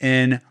comes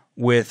in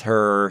with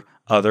her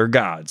other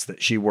gods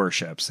that she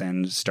worships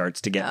and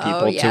starts to get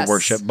people to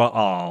worship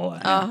Baal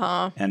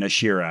and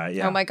Asherah.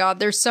 Yeah. Oh my God,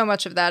 there's so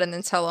much of that in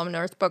the Tell 'em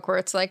North book where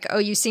it's like, oh,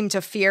 you seem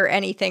to fear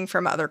anything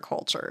from other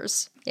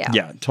cultures. Yeah.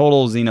 Yeah,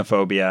 total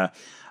xenophobia,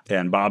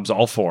 and Bob's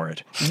all for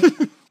it.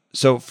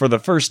 So for the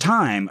first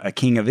time, a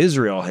king of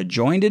Israel had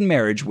joined in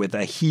marriage with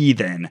a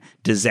heathen.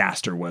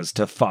 Disaster was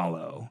to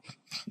follow.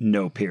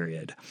 No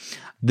period.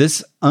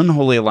 This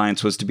unholy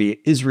alliance was to be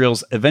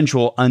Israel's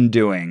eventual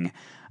undoing.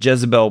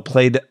 Jezebel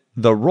played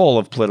the role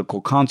of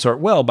political consort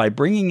well by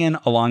bringing in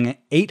along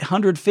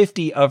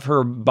 850 of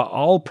her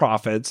Baal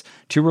prophets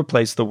to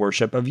replace the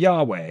worship of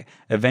Yahweh,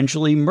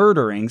 eventually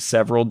murdering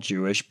several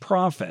Jewish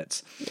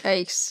prophets.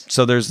 Yikes.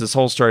 So there's this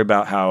whole story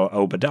about how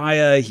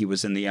Obadiah, he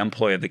was in the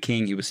employ of the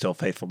king, he was still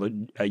faithful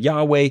to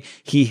Yahweh,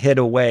 he hid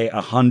away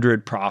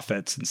 100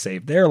 prophets and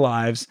saved their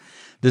lives.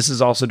 This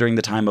is also during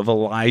the time of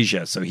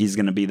Elijah, so he's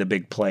going to be the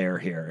big player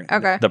here.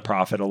 Okay. The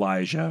prophet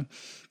Elijah.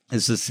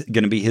 This is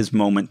going to be his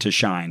moment to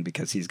shine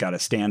because he's got to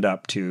stand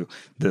up to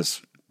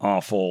this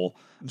awful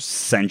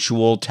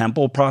sensual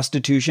temple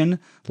prostitution,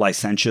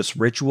 licentious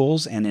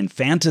rituals, and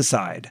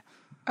infanticide.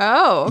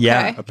 Oh, okay.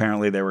 Yeah,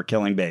 apparently they were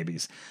killing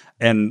babies.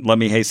 And let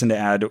me hasten to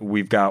add,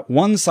 we've got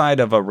one side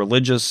of a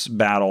religious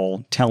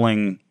battle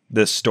telling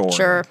this story.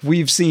 Sure.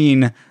 We've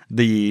seen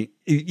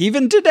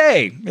even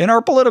today in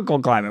our political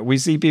climate, we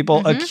see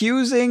people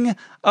accusing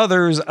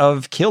others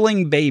of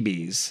killing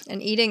babies.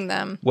 And eating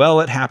them. Well,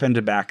 it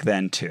happened back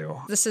then too.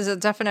 This is a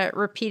definite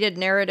repeated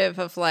narrative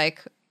of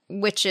like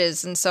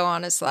witches and so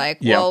on. It's like,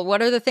 well,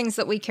 what are the things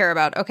that we care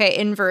about? Okay,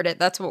 invert it.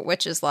 That's what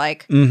witches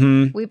like.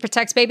 Mm-hmm. We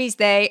protect babies.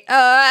 They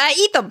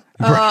eat them.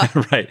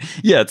 Right.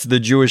 Yeah, it's the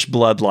Jewish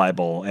blood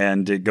libel,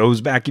 and it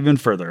goes back even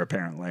further,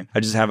 apparently.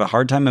 I just have a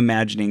hard time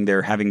imagining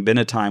there having been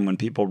a time when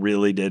people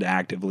really did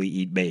actively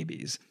eat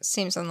babies.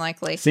 Seems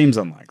unlikely.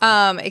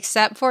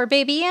 Except for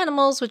baby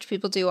animals, which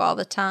people do all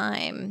the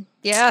time.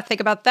 Yeah,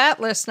 think about that,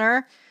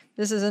 listener.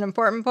 This is an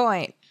important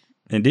point.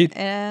 Indeed.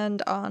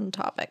 And on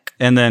topic.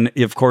 And then,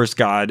 of course,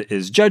 God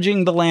is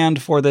judging the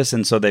land for this,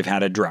 and so they've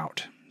had a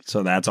drought.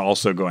 So that's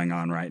also going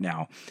on right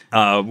now.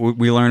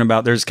 We learn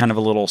about, there's kind of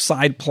a little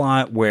side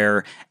plot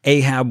where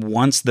Ahab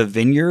wants the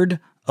vineyard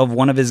of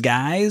one of his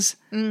guys,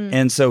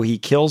 and so he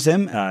kills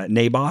him,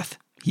 Naboth.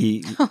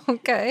 He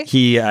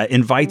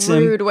invites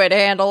him. Rude way to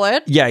handle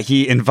it. Yeah,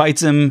 he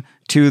invites him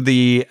to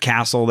the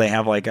castle. They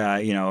have like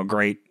a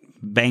great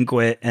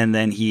banquet, and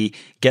then he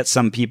gets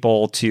some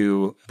people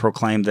to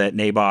proclaim that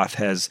Naboth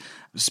has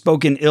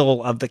spoken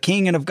ill of the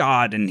king and of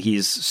God, and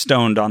he's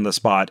stoned on the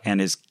spot, and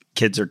his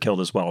kids are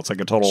killed as well. It's like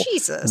a total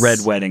red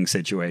wedding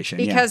situation.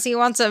 Because he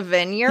wants a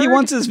vineyard? He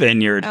wants his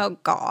vineyard. Oh,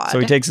 God.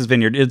 So he takes his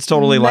vineyard. It's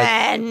totally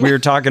like we were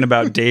talking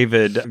about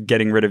David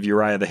getting rid of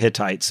Uriah the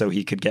Hittite so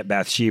he could get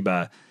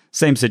Bathsheba.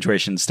 Same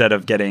situation. Instead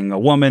of getting a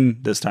woman,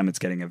 this time it's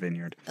getting a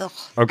vineyard. Ugh.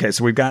 Okay,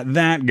 so we've got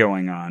that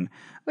going on.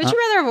 Would you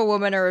rather have a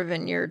woman or a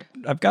vineyard?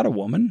 I've got a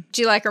woman.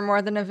 Do you like her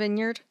more than a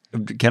vineyard?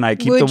 Can I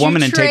keep the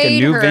woman and take a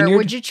new vineyard?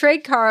 Would you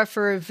trade Kara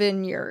for a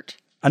vineyard?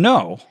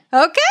 No.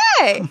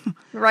 Okay.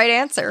 Right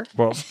answer.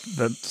 Well,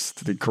 that's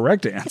the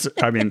correct answer.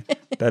 I mean,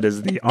 that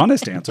is the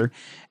honest answer.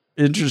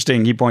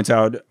 Interesting, he points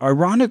out,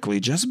 ironically,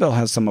 Jezebel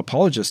has some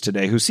apologists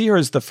today who see her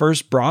as the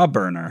first bra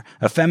burner,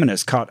 a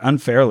feminist caught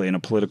unfairly in a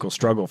political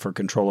struggle for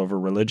control over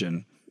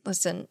religion.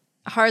 Listen,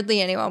 hardly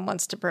anyone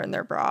wants to burn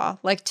their bra.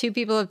 Like 2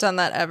 people have done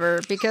that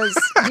ever because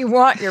you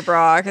want your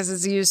bra because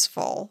it's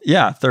useful.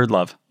 Yeah, third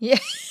love. Yeah.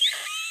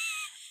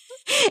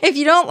 If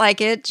you don't like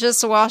it,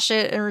 just wash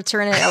it and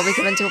return it. It'll be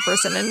given to a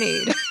person in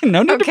need.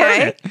 No need to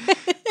burn it.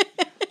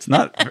 It's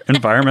not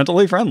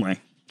environmentally friendly.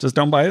 Just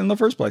don't buy it in the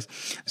first place.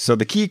 So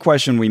the key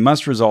question we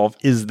must resolve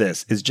is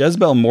this. Is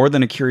Jezebel more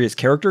than a curious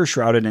character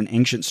shrouded in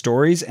ancient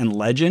stories and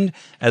legend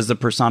as the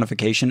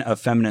personification of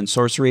feminine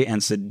sorcery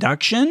and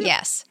seduction?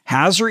 Yes.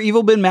 Has her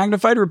evil been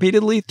magnified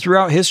repeatedly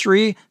throughout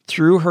history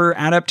through her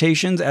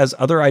adaptations as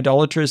other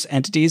idolatrous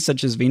entities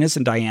such as Venus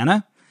and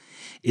Diana?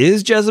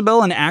 Is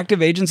Jezebel an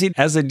active agency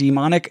as a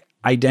demonic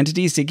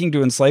identity seeking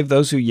to enslave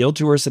those who yield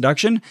to her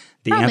seduction?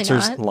 The Probably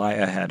answers not. lie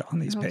ahead on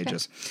these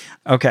pages.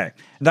 Okay,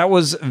 that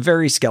was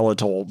very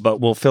skeletal,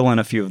 but we'll fill in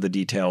a few of the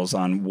details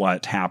on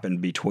what happened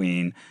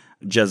between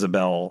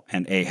Jezebel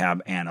and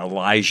Ahab and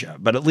Elijah.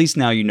 But at least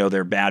now you know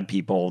they're bad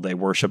people. They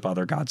worship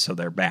other gods, so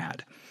they're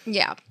bad.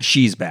 Yeah.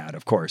 She's bad,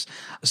 of course.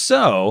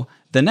 So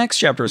the next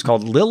chapter is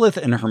called Lilith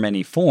in Her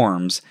Many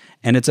Forms,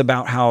 and it's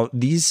about how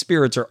these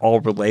spirits are all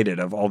related,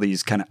 of all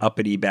these kind of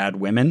uppity bad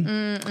women.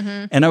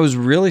 Mm-hmm. And I was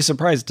really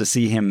surprised to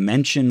see him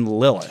mention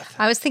Lilith.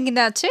 I was thinking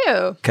that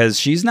too. Because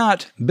she's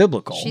not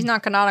biblical. She's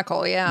not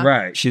canonical, yeah.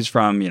 Right. She's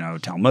from,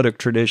 Talmudic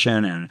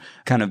tradition and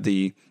kind of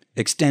the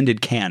extended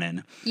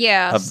canon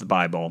of the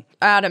Bible.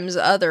 Adam's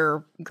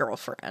other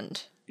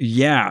girlfriend.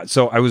 Yeah,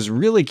 so I was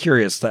really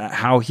curious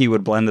how he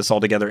would blend this all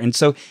together. And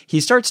so he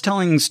starts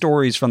telling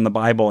stories from the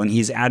Bible, and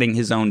he's adding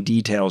his own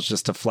details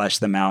just to flesh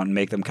them out and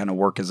make them kind of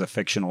work as a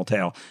fictional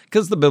tale,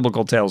 because the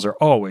biblical tales are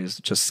always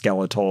just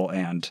skeletal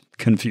and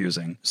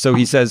confusing. So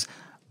he says,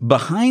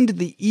 behind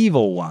the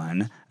evil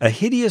one, a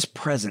hideous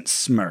presence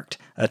smirked,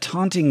 a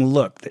taunting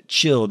look that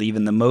chilled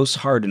even the most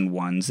hardened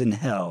ones in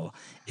hell.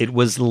 It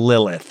was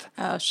Lilith.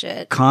 Oh,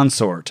 shit.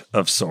 Consort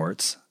of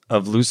sorts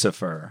of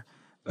Lucifer.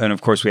 And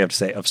of course, we have to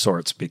say of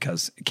sorts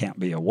because it can't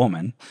be a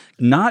woman.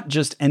 Not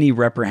just any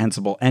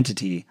reprehensible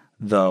entity,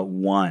 the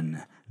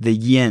one, the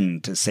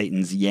yin to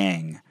Satan's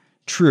yang.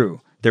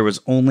 True, there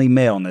was only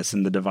maleness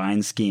in the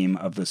divine scheme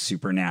of the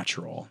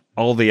supernatural.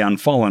 All the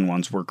unfallen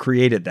ones were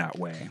created that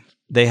way.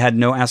 They had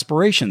no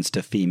aspirations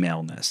to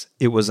femaleness.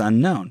 It was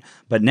unknown.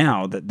 But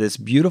now that this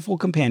beautiful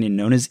companion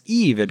known as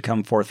Eve had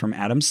come forth from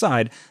Adam's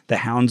side, the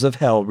hounds of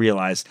hell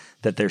realized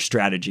that their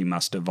strategy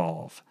must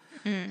evolve.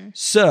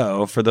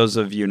 So, for those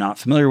of you not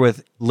familiar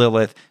with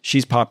Lilith,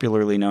 she's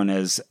popularly known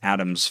as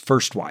Adam's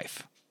first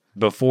wife.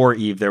 Before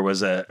Eve, there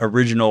was an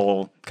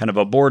original kind of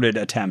aborted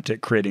attempt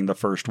at creating the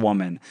first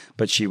woman,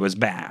 but she was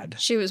bad.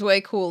 She was way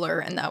cooler,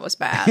 and that was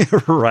bad.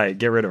 Right,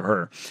 get rid of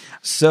her.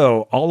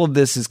 So all of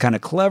this is kind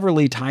of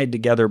cleverly tied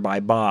together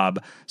by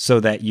Bob so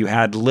that you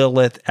had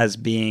Lilith as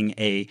being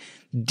a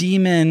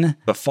demon.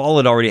 The fall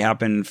had already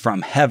happened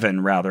from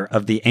heaven, rather,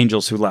 of the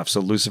angels who left,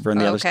 so Lucifer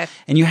and the others.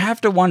 And you have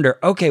to wonder,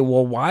 okay,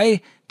 well,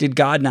 why did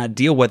God not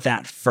deal with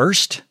that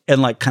first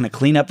and like kind of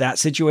clean up that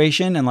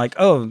situation and like,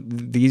 oh,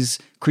 these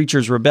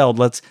creatures rebelled,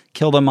 let's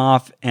kill them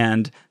off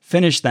and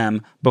finish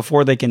them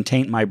before they can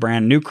taint my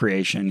brand new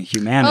creation,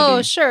 humanity.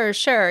 Oh,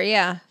 sure,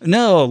 yeah.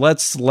 No,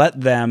 let's let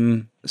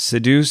them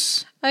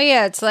seduce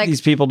it's like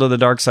these people to the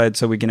dark side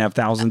so we can have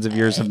thousands of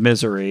years of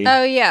misery.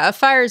 Oh, yeah, a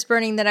fire's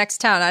burning the next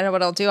town. I know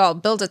what I'll do. I'll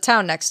build a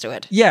town next to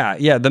it.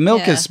 Yeah, the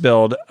milk is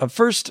spilled.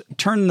 First,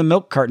 turn the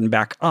milk carton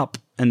back up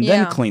and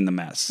then clean the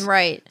mess.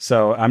 Right.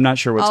 So I'm not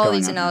sure what's going on. All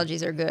these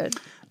analogies are good.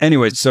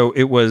 Anyway, so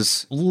it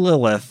was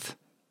Lilith,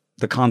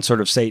 the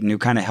consort of Satan, who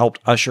kind of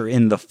helped usher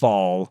in the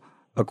fall,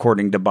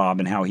 according to Bob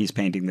and how he's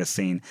painting this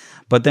scene.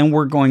 But then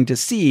we're going to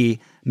see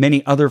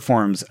many other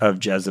forms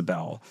of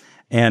Jezebel.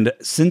 And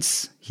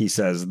since, he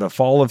says, the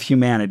fall of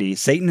humanity,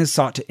 Satan has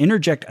sought to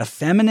interject a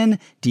feminine,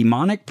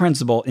 demonic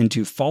principle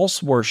into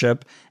false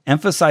worship,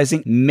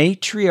 emphasizing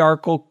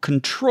matriarchal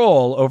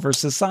control over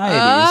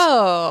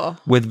societies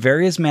with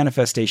various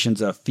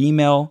manifestations of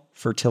female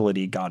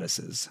fertility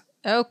goddesses.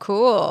 Oh,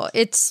 cool.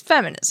 It's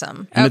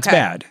feminism. And it's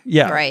bad.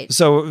 Yeah. Right.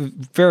 So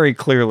very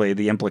clearly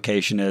the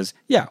implication is,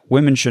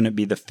 women shouldn't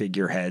be the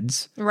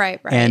figureheads. Right.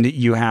 And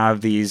you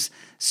have these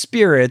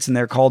spirits, and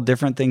they're called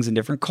different things in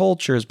different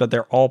cultures, but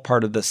they're all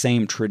part of the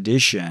same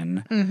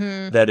tradition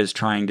that is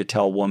trying to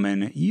tell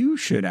women, you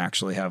should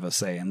actually have a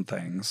say in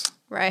things.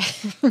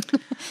 Right.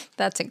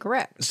 That's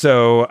incorrect.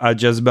 So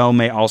Jezebel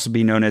may also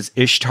be known as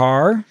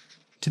Ishtar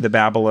to the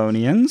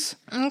Babylonians.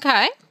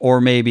 Okay.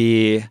 Or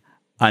maybe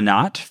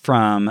Anat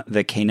from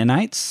the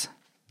Canaanites.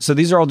 So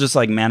these are all just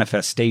like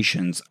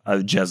manifestations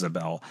of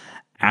Jezebel.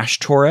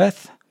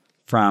 Ashtoreth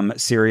from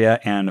Syria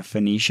and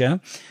Phoenicia.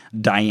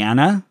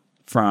 Diana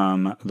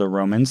from the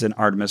Romans and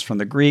Artemis from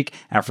the Greek.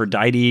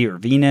 Aphrodite or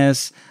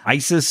Venus.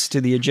 Isis to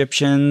the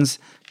Egyptians.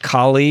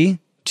 Kali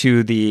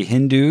to the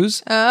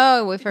Hindus.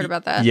 Oh, we've heard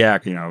about that. Yeah,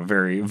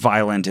 very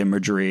violent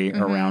imagery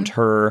around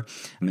her.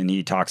 I mean,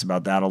 he talks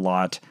about that a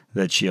lot,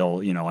 that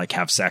she'll, like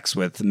have sex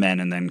with men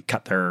and then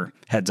cut their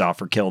heads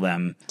off or kill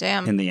them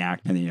in the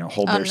act and,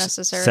 hold their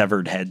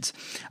severed heads.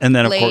 And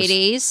then, of course...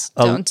 Ladies,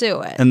 don't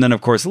do it. And then, of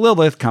course,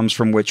 Lilith comes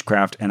from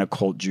witchcraft and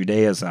occult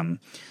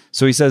Judaism.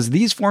 So he says,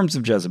 these forms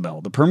of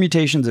Jezebel, the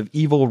permutations of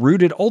evil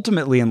rooted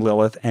ultimately in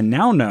Lilith and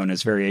now known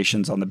as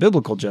variations on the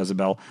biblical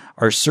Jezebel,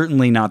 are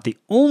certainly not the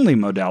only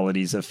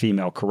modalities of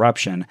female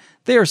corruption.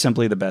 They are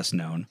simply the best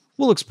known.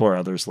 We'll explore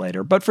others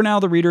later, but for now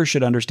the reader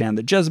should understand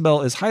that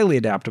Jezebel is highly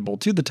adaptable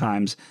to the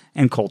times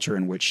and culture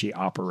in which she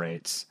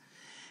operates.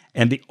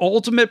 And the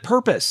ultimate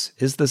purpose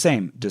is the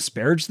same.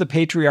 Disparage the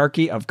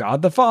patriarchy of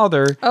God the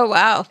Father. Oh,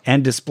 wow.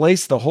 And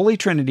displace the Holy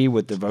Trinity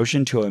with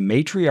devotion to a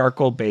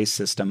matriarchal-based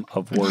system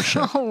of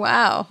worship. Oh,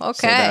 wow. Okay.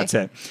 So that's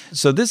it.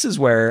 So this is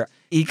where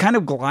he kind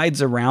of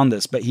glides around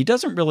this, but he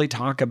doesn't really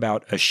talk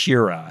about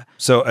Asherah.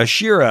 So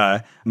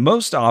Asherah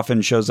most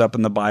often shows up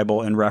in the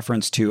Bible in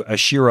reference to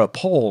Asherah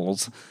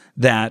poles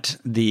that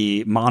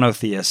the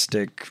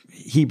monotheistic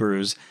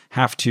Hebrews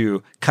have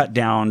to cut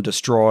down,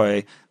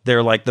 destroy.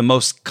 They're like the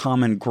most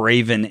common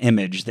graven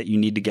image that you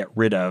need to get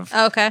rid of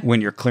when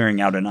you're clearing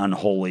out an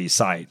unholy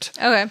site.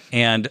 Okay.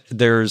 And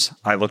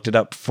I looked it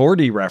up,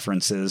 40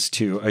 references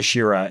to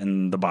Asherah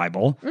in the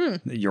Bible.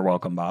 You're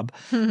welcome, Bob.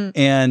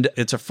 And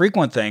it's a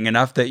frequent thing,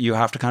 enough that you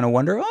have to kind of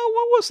wonder,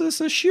 what was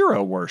this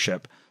Asherah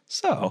worship?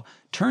 So,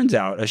 turns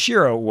out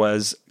Asherah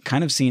was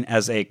kind of seen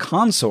as a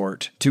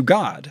consort to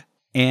God.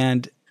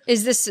 And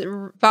Is this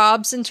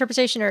Bob's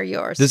interpretation or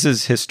yours? This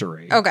is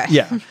history. Okay.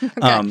 Yeah.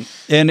 Okay.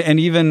 And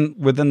even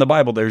within the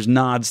Bible, there's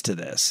nods to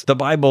this. The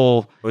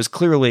Bible was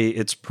clearly,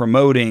 it's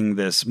promoting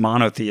this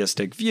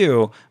monotheistic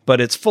view, but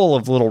it's full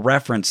of little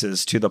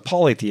references to the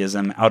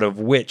polytheism out of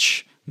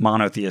which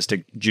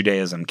monotheistic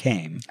Judaism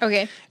came.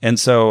 Okay. And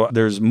so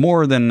there's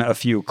more than a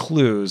few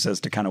clues as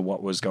to kind of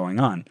what was going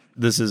on.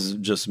 This is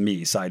just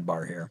me,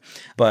 sidebar here.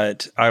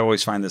 But I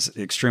always find this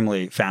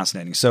extremely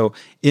fascinating. So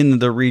in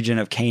the region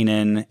of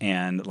Canaan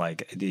and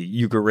like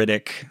the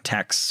Ugaritic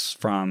texts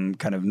from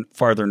kind of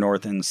farther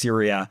north in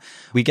Syria,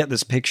 we get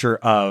this picture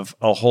of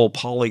a whole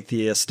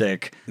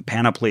polytheistic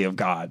panoply of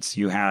gods.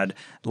 You had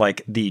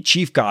like the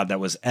chief god that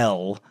was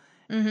El,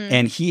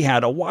 and he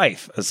had a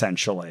wife,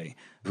 essentially,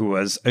 who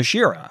was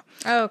Asherah.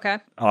 Oh, okay.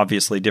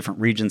 Obviously, different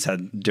regions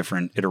had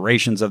different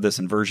iterations of this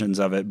and versions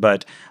of it,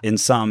 but in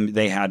some,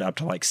 they had up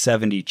to like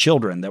 70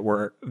 children that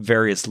were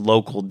various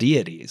local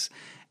deities.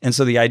 And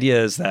so the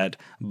idea is that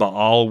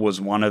Baal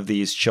was one of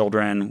these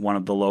children, one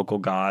of the local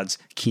gods.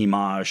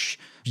 Chemosh,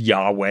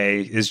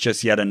 Yahweh is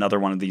just yet another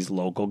one of these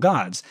local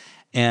gods.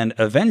 And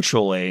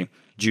eventually,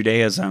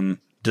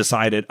 Judaism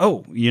decided,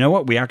 oh, you know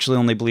what? We actually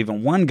only believe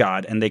in one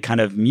God. And they kind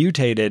of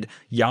mutated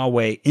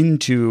Yahweh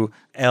into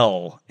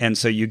El. And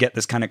so you get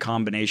this kind of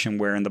combination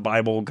where in the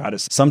Bible, God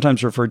is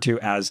sometimes referred to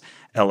as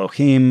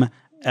Elohim,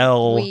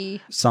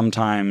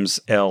 sometimes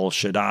El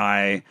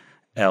Shaddai,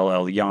 El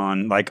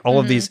Elyon. Like all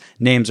of these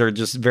names are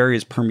just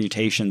various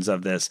permutations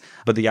of this.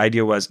 But the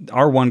idea was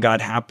our one God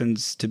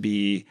happens to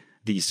be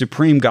the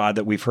supreme God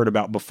that we've heard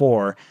about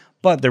before.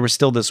 But there was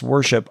still this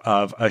worship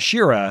of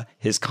Asherah,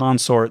 his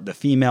consort, the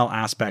female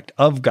aspect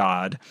of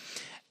God.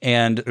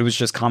 And it was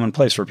just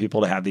commonplace for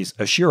people to have these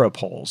Asherah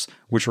poles,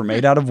 which were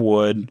made out of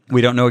wood. We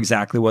don't know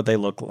exactly what they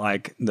look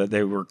like, that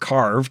they were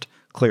carved,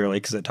 clearly,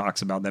 because it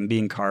talks about them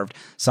being carved.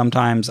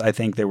 Sometimes I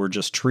think they were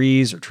just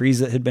trees or trees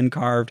that had been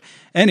carved.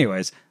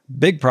 Anyways,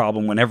 big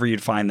problem whenever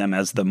you'd find them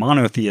as the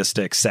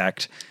monotheistic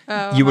sect,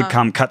 you would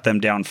come cut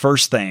them down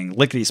first thing,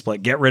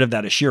 lickety-split, get rid of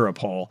that Asherah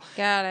pole.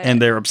 Got it. And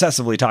they're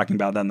obsessively talking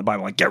about that in the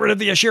Bible, like, get rid of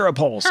the Asherah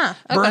poles,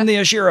 burn the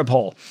Asherah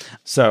pole.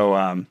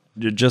 So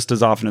just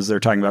as often as they're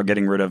talking about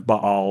getting rid of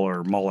Baal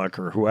or Moloch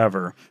or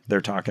whoever,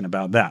 they're talking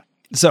about that.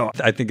 So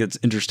I think it's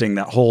interesting,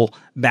 that whole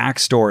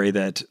backstory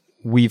that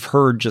we've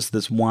heard just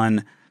this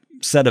one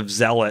set of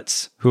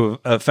zealots who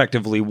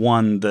effectively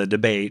won the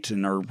debate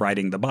and are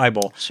writing the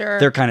Bible. Sure.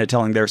 They're kind of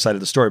telling their side of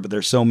the story, but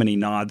there's so many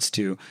nods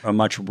to a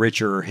much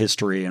richer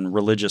history and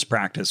religious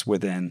practice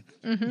within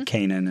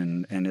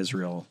Canaan and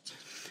Israel.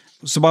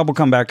 So Bob will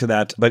come back to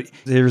that, but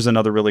here's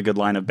another really good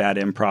line of bad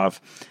improv.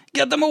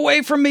 Get them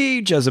away from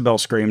me, Jezebel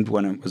screamed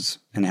when it was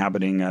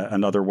inhabiting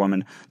another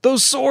woman.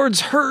 Those swords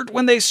hurt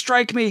when they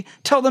strike me.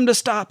 Tell them to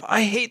stop.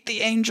 I hate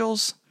the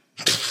angels.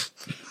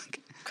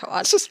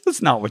 God.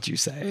 That's not what you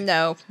say.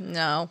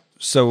 No.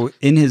 So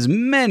in his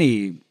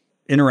many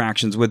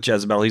interactions with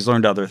Jezebel, he's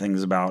learned other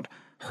things about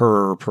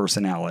her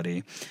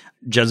personality.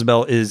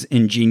 Jezebel is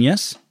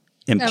ingenious,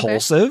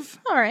 impulsive.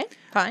 Okay. All right,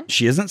 fine.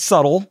 She isn't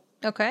subtle.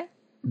 Okay.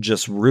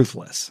 Just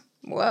ruthless.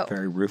 Whoa.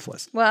 Very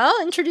ruthless. Well,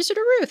 introduce her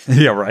to Ruth.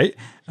 Yeah, right?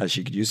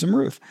 She could use some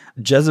Ruth.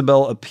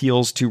 Jezebel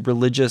appeals to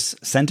religious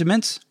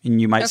sentiments, and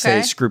you might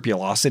say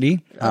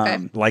scrupulosity.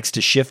 Likes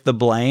to shift the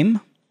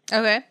blame.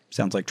 Okay.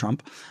 Sounds like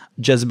Trump.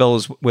 Jezebel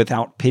is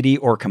without pity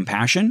or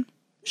compassion.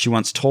 She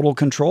wants total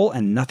control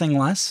and nothing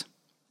less.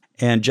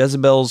 And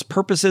Jezebel's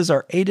purposes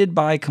are aided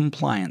by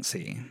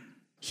compliancy.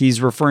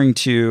 He's referring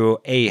to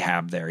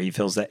Ahab there. He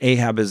feels that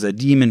Ahab is a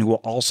demon who will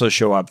also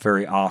show up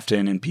very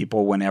often in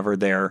people whenever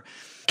they're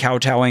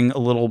kowtowing a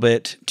little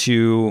bit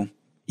to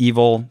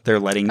evil. They're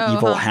letting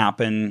evil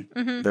happen.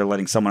 They're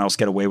letting someone else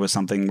get away with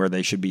something where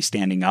they should be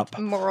standing up.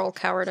 Moral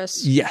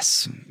cowardice.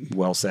 Yes,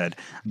 well said.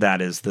 That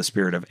is the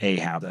spirit of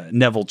Ahab, the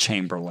Neville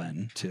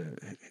Chamberlain to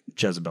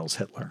Jezebel's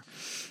Hitler.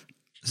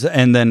 So,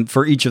 and then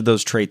for each of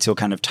those traits, he'll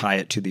kind of tie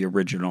it to the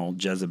original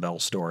Jezebel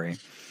story.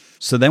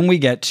 So then we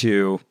get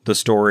to the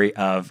story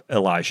of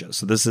Elijah.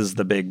 So this is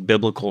the big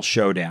biblical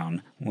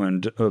showdown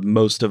when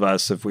most of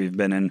us, if we've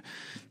been in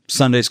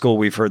Sunday school,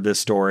 we've heard this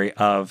story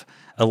of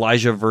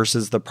Elijah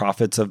versus the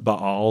prophets of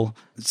Baal.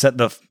 Set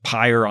the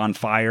pyre on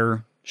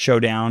fire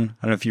showdown.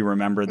 I don't know if you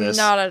remember this.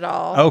 Not at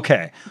all.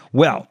 Okay.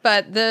 Well.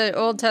 But the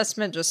Old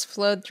Testament just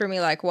flowed through me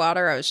like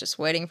water. I was just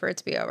waiting for it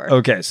to be over.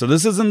 Okay. So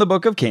this is in the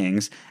book of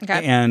Kings.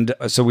 Okay. And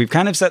so we've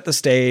kind of set the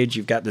stage.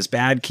 You've got this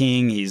bad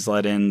king. He's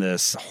let in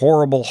this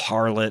horrible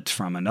harlot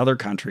from another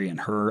country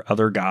and her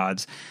other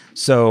gods.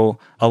 So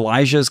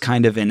Elijah's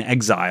kind of in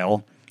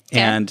exile.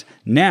 Okay. And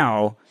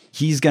now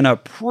he's going to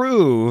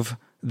prove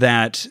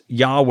that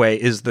Yahweh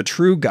is the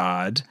true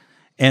God.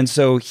 And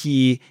so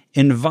he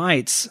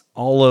invites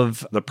all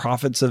of the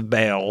prophets of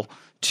Baal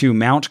to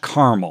Mount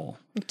Carmel.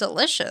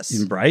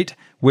 Delicious. Right?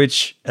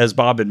 Which, as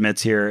Bob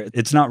admits here,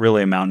 it's not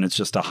really a mountain, it's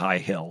just a high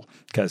hill.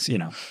 Because,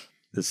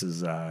 This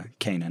is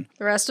Canaan.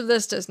 The rest of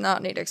this does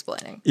not need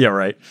explaining. Yeah,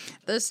 right.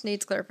 This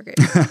needs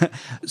clarification.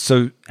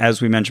 So,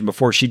 as we mentioned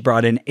before, she'd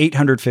brought in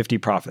 850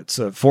 prophets,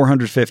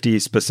 450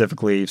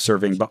 specifically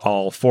serving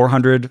Baal,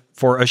 400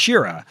 for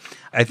Asherah.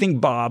 I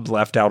think Bob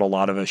left out a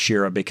lot of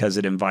Asherah because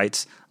it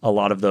invites a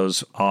lot of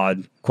those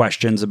odd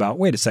questions about,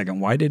 wait a second,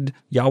 why did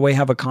Yahweh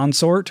have a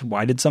consort?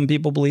 Why did some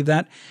people believe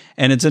that?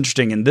 And it's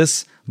interesting, in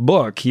this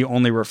book, he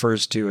only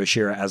refers to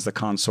Asherah as the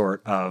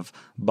consort of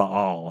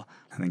Baal.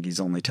 I think he's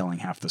only telling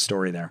half the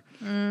story there.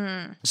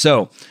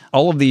 So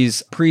all of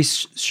these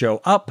priests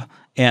show up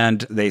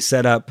and they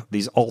set up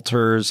these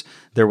altars.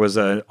 There was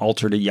an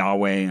altar to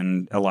Yahweh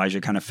and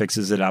Elijah kind of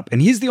fixes it up. And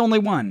he's the only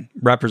one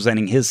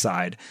representing his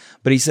side.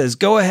 But he says,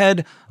 go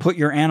ahead, put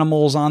your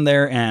animals on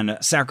there and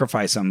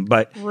sacrifice them.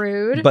 But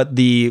Rude. But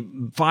the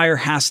fire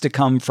has to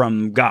come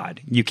from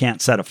God. You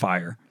can't set a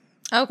fire.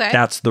 Okay.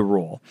 That's the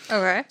rule.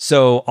 Okay.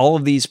 So all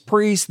of these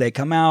priests, they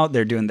come out,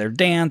 they're doing their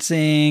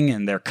dancing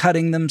and they're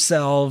cutting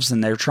themselves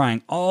and they're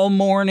trying all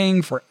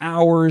morning for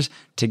hours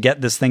to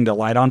get this thing to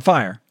light on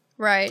fire.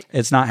 Right.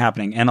 It's not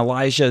happening. And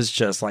Elijah's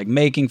just like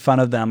making fun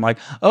of them, like,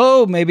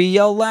 oh, maybe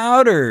yell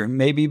louder.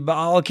 Maybe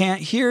Baal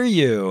can't hear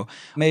you.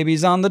 Maybe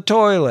he's on the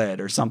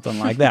toilet or something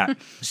like that.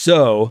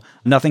 So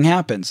nothing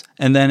happens.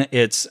 And then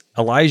it's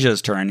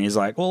Elijah's turn. He's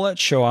like, well,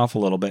 let's show off a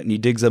little bit. And he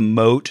digs a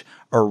moat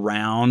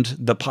around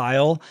the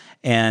pile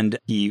and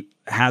he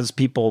has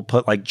people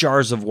put like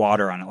jars of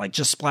water on it, like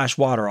just splash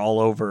water all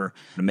over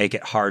to make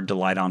it hard to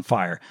light on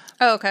fire.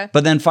 Oh, okay.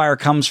 But then fire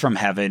comes from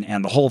heaven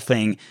and the whole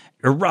thing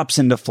erupts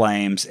into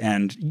flames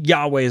and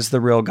Yahweh is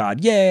the real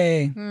God.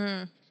 Yay.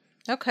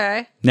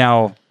 Okay.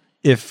 Now,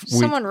 if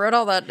Someone wrote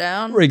all that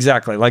down.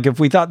 Exactly. Like if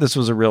we thought this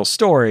was a real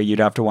story, you'd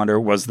have to wonder,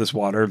 was this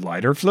water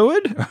lighter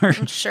fluid?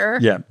 Sure.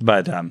 Yeah,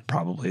 but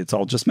probably it's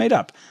all just made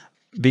up.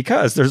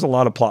 Because there's a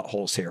lot of plot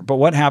holes here. But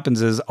what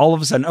happens is all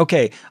of a sudden,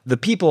 okay, the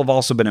people have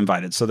also been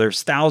invited. So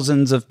there's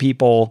thousands of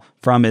people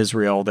from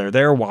Israel. They're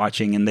there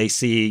watching and they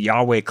see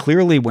Yahweh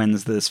clearly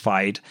wins this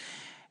fight.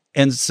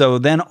 And so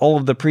then all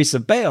of the priests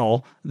of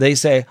Baal, they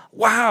say,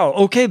 wow,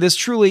 okay, this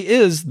truly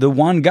is the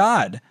one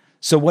God.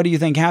 So what do you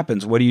think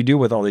happens? What do you do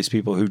with all these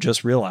people who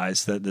just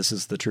realized that this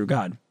is the true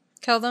God?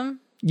 Kill them?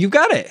 You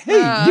got it.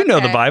 Hey, you know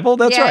the Bible.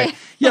 That's Yay. right.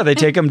 Yeah, they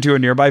take them to a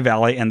nearby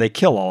valley and they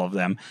kill all of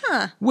them,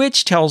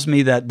 which tells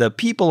me that the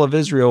people of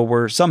Israel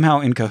were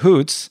somehow in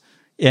cahoots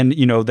and,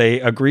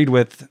 they agreed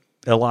with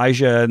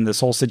Elijah and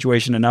this whole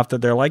situation enough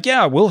that they're like,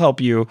 yeah, we'll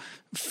help you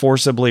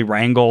forcibly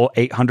wrangle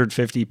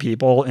 850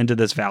 people into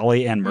this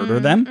valley and murder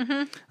them.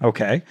 Mm-hmm.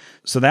 Okay.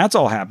 So that's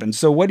all happened.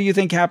 So what do you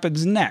think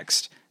happens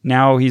next?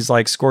 Now he's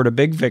like scored a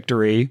big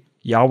victory.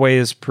 Yahweh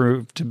is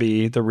proved to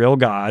be the real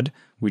God.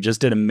 We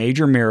just did a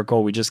major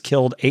miracle. We just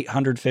killed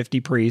 850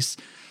 priests.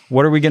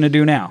 What are we going to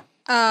do now?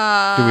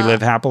 Do we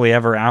live happily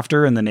ever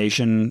after and the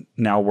nation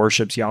now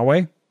worships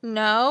Yahweh?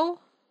 No.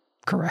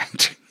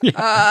 Correct.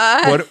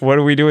 What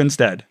do we do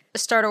instead?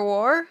 Start a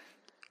war?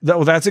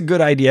 Well, that's a good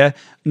idea.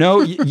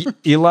 No,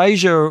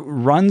 Elijah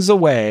runs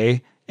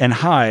away and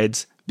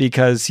hides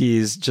because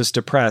he's just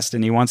depressed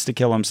and he wants to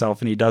kill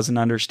himself and he doesn't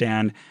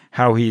understand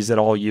how he's at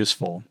all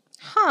useful.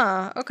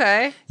 Huh,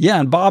 okay. Yeah,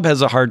 and Bob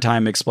has a hard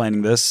time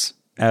explaining this,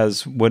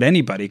 as would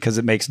anybody, because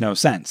it makes no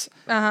sense.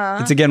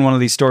 It's again one of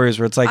these stories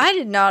where it's like, I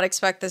did not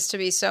expect this to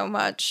be so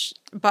much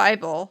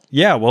Bible.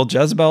 Yeah, well,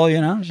 Jezebel, she's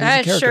a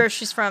character. Sure,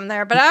 she's from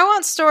there. But I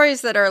want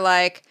stories that are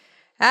like,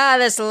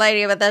 this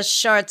lady with a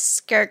short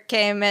skirt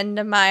came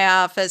into my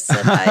office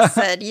and I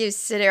said, you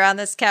sit here on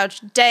this couch,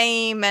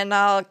 dame, and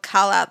I'll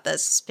call out the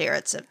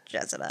spirits of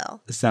Jezebel.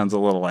 It sounds a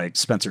little like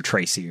Spencer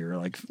Tracy or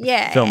like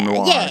film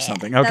noir or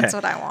something. Okay. That's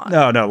what I want.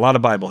 No, a lot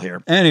of Bible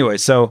here. Anyway,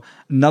 so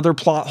another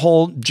plot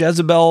hole.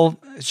 Jezebel,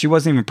 she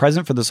wasn't even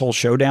present for this whole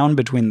showdown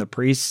between the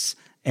priests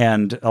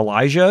and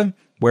Elijah.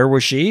 Where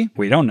was she?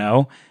 We don't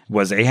know.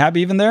 Was Ahab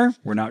even there?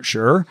 We're not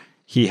sure.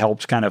 He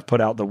helped kind of put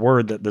out the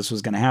word that this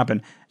was going to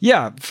happen.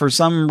 Yeah, for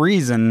some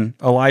reason,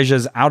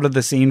 Elijah's out of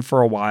the scene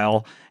for a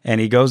while, and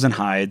he goes and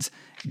hides.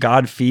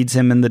 God feeds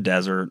him in the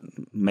desert,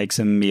 makes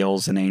him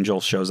meals. An angel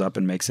shows up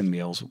and makes him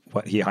meals.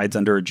 He hides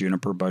under a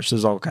juniper bush.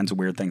 There's all kinds of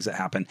weird things that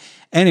happen.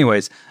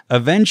 Anyways,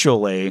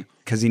 eventually,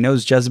 because he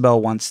knows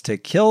Jezebel wants to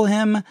kill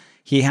him,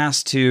 he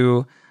has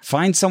to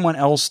find someone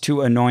else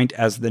to anoint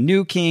as the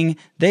new king.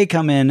 They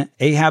come in,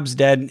 Ahab's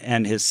dead,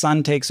 and his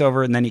son takes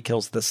over, and then he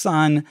kills the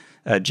son.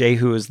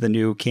 Jehu is the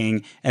new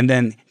king. And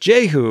then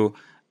Jehu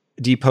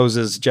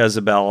deposes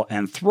Jezebel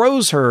and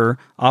throws her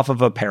off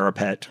of a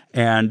parapet,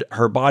 and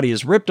her body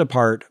is ripped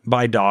apart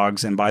by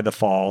dogs and by the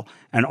fall.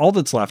 And all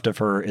that's left of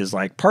her is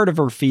like part of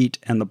her feet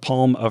and the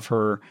palm of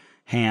her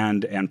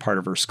hand and part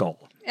of her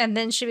skull. And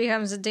then she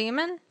becomes a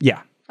demon?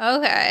 Yeah.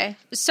 Okay.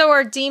 So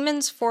are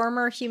demons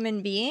former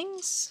human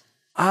beings?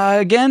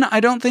 Again, I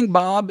don't think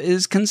Bob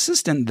is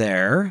consistent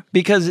there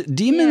because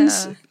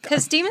demons...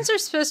 Because demons are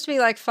supposed to be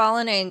like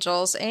fallen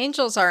angels.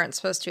 Angels aren't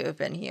supposed to have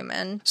been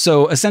human.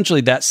 So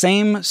essentially that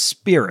same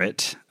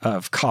spirit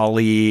of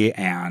Kali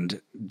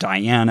and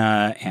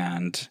Diana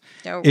and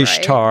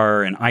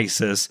Ishtar and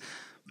Isis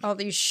All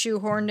these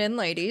shoehorned in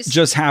ladies.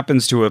 just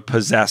happens to have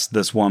possessed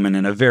this woman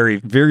in a very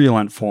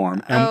virulent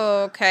form. And,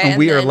 okay. And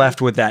we are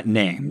left with that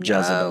name,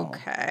 Jezebel.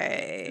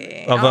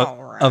 Okay.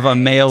 Of a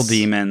male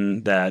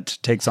demon that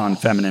takes on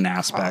feminine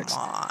aspects.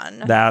 Come on.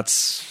 That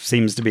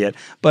seems to be it.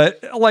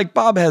 But like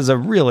Bob has a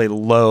really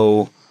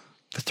low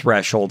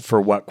threshold for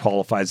what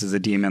qualifies as a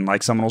demon.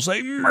 Like someone will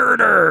say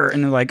murder.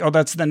 And they're like, oh,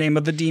 that's the name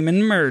of the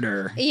demon,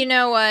 murder. You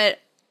know what?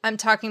 I'm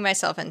talking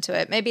myself into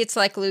it. Maybe it's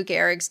like Lou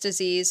Gehrig's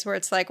disease, where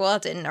it's like, well,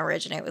 it didn't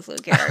originate with Lou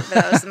Gehrig,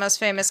 but that was the most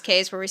famous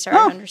case where we started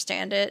to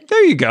understand it.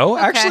 There you go.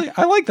 Okay. Actually,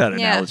 I like that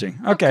analogy.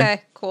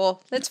 Okay,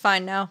 cool. It's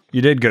fine now.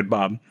 You did good,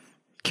 Bob.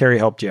 Carrie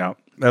helped you out.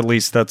 At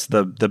least that's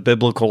the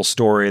biblical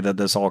story that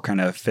this all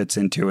kind of fits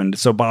into. And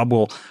so Bob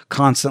will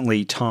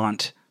constantly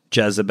taunt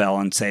Jezebel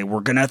and say, we're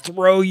going to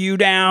throw you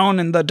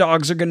down and the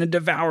dogs are going to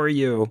devour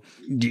you.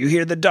 Do you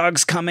hear the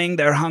dogs coming?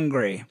 They're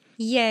hungry.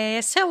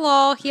 Yes,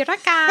 hello, here I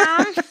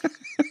come.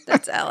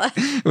 That's Ella.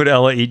 Would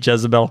Ella eat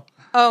Jezebel?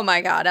 Oh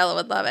my God, Ella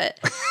would love it.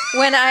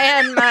 When I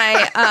had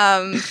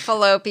my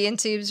fallopian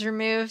tubes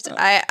removed,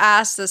 I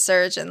asked the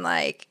surgeon,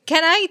 like,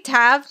 can I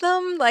have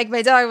them? Like,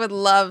 my dog would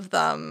love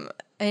them.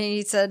 And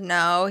he said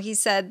no. He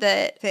said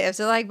that they have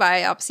to, like,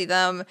 biopsy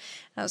them. And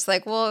I was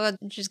like, well,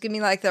 just give me,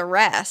 like, the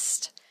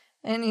rest.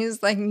 And he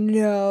was like,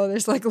 no,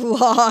 there's, like,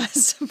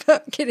 laws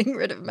about getting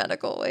rid of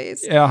medical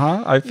waste.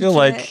 Uh-huh. I feel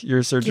like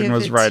your surgeon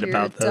was right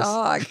about this.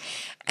 Dog.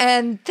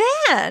 And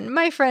then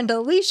my friend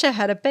Alicia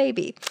had a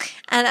baby.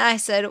 And I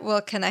said,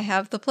 well, can I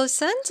have the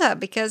placenta?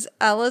 Because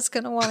Ella's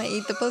going to want to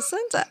eat the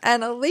placenta.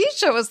 And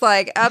Alicia was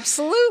like,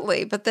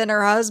 absolutely. But then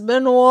her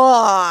husband,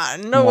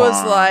 Juan,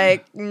 was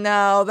like,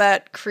 no,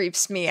 that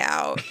creeps me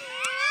out.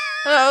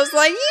 And I was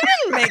like, you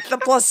didn't make the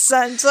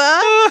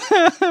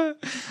placenta.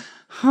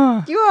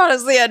 You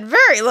honestly had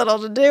very little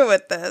to do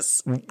with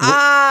this.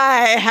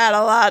 I had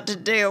a lot to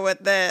do with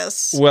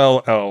this.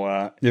 Well,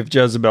 if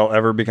Jezebel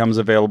ever becomes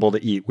available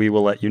to eat, we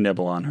will let you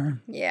nibble on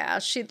her. Yeah,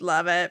 she'd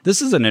love it.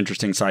 This is an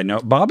interesting side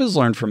note. Bob has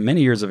learned from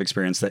many years of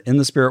experience that in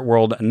the spirit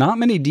world, not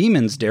many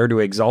demons dare to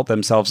exalt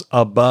themselves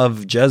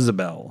above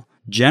Jezebel.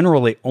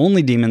 Generally,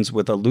 only demons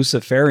with a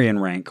Luciferian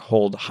rank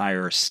hold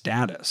higher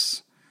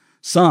status.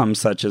 Some,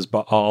 such as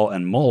Baal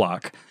and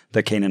Moloch,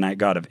 the Canaanite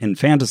god of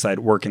infanticide,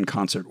 work in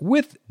concert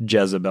with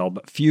Jezebel,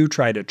 but few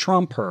try to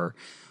trump her.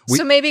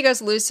 So maybe it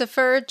goes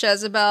Lucifer,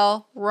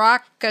 Jezebel,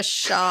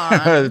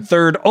 Rakashan.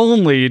 Third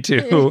only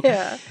to...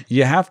 Yeah.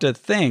 You have to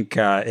think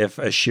if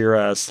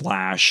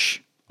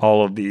Ashira /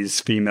 all of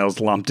these females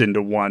lumped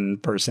into one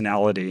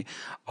personality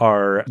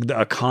are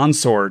a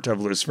consort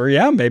of Lucifer.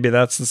 Yeah, maybe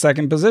that's the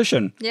second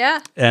position.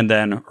 Yeah. And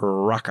then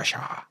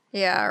Rakasha.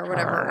 Yeah, or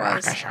whatever it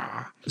was.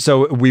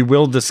 So we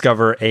will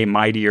discover a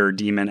mightier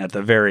demon at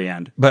the very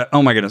end. But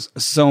oh my goodness,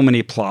 so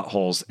many plot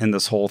holes in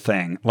this whole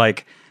thing.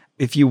 Like,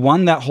 if you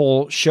won that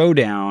whole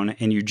showdown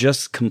and you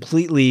just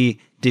completely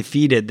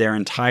defeated their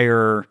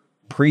entire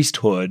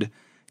priesthood,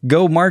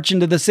 go march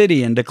into the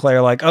city and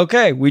declare like,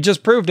 okay, we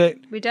just proved it.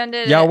 We done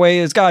did Yahweh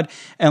is God.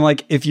 And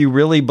like, if you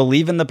really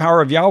believe in the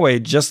power of Yahweh,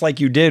 just like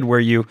you did where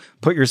you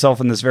put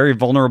yourself in this very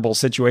vulnerable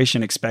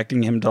situation,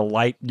 expecting him to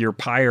light your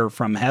pyre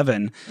from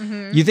heaven,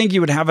 you think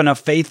you would have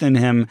enough faith in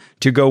him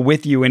to go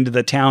with you into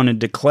the town and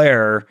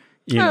declare,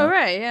 you know,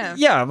 right, yeah.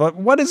 Yeah, but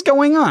what is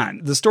going on?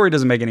 The story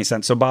doesn't make any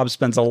sense. So Bob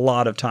spends a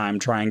lot of time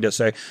trying to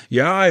say,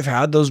 yeah, I've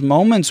had those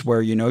moments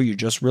where, you know, you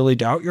just really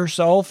doubt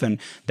yourself. And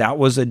that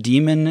was a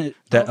demon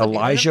that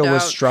Elijah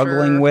was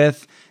struggling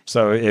with.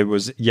 So it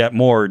was yet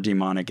more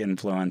demonic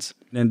influence.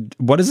 And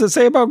what does it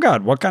say about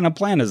God? What kind of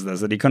plan is this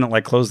that he couldn't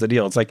like close the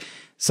deal? It's like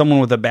someone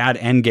with a bad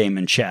end game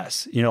in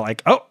chess. You know,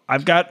 like, oh,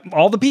 I've got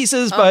all the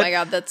pieces, but oh my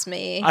God, that's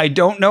me. I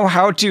don't know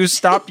how to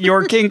stop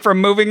your king from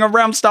moving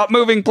around. Stop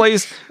moving,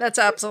 please. That's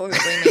absolutely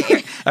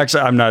me.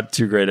 Actually, I'm not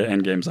too great at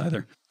end games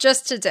either.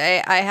 Just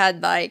today, I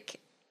had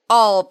like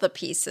all the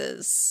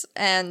pieces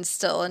and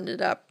still ended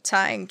up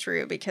tying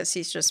Drew because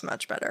he's just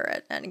much better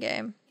at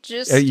endgame.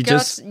 He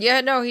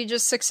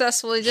just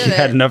successfully did it. He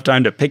had enough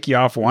time to pick you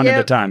off one at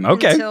a time.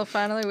 Okay. Until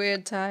finally we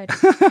had tied.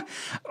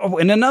 Oh,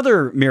 and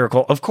another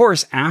miracle, of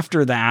course,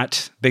 after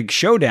that big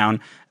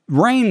showdown,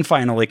 rain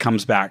finally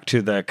comes back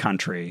to the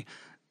country.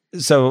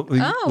 So,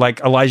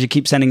 like, Elijah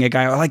keeps sending a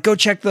guy, like, go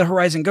check the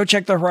horizon,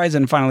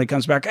 and finally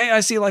comes back. Hey,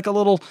 I see, like, a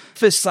little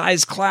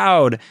fist-sized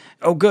cloud.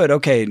 Oh, good.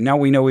 Okay, now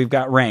we know we've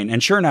got rain.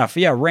 And sure enough,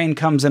 yeah, rain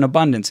comes in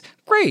abundance.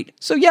 Great.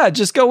 So, yeah,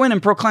 just go in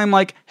and proclaim,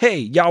 like, hey,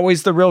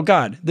 Yahweh's the real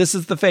God. This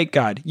is the fake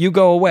God. You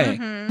go away.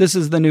 This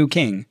is the new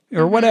king.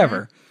 Or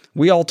whatever.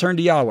 We all turn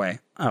to Yahweh.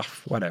 Oh,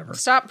 whatever.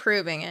 Stop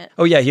proving it.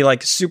 Oh, yeah, he,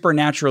 like,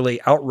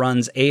 supernaturally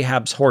outruns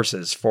Ahab's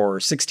horses for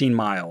 16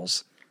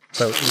 miles.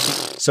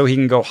 So he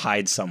can go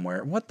hide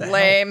somewhere. What the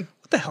hell?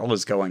 What the hell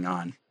is going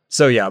on?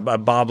 So yeah,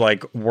 Bob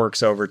like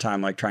works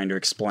overtime, like trying to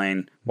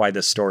explain why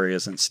this story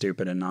isn't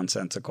stupid and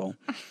nonsensical.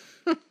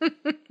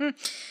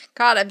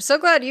 God, I'm so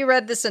glad you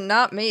read this and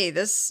not me.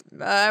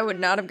 I would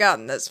not have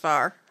gotten this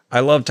far. I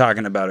love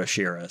talking about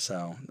Ashira,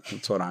 so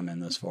that's what I'm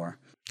in this for.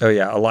 Oh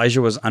yeah,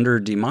 Elijah was under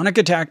demonic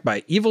attack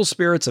by evil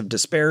spirits of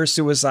despair,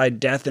 suicide,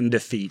 death, and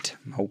defeat.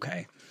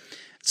 Okay.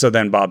 So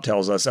then Bob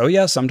tells us, oh,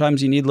 yeah,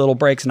 sometimes you need little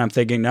breaks. And I'm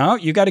thinking, no,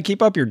 you got to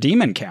keep up your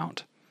demon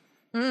count.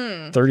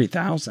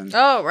 30,000.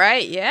 Oh,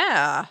 right.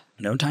 Yeah.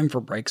 No time for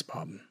breaks,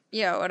 Bob.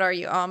 Yeah. What are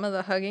you, Alma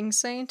the hugging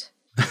saint?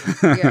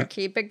 You got to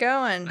keep it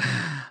going.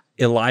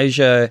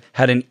 Elijah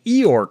had an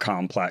Eeyore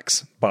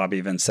complex, Bob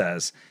even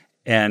says,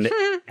 and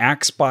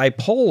acts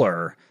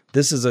bipolar.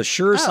 This is a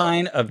sure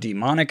sign of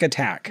demonic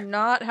attack.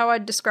 Not how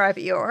I'd describe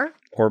Eeyore.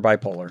 Or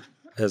bipolar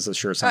as a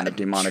sure sign of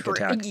demonic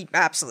attack.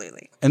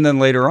 Absolutely. And then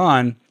later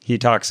on, he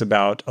talks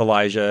about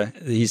Elijah.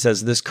 He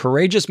says, this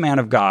courageous man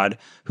of God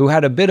who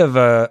had a bit of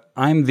a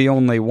I'm the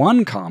only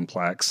one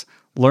complex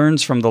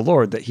learns from the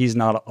Lord that he's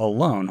not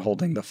alone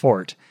holding the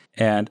fort.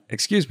 And,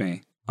 excuse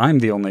me, I'm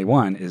the only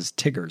one is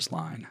Tigger's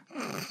line,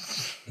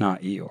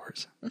 not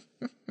Eeyore's.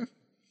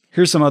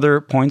 Here's some other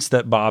points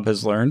that Bob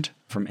has learned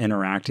from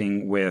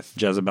interacting with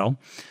Jezebel.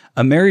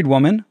 A married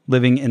woman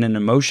living in an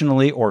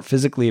emotionally or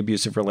physically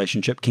abusive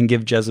relationship can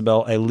give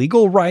Jezebel a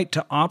legal right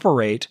to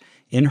operate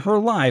in her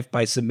life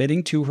by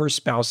submitting to her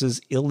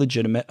spouse's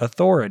illegitimate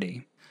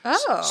authority.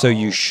 Oh. So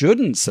you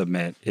shouldn't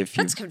submit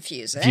That's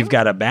confusing. if you've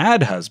got a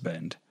bad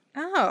husband.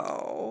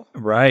 Oh.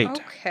 Right.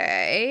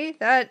 Okay.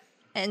 That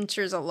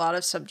enters a lot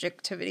of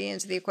subjectivity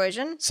into the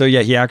equation. So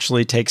yeah, he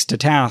actually takes to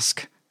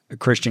task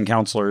Christian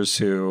counselors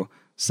who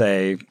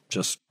say,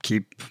 just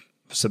keep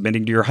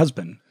submitting to your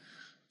husband.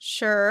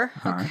 Sure.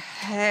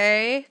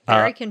 Okay.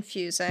 Very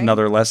confusing.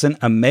 Another lesson.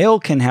 A male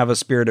can have a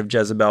spirit of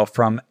Jezebel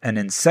from an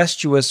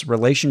incestuous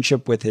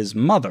relationship with his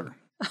mother.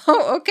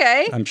 Oh,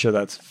 okay. I'm sure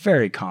that's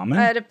very common.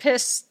 I had a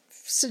piss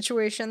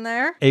situation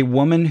there. A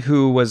woman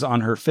who was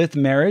on her 5th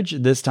marriage,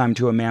 this time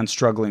to a man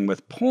struggling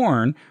with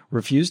porn,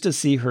 refused to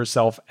see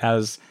herself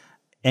as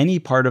any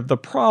part of the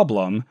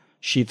problem.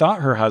 She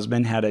thought her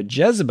husband had a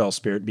Jezebel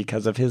spirit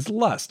because of his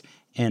lust.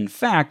 In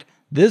fact,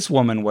 this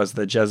woman was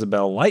the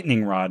Jezebel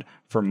lightning rod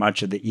for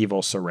much of the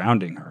evil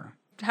surrounding her.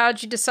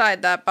 How'd you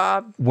decide that,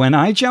 Bob? When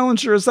I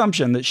challenged her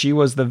assumption that she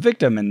was the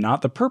victim and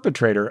not the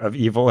perpetrator of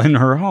evil in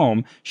her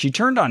home, she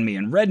turned on me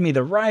and read me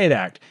the riot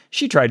act.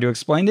 She tried to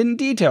explain in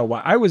detail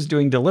why I was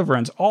doing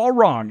deliverance all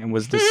wrong and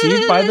was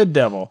deceived by the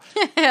devil.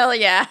 Hell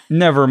yeah.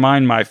 Never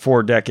mind my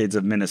 4 decades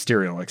of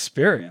ministerial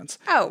experience.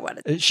 Oh,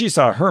 what a... She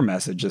saw her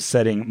message as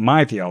setting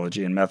my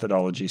theology and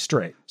methodology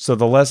straight. So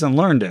the lesson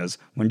learned is,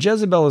 when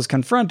Jezebel is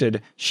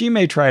confronted, she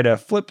may try to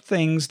flip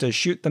things to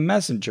shoot the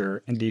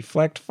messenger and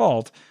deflect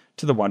fault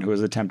to the one who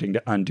is attempting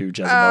to undo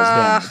Jezebel's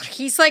damage.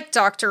 He's like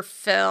Dr.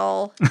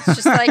 Phil. It's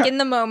just like, in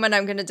the moment,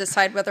 I'm going to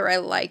decide whether I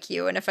like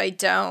you, and if I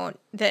don't,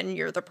 then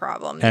you're the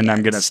problem. And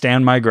I'm going to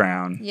stand my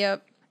ground.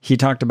 Yep. He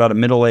talked about a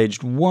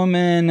middle-aged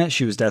woman.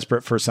 She was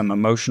desperate for some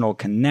emotional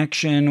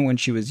connection. When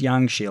she was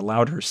young, she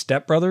allowed her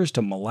stepbrothers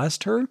to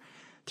molest her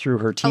through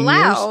her teen years.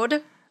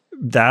 Allowed?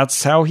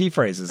 That's how he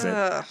phrases it.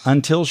 Ugh.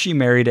 Until she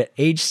married at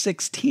age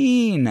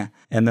 16.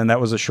 And then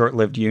that was a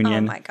short-lived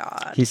union. Oh, my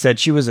God. He said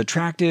she was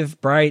attractive,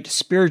 bright,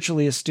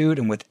 spiritually astute,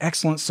 and with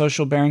excellent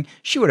social bearing.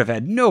 She would have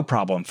had no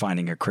problem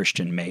finding a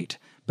Christian mate.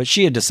 But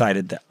she had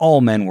decided that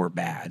all men were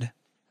bad.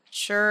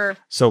 Sure.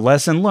 So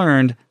lesson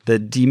learned, the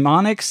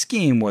demonic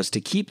scheme was to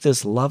keep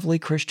this lovely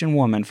Christian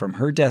woman from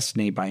her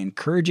destiny by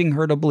encouraging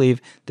her to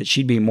believe that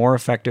she'd be more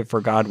effective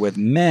for God with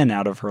men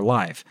out of her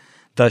life.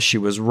 Thus, she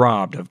was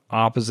robbed of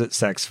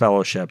opposite-sex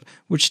fellowship,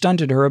 which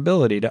stunted her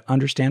ability to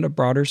understand a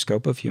broader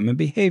scope of human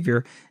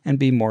behavior and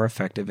be more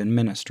effective in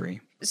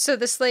ministry. So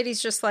this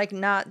lady's just like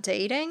not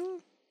dating?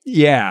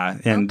 Yeah,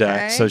 and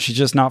Okay. so she's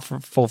just not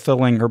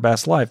fulfilling her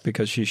best life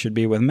because she should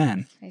be with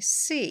men, I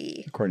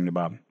see. according to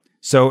Bob.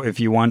 So if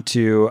you want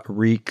to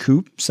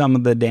recoup some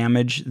of the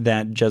damage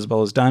that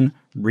Jezebel has done,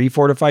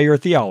 refortify your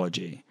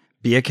theology.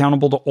 Be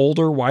accountable to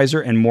older,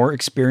 wiser, and more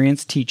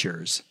experienced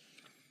teachers.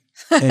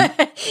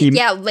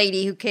 Yeah,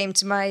 lady who came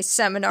to my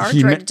seminar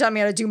trying to tell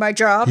me how to do my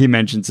job. He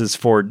mentions his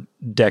 4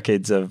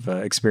 decades of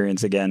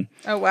experience again.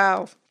 Oh,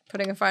 wow.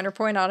 Putting a finer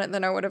point on it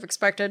than I would have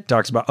expected.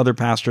 Talks about other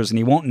pastors, and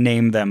he won't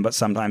name them, but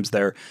sometimes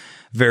they're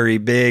very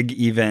big,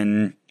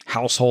 even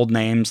household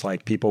names,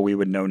 like people we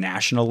would know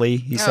nationally,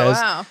 he says.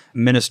 Wow.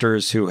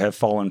 Ministers who have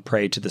fallen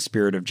prey to the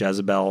spirit of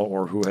Jezebel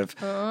or who have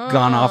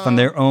gone off on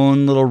their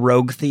own little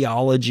rogue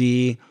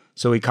theology.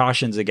 So he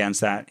cautions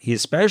against that. He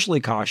especially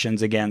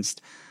cautions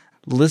against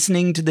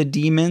listening to the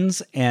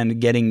demons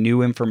and getting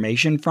new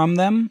information from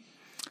them.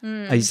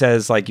 He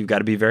says, like, you've got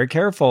to be very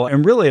careful.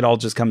 And really, it all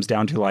just comes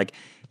down to, like,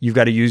 you've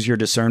got to use your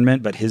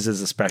discernment, but his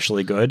is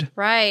especially good.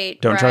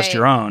 Right. Don't trust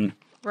your own.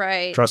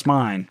 Right. Trust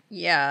mine.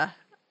 Yeah.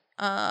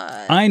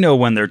 I know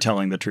when they're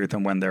telling the truth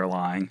and when they're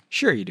lying.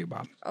 Sure you do,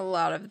 Bob. A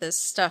lot of this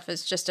stuff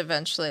is just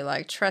eventually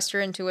like, trust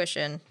your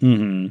intuition.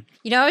 Mm-hmm.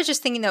 You know, I was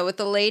just thinking, though, with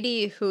the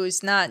lady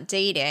who's not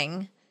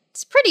dating,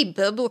 it's pretty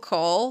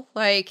biblical.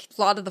 Like,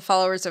 a lot of the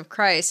followers of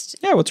Christ.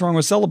 Yeah, what's wrong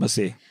with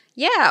celibacy?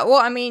 Yeah, well,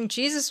 I mean,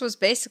 Jesus was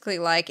basically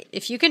like,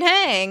 if you can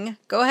hang,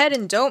 go ahead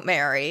and don't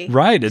marry.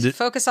 Right. Just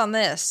focus on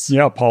this.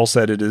 Yeah, Paul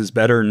said it is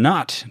better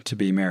not to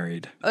be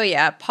married. Oh,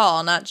 yeah,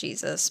 Paul, not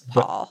Jesus.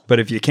 Paul. But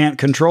if you can't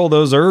control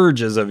those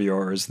urges of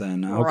yours,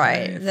 then okay,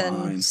 right, then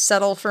fine.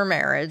 settle for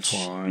marriage.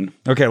 Fine.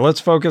 Okay, let's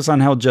focus on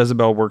how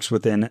Jezebel works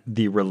within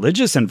the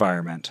religious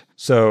environment.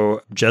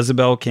 So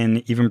Jezebel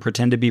can even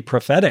pretend to be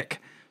prophetic.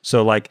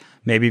 So, like,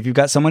 maybe if you've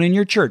got someone in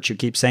your church who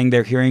keeps saying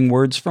they're hearing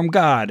words from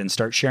God and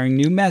start sharing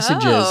new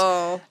messages,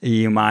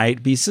 you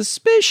might be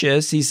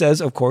suspicious. He says,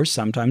 of course,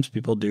 sometimes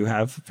people do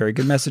have very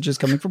good messages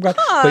coming from God,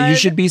 but you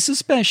should be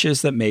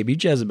suspicious that maybe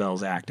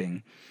Jezebel's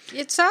acting.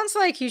 It sounds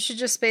like you should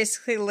just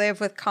basically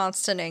live with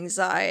constant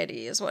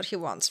anxiety is what he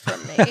wants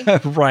from me.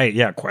 Right,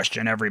 yeah,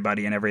 question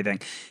everybody and everything.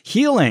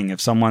 Healing,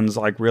 if someone's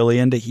like really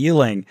into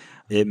healing,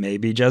 it may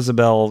be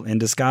Jezebel in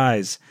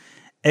disguise.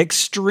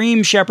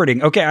 Extreme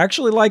shepherding. Okay, I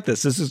actually like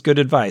this. This is good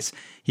advice.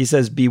 He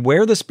says,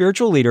 beware the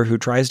spiritual leader who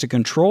tries to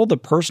control the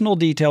personal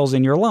details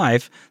in your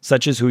life,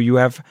 such as who you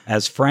have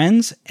as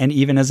friends and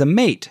even as a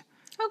mate.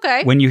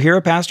 Okay. When you hear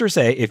a pastor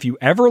say, if you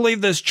ever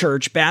leave this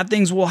church, bad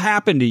things will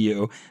happen to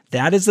you,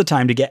 that is the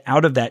time to get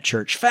out of that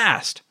church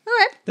fast.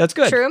 Okay. That's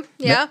good. True.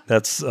 Yeah.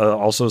 That's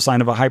also a sign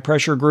of a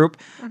high-pressure group.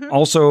 Mm-hmm.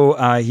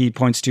 Also, he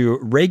points to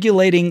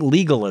regulating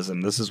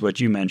legalism. This is what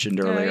you mentioned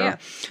earlier. Yeah.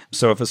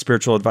 So if a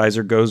spiritual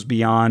advisor goes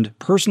beyond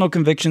personal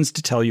convictions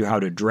to tell you how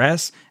to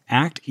dress,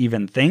 act,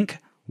 even think,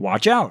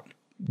 watch out.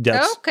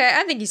 Okay,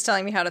 I think he's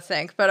telling me how to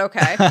think, but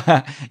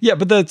okay. Yeah,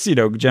 but that's,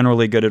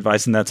 generally good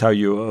advice, and that's how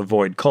you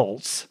avoid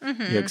cults.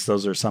 Mm-hmm. Because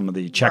those are some of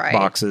the check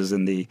boxes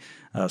in the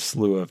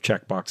slew of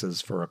check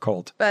boxes for a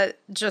cult. But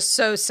just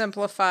so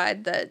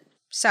simplified that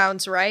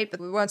sounds right, but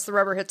once the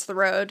rubber hits the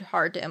road,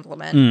 hard to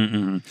implement.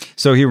 Mm-hmm.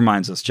 So he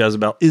reminds us,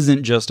 Jezebel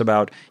isn't just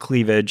about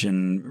cleavage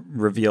and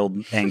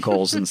revealed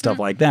ankles and stuff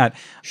like that.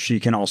 She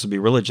can also be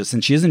religious,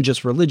 and she isn't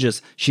just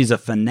religious, she's a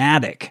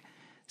fanatic.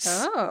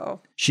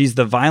 Oh. She's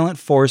the violent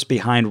force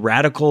behind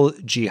radical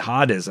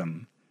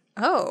jihadism.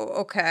 Oh,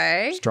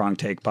 okay. Strong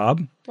take,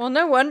 Bob. Well,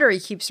 no wonder he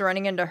keeps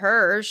running into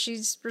her.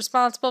 She's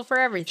responsible for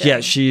everything.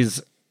 Yeah,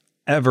 she's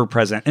ever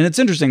present. And it's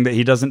interesting that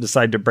he doesn't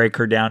decide to break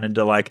her down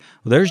into like,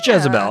 well, there's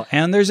Jezebel,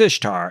 and there's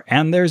Ishtar,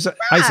 and there's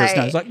Isis.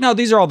 And it's like, no,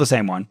 these are all the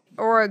same one.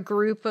 Or a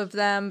group of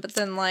them, but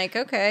then like,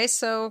 okay,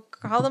 so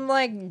call them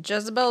like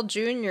Jezebel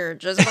Jr.,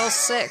 Jezebel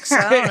 6,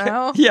 I don't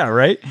know. Yeah,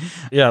 right?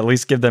 Yeah, at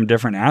least give them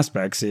different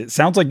aspects. It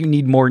sounds like you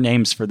need more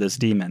names for this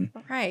demon.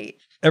 Right.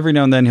 Every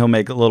now and then he'll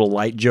make little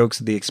light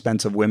jokes at the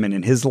expense of women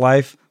in his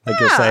life. Like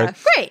he'll say,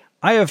 great.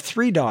 I have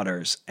 3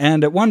 daughters,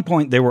 and at one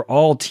point they were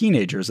all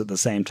teenagers at the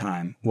same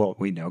time. Well,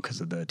 we know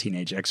because of the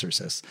teenage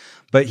exorcists.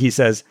 But he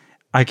says,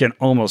 I can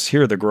almost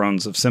hear the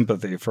groans of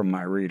sympathy from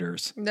my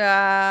readers.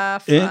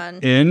 Fun.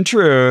 In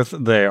truth,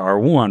 they are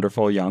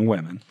wonderful young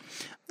women.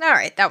 All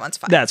right, that one's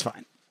fine. That's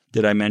fine.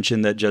 Did I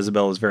mention that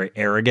Jezebel is very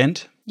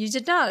arrogant? You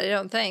did not, I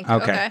don't think.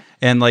 Okay.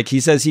 And like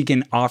he says he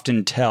can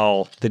often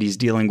tell that he's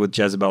dealing with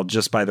Jezebel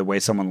just by the way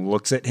someone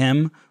looks at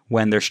him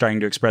when they're starting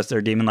to express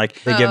their demon.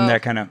 Like they give him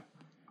that kind of...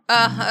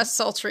 a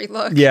sultry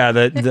look. Yeah,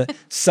 the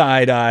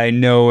side-eye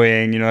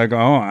knowing, like, oh,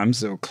 I'm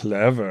so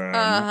clever.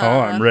 Oh,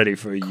 I'm ready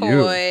for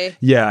Coy. You.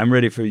 Yeah, I'm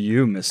ready for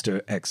you,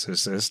 Mr.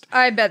 Exorcist.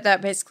 I bet that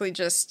basically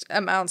just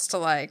amounts to,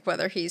 like,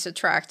 whether he's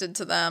attracted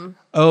to them.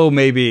 Oh,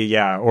 maybe,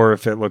 yeah. Or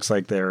if it looks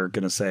like they're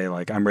going to say,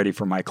 like, I'm ready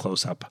for my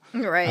close-up.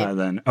 Right.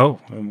 Then,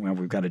 well,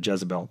 we've got a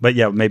Jezebel. But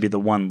yeah, maybe the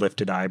one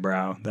lifted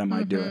eyebrow, that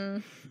might do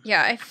it.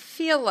 Yeah, I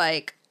feel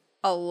like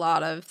a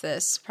lot of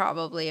this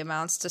probably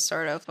amounts to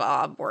sort of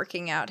Bob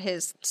working out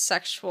his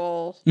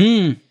sexual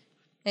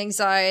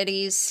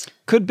anxieties.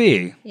 Could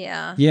be.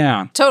 Yeah.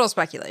 Yeah. Total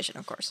speculation,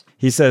 of course.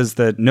 He says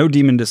that no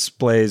demon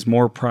displays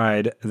more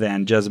pride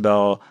than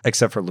Jezebel,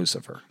 except for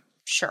Lucifer.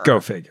 Sure. Go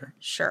figure.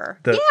 Sure.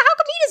 Yeah, how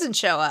come he doesn't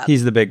show up?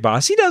 He's the big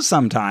boss. He does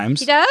sometimes.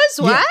 He does?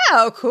 Wow,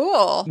 Yeah.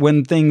 Cool.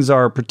 When things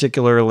are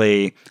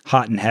particularly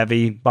hot and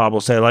heavy, Bob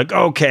will say, like,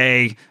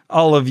 okay,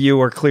 all of you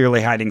are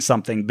clearly hiding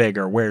something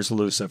bigger. Where's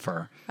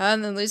Lucifer?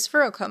 And then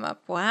Lucifer will come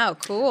up. Wow,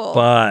 cool.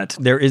 But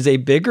there is a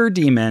bigger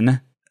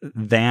demon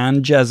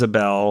than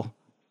Jezebel,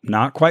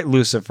 not quite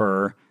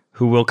Lucifer,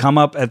 who will come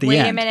up at the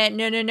end. Wait a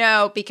minute.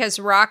 No, because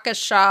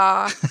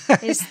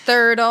Rakasha is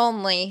third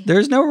only.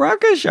 There's no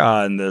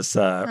Rakasha in this,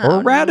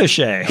 or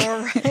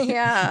Radishay.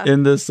 Yeah.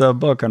 In this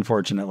book,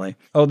 unfortunately.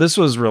 Oh, this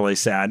was really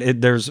sad.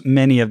 There's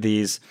many of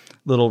these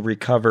little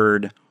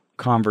recovered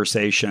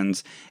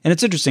conversations. And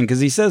it's interesting because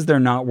he says they're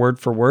not word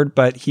for word,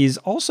 but he's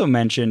also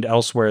mentioned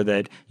elsewhere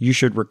that you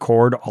should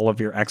record all of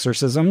your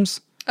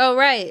exorcisms. Oh,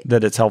 right.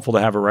 That it's helpful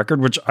to have a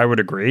record, which I would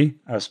agree,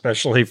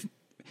 especially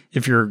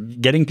if you're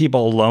getting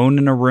people alone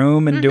in a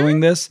room and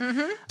doing this.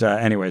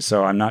 Anyway,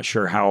 so I'm not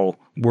sure how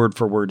word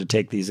for word to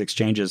take these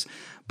exchanges.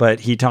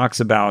 But he talks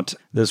about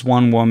this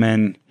one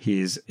woman.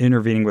 He's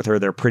intervening with her.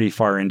 They're pretty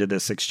far into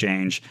this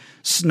exchange.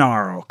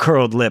 Snarl,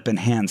 curled lip, and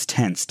hands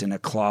tensed in a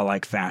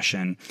claw-like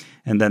fashion.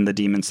 And then the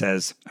demon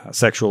says,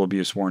 sexual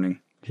abuse warning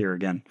here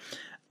again.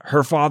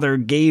 Her father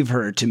gave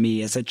her to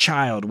me as a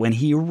child when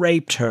he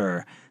raped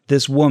her.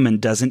 This woman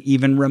doesn't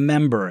even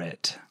remember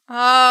it.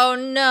 Oh,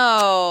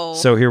 no.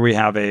 So here we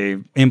have a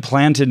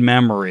implanted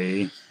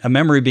memory, a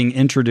memory being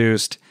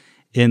introduced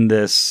in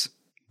this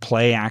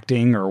play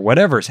acting or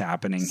whatever's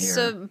happening here.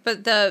 So,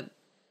 but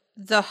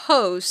the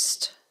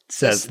host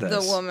says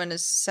this. The woman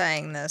is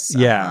saying this.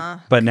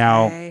 Yeah. But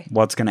now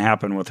what's going to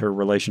happen with her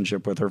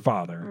relationship with her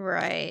father?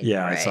 Right.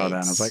 Yeah, right. I saw that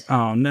and I was like,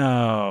 oh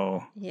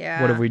no.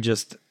 Yeah. What have we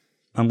just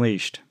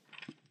unleashed?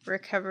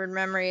 Recovered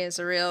memory is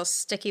a real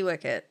sticky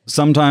wicket.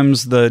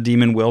 Sometimes the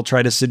demon will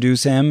try to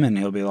seduce him and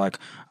he'll be like,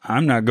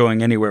 I'm not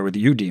going anywhere with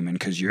you, demon,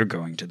 because you're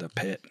going to the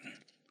pit.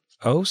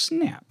 Oh,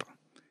 snap.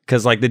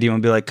 Because like the demon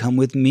will be like, come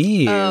with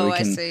me. Oh,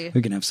 I see.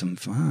 We can have some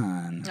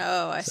fun.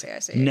 Oh, I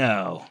see.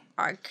 No.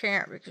 I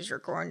can't because you're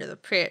going to the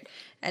pit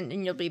and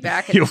then you'll be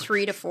back in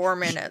 3 to 4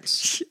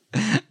 minutes.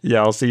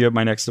 Yeah, I'll see you at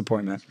my next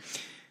appointment.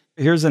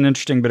 Here's an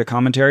interesting bit of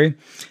commentary.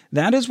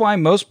 That is why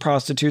most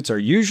prostitutes are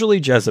usually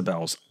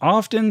Jezebels,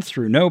 often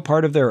through no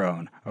part of their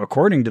own.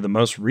 According to the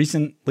most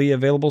recently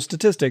available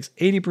statistics,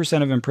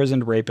 80% of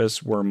imprisoned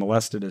rapists were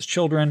molested as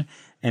children,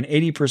 and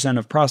 80%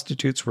 of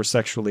prostitutes were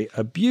sexually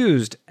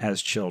abused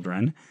as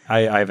children.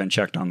 I haven't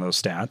checked on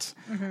those stats.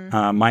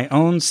 Mm-hmm. My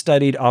own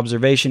studied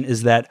observation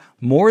is that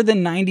more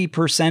than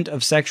 90%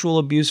 of sexual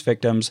abuse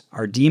victims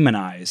are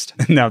demonized.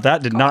 Now,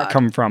 that did not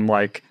come from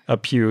like a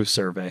Pew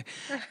survey.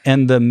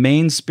 And the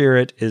main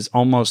spirit is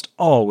almost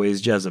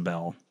always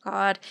Jezebel.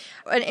 God.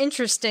 An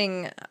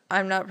interesting,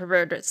 I'm not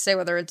prepared to say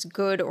whether it's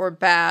good or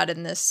bad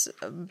in this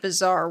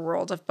bizarre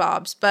world of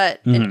Bob's,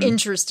 but an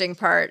interesting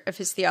part of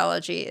his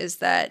theology is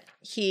that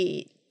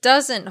he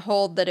doesn't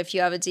hold that if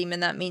you have a demon,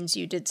 that means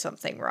you did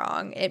something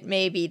wrong. It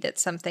may be that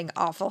something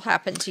awful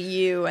happened to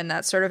you, and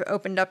that sort of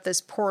opened up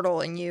this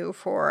portal in you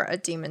for a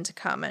demon to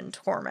come and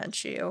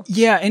torment you.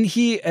 Yeah, and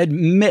he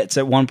admits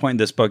at one point in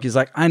this book, he's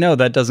like, I know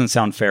that doesn't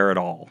sound fair at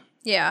all.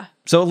 Yeah.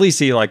 So at least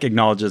he like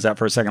acknowledges that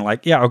for a second,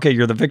 like, yeah, okay,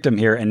 you're the victim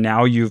here, and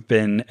now you've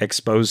been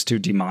exposed to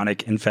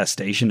demonic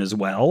infestation as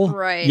well.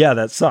 Right. Yeah,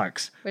 that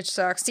sucks. Which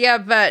sucks. Yeah,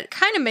 but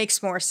kind of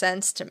makes more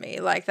sense to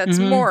me. Like, that's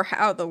more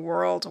how the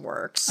world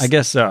works. I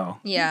guess so.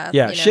 Yeah.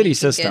 Yeah, shitty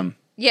system.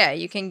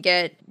 You can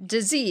get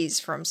disease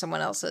from someone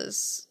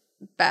else's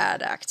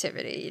bad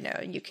activity.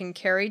 You can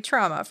carry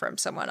trauma from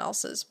someone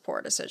else's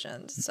poor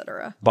decisions,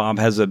 etc. Bob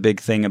has a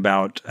big thing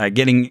about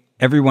getting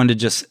everyone to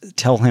just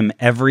tell him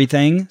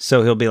everything.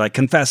 So he'll be like,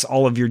 confess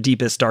all of your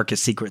deepest,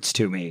 darkest secrets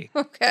to me.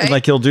 Okay.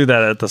 Like he'll do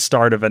that at the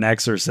start of an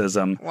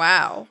exorcism.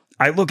 Wow.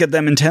 I look at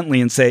them intently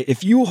and say,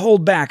 if you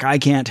hold back, I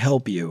can't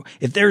help you.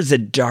 If there's a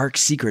dark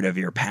secret of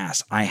your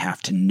past, I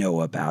have to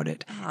know about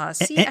it.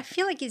 See, I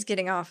feel like he's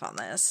getting off on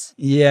this.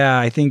 Yeah,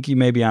 I think you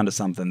may be onto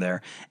something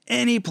there.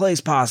 Any place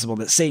possible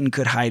that Satan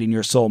could hide in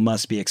your soul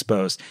must be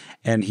exposed.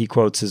 And he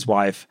quotes his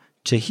wife,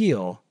 to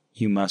heal,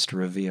 you must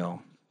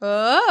reveal.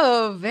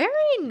 Oh, very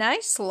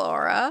nice,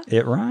 Laura.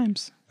 It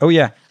rhymes. Oh,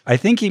 yeah. I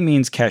think he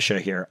means Kesha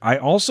here. I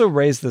also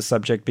raised the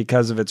subject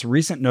because of its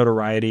recent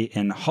notoriety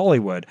in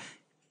Hollywood.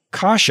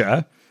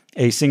 Kasha,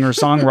 a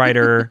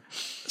singer-songwriter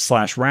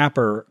 /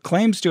 rapper,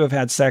 claims to have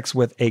had sex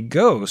with a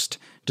ghost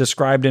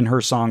described in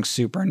her song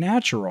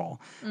Supernatural.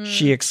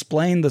 She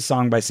explained the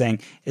song by saying,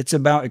 it's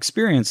about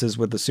experiences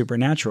with the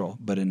supernatural,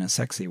 but in a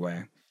sexy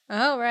way.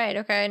 Oh, right.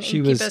 Okay. An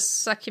incubus,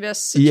 succubus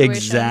situation. Yeah,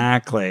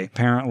 exactly.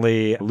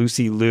 Apparently,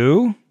 Lucy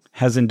Liu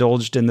has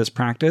indulged in this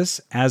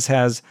practice, as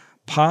has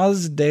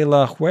Paz de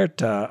la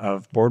Huerta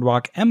of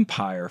Boardwalk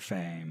Empire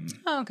fame.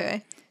 Oh,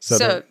 okay.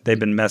 So they've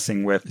been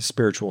messing with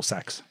spiritual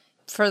sex.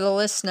 For the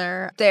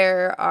listener,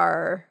 there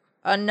are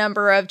a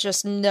number of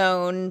just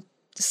known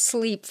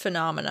sleep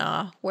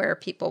phenomena where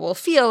people will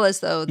feel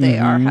as though they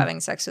are having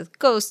sex with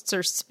ghosts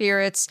or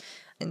spirits.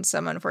 In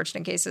some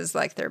unfortunate cases,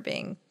 like they're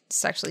being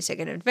sexually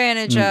taken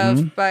advantage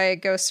of by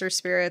ghosts or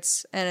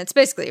spirits. And it's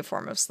basically a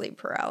form of sleep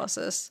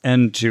paralysis.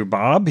 And to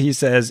Bob, he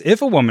says,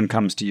 if a woman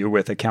comes to you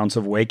with accounts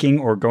of waking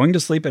or going to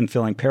sleep and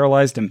feeling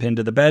paralyzed and pinned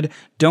to the bed,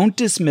 don't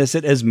dismiss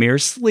it as mere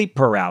sleep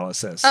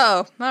paralysis.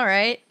 Oh, all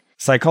right.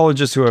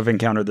 Psychologists who have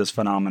encountered this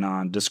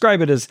phenomenon describe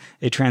it as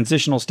a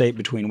transitional state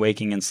between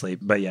waking and sleep.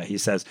 But yeah, he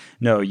says,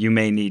 no, you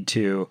may need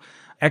to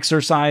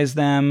exorcise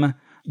them.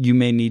 You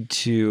may need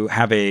to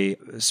have a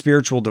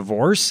spiritual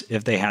divorce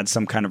if they had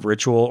some kind of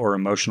ritual or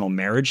emotional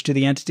marriage to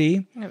the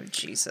entity. Oh,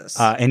 Jesus.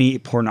 Any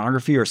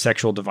pornography or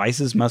sexual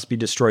devices must be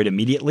destroyed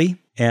immediately.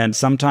 And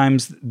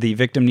sometimes the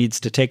victim needs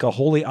to take a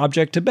holy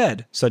object to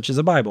bed, such as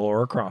a Bible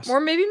or a cross. Or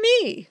maybe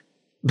me.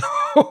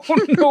 Oh,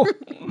 no.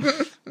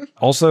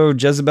 Also,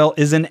 Jezebel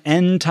is an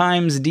end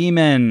times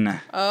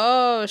demon.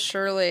 Oh,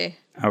 surely.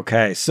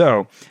 Okay,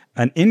 so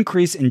an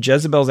increase in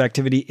Jezebel's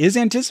activity is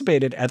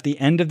anticipated at the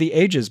end of the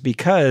ages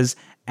because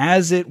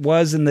as it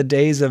was in the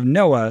days of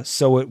Noah,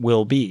 so it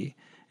will be.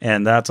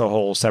 And that's a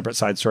whole separate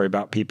side story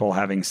about people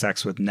having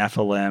sex with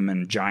Nephilim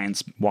and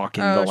giants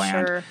walking the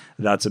land. Sure.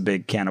 That's a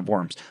big can of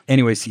worms.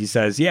 Anyways, he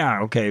says,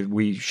 yeah, okay,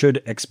 we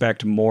should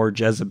expect more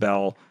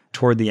Jezebel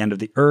toward the end of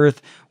the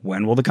earth.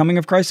 When will the coming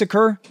of Christ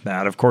occur?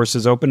 That, of course,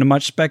 is open to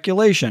much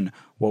speculation.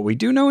 What we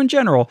do know in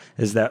general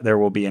is that there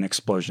will be an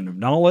explosion of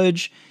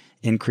knowledge.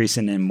 increase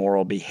in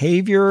immoral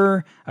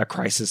behavior, a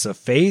crisis of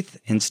faith,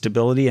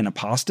 instability, and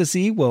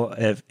apostasy will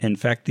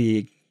infect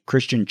the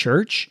Christian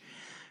church,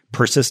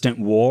 persistent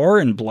war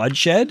and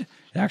bloodshed.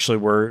 Actually,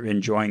 we're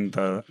enjoying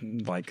the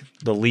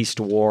least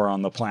war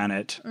on the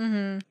planet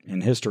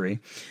in history.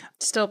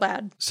 Still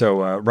bad.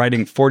 So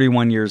writing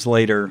 41 years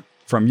later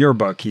from your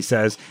book, he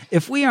says,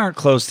 if we aren't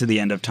close to the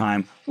end of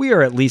time, we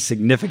are at least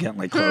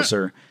significantly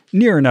closer,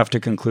 near enough to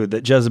conclude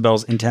that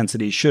Jezebel's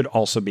intensity should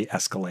also be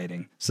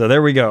escalating. So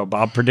there we go.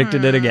 Bob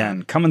predicted it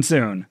again. Coming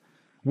soon.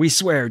 We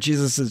swear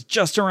Jesus is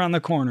just around the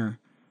corner.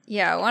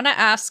 Yeah, I want to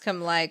ask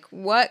him, like,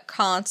 what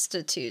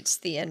constitutes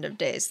the end of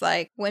days?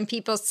 Like, when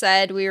people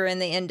said we were in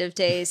the end of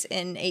days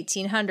in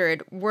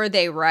 1800, were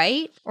they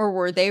right or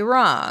were they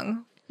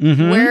wrong?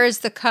 Where is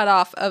the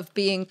cutoff of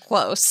being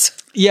close?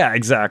 Yeah,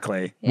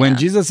 exactly. Yeah. When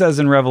Jesus says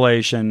in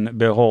Revelation,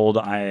 behold,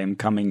 I am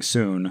coming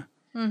soon.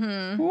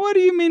 What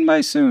do you mean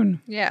by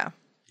soon? Yeah.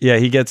 Yeah,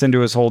 he gets into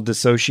his whole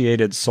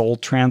dissociated soul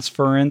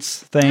transference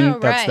thing. Oh,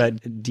 That's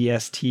right. that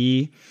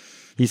DST.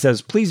 He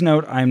says, please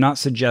note, I am not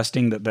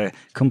suggesting that the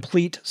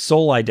complete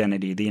soul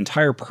identity, the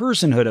entire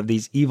personhood of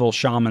these evil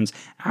shamans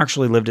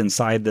actually lived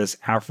inside this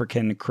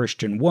African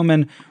Christian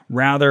woman.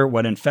 Rather,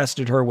 what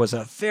infested her was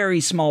a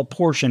very small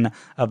portion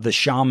of the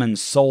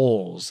shaman's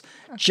souls.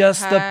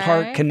 Just the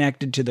part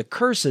connected to the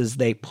curses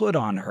they put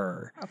on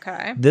her.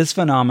 Okay. This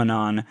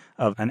phenomenon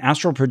of an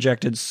astral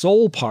projected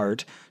soul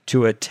part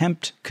to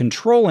attempt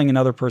controlling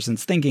another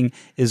person's thinking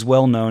is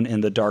well known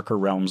in the darker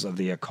realms of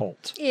the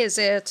occult. Is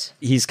it?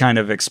 He's kind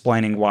of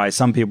explaining why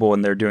some people,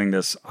 when they're doing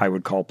this, I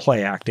would call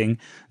play acting,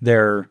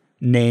 they're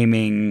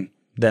naming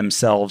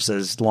themselves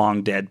as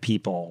long dead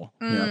people.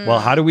 You know, well,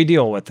 how do we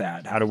deal with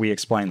that? How do we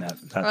explain that?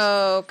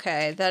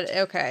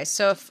 Okay.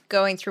 So if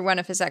going through one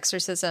of his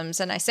exorcisms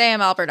and I say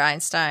I'm Albert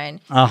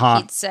Einstein,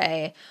 he'd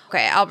say,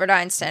 okay, Albert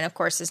Einstein, of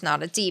course, is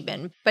not a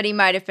demon, but he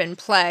might have been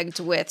plagued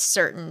with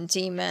certain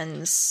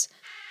demons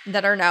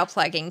that are now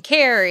plaguing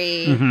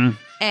Carrie,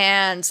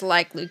 and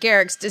like Lou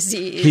Gehrig's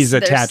disease. He's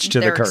attached to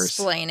the curse.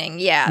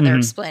 They're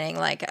explaining,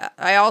 like,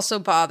 I also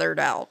bothered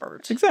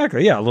Albert.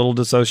 Exactly, yeah, a little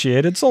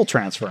dissociated soul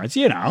transference,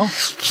 you know.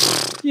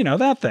 You know,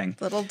 that thing.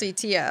 Little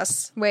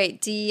DTS.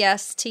 Wait,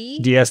 DST?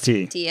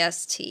 DST.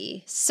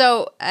 DST.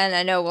 So, and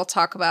I know we'll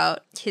talk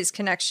about his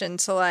connection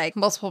to, like,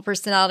 multiple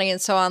personality and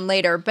so on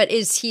later, but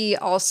is he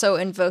also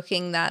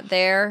invoking that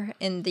there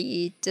in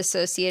the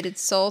dissociated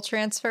soul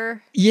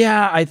transfer?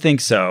 Yeah, I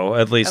think so.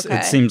 At least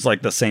it seems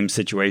like the same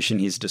situation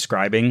he's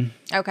describing.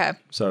 Okay.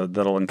 So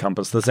that'll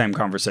encompass the same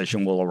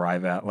conversation we'll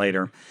arrive at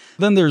later.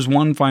 Then there's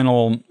one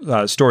final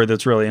story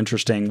that's really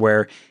interesting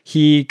where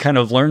he kind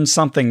of learns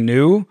something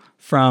new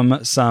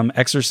from some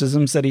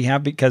exorcisms that he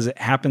had, because it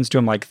happens to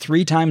him like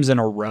 3 times in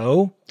a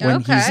row when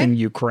he's in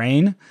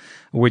Ukraine,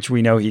 which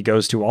we know he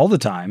goes to all the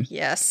time.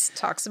 Yes,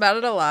 talks about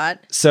it a lot.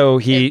 So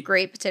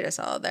great potato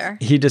salad there.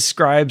 He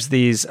describes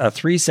these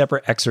 3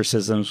 separate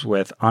exorcisms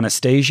with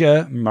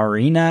Anastasia,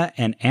 Marina,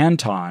 and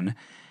Anton.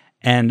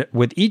 And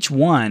with each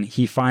one,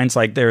 he finds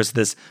like there's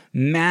this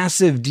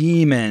massive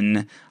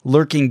demon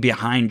lurking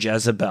behind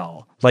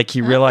Jezebel. Like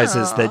he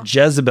realizes that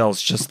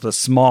Jezebel's just the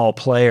small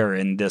player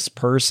in this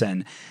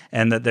person,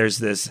 and that there's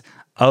this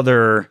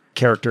other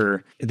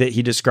character that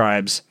he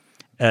describes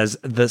as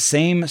the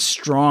same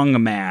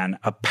strong man,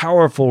 a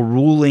powerful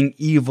ruling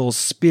evil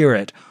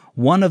spirit,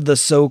 one of the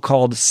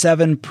so-called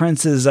 7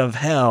 princes of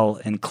hell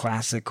in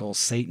classical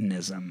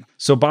Satanism.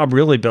 So Bob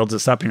really builds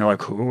this up, and you're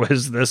like, who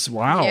is this?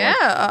 Wow.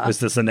 Yeah. Is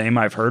this a name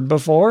I've heard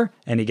before?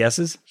 Any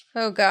guesses?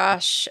 Oh,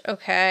 gosh.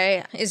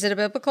 Okay. Is it a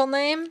biblical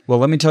name? Well,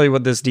 let me tell you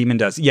what this demon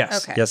does.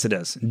 Yes. Okay. Yes, it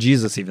is.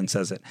 Jesus even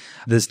says it.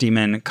 This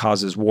demon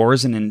causes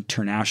wars and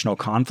international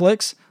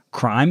conflicts,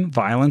 crime,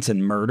 violence,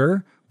 and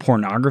murder,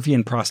 pornography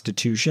and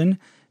prostitution,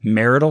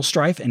 marital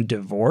strife and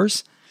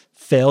divorce,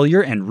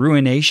 failure and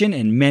ruination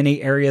in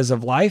many areas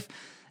of life,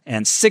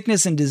 and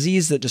sickness and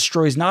disease that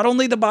destroys not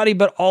only the body,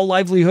 but all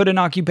livelihood and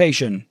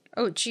occupation.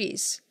 Oh,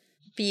 geez.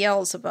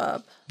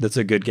 Beelzebub. That's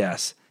a good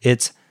guess.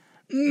 It's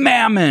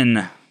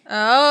Mammon.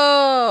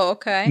 Oh,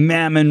 okay.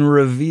 Mammon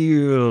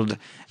revealed.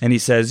 And he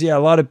says, yeah, a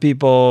lot of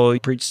people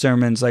preach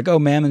sermons like, oh,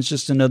 mammon's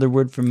just another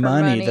word for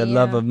money, the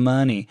love of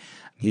money.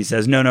 He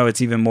says, no,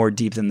 it's even more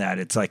deep than that.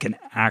 It's like an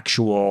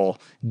actual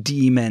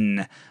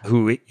demon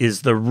who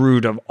is the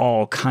root of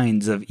all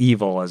kinds of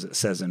evil, as it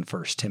says in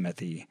 1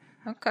 Timothy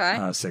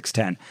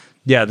 6:10.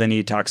 Yeah, then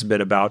he talks a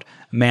bit about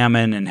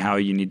mammon and how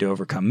you need to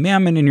overcome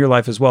mammon in your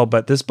life as well.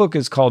 But this book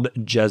is called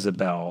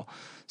Jezebel.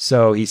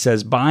 So he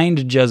says,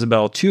 bind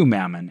Jezebel to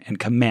Mammon and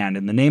command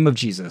in the name of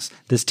Jesus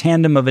this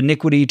tandem of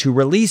iniquity to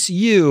release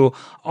you,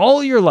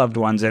 all your loved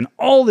ones, and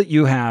all that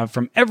you have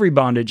from every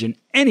bondage in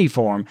any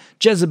form.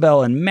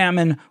 Jezebel and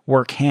Mammon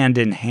work hand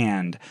in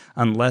hand.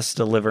 Unless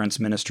deliverance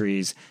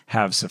ministries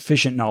have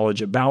sufficient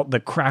knowledge about the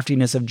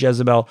craftiness of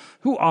Jezebel,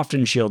 who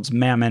often shields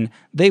Mammon,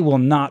 they will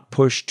not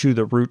push to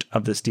the root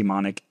of this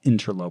demonic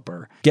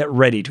interloper. Get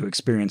ready to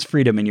experience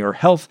freedom in your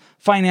health,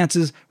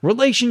 finances,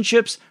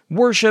 relationships,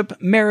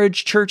 worship,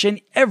 marriage, church,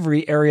 and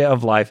every area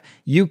of life.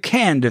 You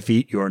can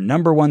defeat your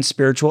number one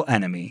spiritual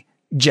enemy,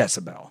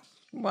 Jezebel.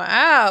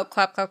 Wow.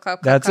 Clap, clap,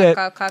 clap, That's clap, it.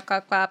 clap, clap,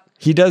 clap, clap.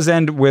 He does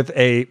end with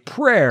a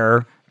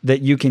prayer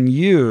that you can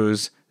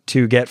use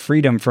to get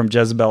freedom from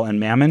Jezebel and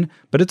Mammon,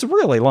 but it's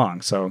really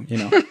long, so,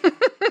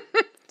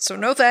 So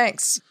no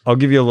thanks. I'll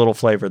give you a little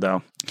flavor,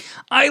 though.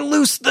 I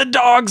loose the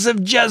dogs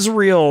of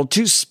Jezreel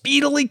to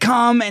speedily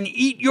come and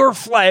eat your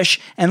flesh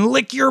and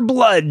lick your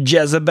blood,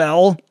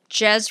 Jezebel.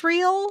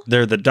 Jezreel?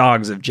 They're the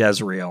dogs of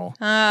Jezreel.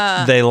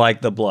 They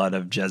like the blood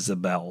of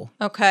Jezebel.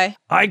 Okay.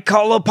 I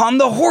call upon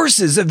the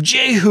horses of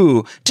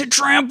Jehu to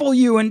trample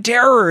you in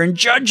terror and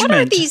judgment. What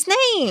are these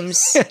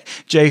names?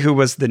 Jehu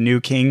was the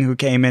new king who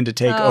came in to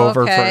take Oh,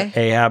 over okay. for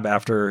Ahab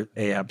after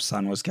Ahab's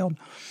son was killed.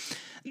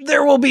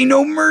 There will be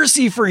no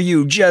mercy for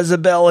you,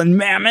 Jezebel and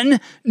Mammon,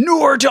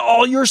 nor to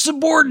all your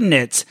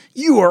subordinates.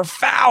 You are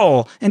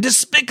foul and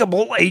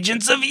despicable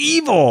agents of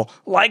evil,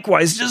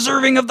 likewise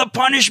deserving of the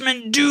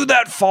punishment due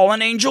that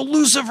fallen angel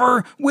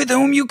Lucifer, with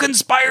whom you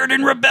conspired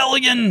in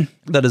rebellion.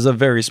 That is a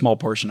very small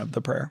portion of the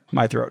prayer.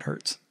 My throat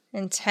hurts.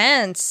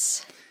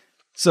 Intense.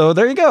 So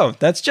there you go.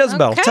 That's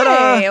Jezebel. Okay.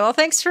 Ta-da! Well,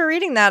 thanks for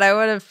reading that. I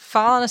would have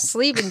fallen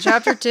asleep in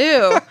chapter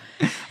 2.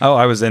 Oh,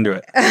 I was into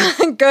it.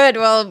 Good.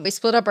 Well, we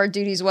split up our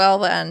duties well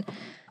then.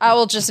 I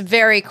will just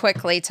very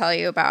quickly tell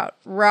you about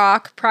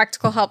Rock,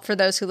 Practical Help for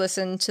Those Who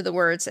Listen to the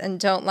Words and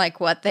Don't Like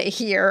What They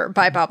Hear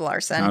by Bob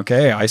Larson.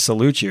 Okay, I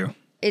salute you.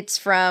 It's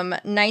from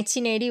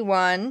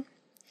 1981.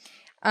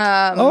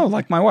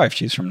 Like my wife.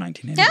 She's from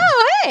 1980.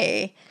 Oh,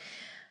 hey.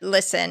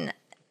 Listen,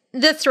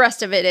 the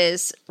thrust of it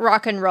is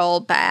rock and roll,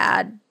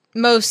 bad.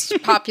 Most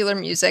popular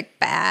music,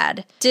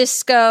 bad.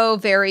 Disco,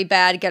 very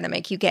bad, gonna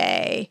make you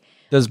gay.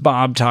 Does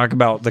Bob talk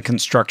about the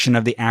construction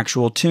of the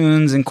actual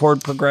tunes and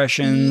chord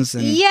progressions?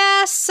 And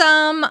Yeah,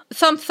 some.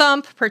 Thump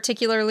Thump,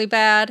 particularly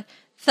bad.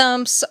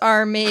 Thumps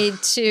are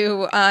made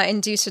to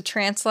induce a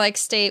trance-like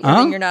state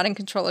where you're not in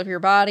control of your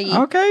body.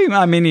 Okay,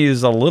 I mean,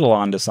 he's a little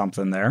onto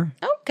something there.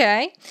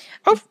 Okay.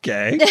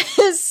 Okay.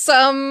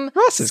 Some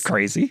Ross is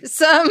crazy.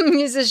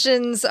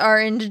 musicians are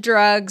into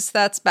drugs.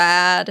 That's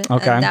bad.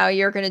 Okay. And now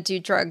you're going to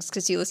do drugs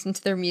because you listen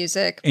to their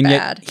music. And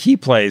Bad. yet he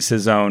plays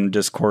his own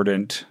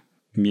discordant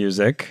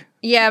music.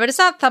 Yeah, but it's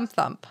not Thump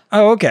Thump.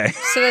 Oh, okay.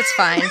 So that's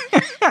fine.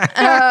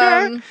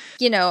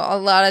 A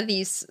lot of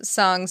these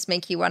songs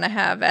make you want to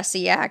have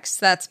sex.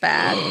 That's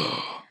bad.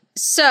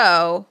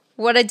 So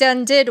what I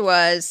did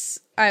was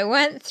I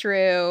went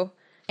through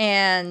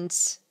and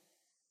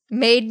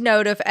made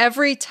note of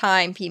every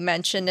time he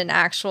mentioned an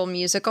actual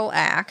musical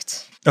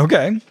act.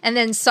 Okay. And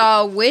then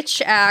saw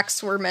which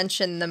acts were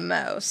mentioned the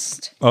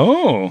most.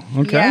 Oh,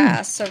 okay.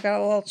 Yeah, so I've got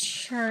a little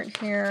chart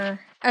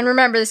here. And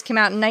remember, this came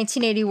out in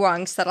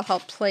 1981, so that'll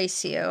help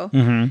place you.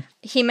 Mm-hmm.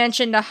 He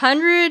mentioned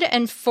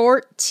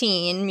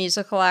 114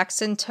 musical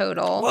acts in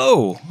total.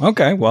 Whoa.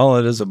 Okay. Well,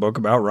 it is a book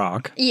about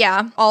rock.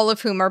 Yeah, all of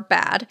whom are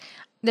bad.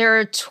 There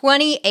are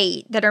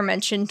 28 that are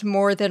mentioned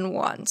more than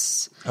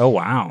once. Oh,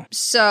 wow.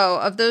 So,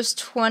 of those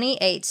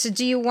 28, so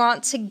do you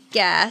want to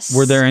guess?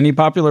 Were there any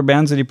popular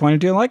bands that he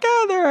pointed to? Like,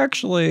 they're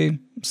actually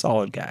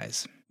solid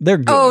guys. They're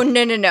good. Oh,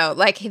 no.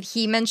 Like, had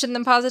he mentioned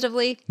them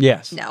positively?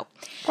 Yes. No.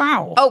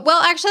 Wow. Oh,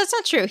 well, actually, that's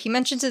not true. He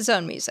mentions his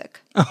own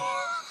music.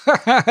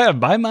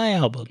 Buy my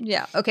album.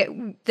 Yeah.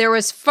 Okay. There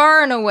was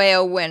far and away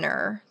a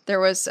winner. There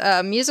was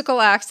a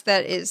musical act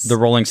that is The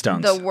Rolling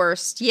Stones. the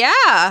worst.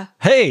 Yeah.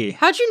 Hey.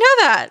 How'd you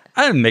know that?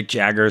 Mick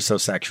Jagger is so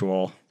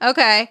sexual.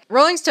 Okay.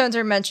 Rolling Stones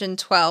are mentioned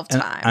 12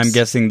 And times. I'm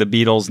guessing the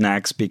Beatles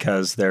next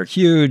because they're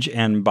huge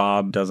and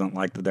Bob doesn't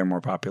like that they're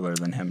more popular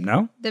than him,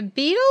 no? The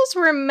Beatles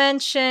were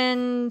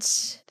mentioned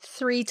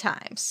 3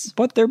 times.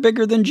 But they're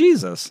bigger than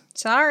Jesus.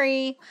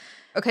 Sorry.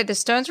 Okay, the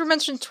Stones were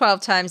mentioned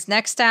 12 times.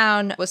 Next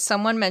down was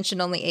someone mentioned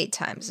only 8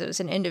 times. It was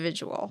an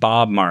individual.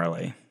 Bob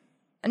Marley.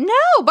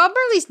 No, Bob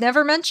Marley's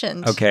never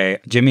mentioned. Okay,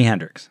 Jimi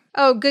Hendrix.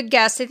 Oh, good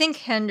guess. I think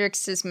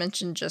Hendrix is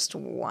mentioned just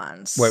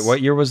once. Wait,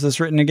 what year was this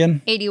written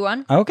again?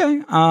 81.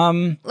 Okay,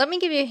 Let me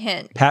give you a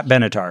hint. Pat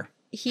Benatar.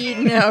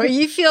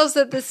 He feels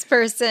that this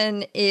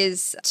person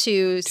is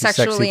too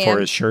sexually sexy for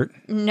his shirt?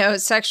 No,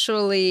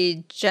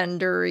 sexually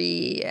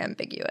gendery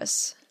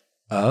ambiguous.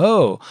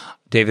 Oh,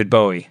 David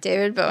Bowie.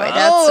 David Bowie,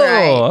 that's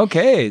right. Oh,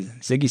 okay.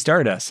 Ziggy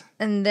Stardust.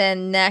 And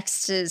then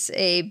next is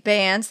a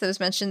band that was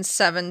mentioned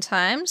 7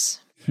 times.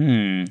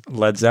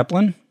 Led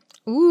Zeppelin?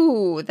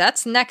 Ooh,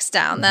 that's next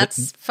down.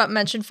 That's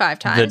mentioned 5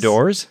 times. The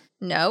Doors?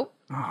 No.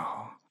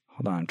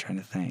 Hold on, I'm trying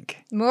to think.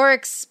 More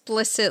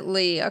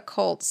explicitly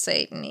occult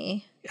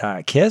Satan-y.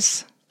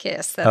 Kiss?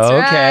 Kiss, that's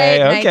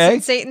right. Okay. Knights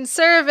in Satan's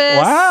Service.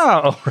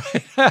 Wow.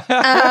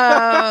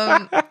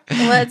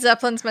 Led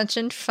Zeppelin's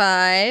mentioned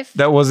 5.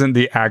 That wasn't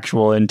the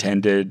actual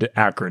intended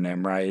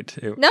acronym, right?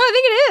 No, I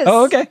think it is.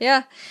 Oh, okay.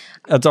 Yeah.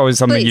 That's always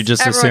something Please, you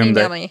just everyone assume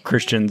email that me.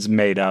 Christians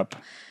made up.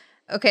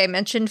 Okay,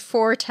 mentioned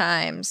 4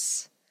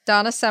 times.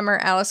 Donna Summer,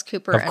 Alice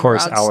Cooper, Of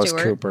course, and Rod Alice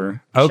Stewart.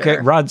 Cooper. Okay,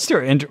 Sure. Rod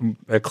Stewart.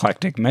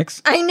 Eclectic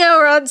mix. I know,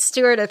 Rod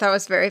Stewart. I thought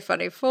was very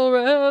funny.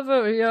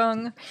 Forever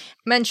Young.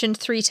 Mentioned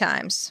 3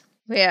 times.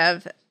 We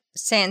have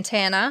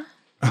Santana,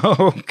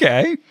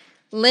 Okay.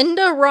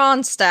 Linda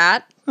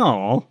Ronstadt,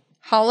 Oh,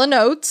 Hall &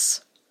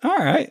 Oates, all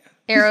right.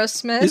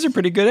 Aerosmith. These are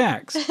pretty good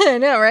acts. I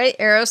know, right?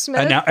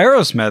 Aerosmith. Now,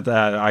 Aerosmith,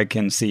 I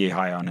can see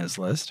high on his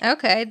list.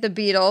 Okay, the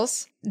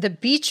Beatles, the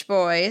Beach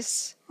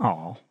Boys,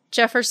 Oh.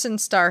 Jefferson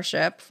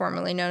Starship,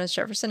 formerly known as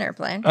Jefferson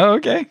Airplane. Oh,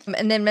 okay.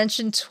 And then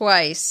mentioned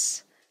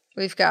twice,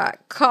 we've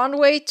got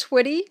Conway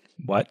Twitty,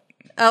 What?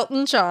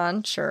 Elton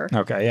John, sure.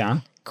 Okay, yeah.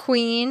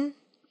 Queen,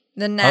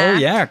 The Knack. Oh,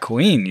 yeah,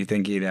 Queen. You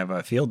think he'd have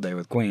a field day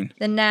with Queen.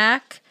 The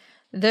Knack,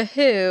 The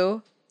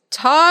Who,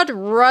 Todd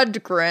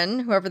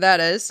Rundgren, whoever that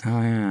is.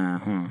 Oh, yeah.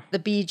 Huh. The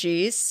Bee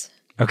Gees,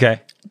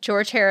 Okay.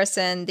 George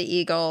Harrison, The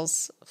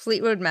Eagles,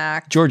 Fleetwood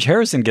Mac. George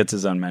Harrison gets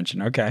his own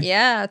mention. Okay.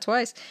 Yeah,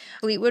 twice.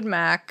 Fleetwood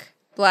Mac,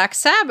 Black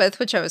Sabbath,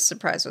 which I was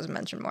surprised was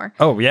mentioned more.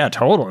 Oh, yeah,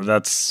 totally.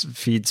 That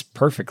feeds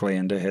perfectly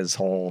into his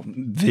whole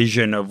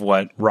vision of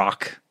what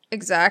rock,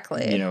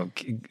 Exactly.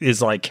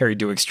 is like carried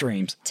to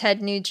extremes.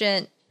 Ted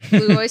Nugent,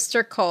 Blue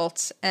Oyster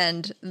Cult,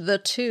 and The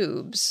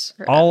Tubes.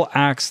 All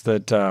acts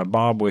that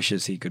Bob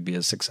wishes he could be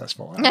as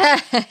successful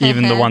as.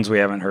 Even the ones we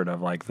haven't heard of,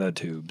 like The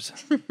Tubes.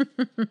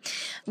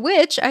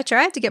 Which I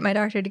tried to get my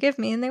doctor to give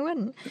me, and they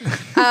wouldn't.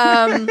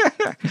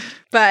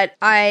 But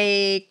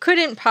I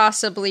couldn't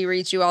possibly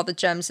read you all the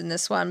gems in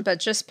this one, but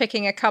just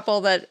picking a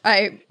couple that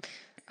I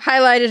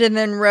highlighted and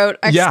then wrote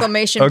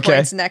exclamation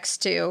points next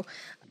to.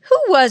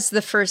 Who was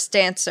the first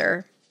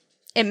dancer?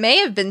 It may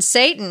have been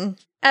Satan.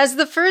 As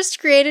the first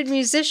created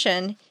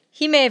musician,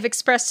 he may have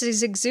expressed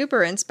his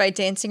exuberance by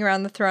dancing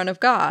around the throne of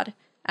God.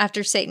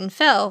 After Satan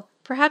fell,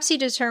 perhaps he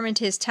determined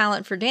his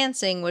talent for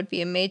dancing would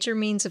be a major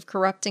means of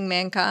corrupting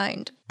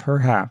mankind.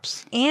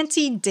 Perhaps.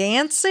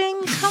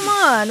 Anti-dancing? Come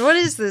on, what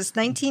is this,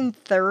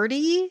 1930?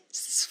 Is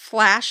this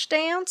Flash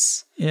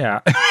Dance? Yeah,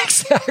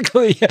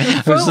 exactly.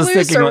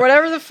 Footloose or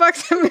whatever the fuck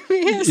the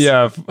movie is?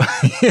 Yeah,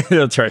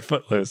 that's right,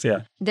 Footloose,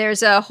 yeah.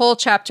 There's a whole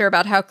chapter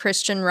about how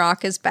Christian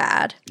rock is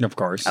bad. Of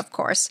course. Of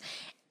course.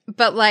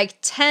 But like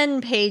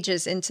 10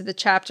 pages into the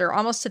chapter,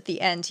 almost at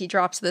the end, he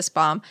drops this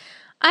bomb.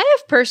 I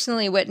have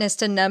personally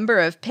witnessed a number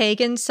of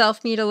pagan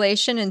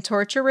self-mutilation and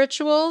torture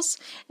rituals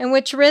in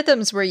which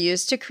rhythms were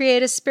used to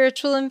create a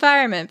spiritual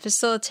environment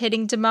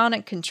facilitating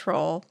demonic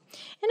control.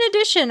 In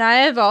addition, I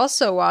have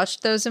also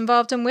watched those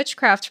involved in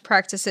witchcraft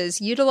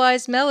practices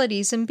utilize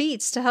melodies and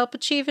beats to help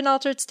achieve an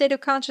altered state of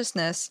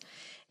consciousness.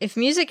 If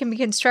music can be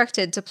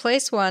constructed to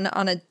place one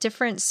on a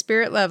different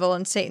spirit level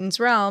in Satan's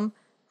realm,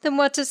 then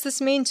what does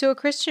this mean to a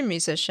Christian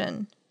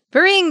musician?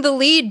 Burying the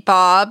lead,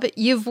 Bob,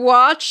 you've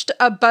watched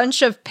a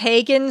bunch of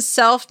pagan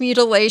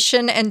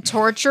self-mutilation and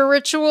torture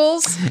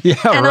rituals? Yeah,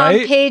 and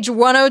right? on page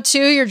 102,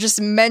 you're just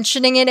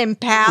mentioning it in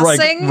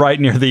passing? Right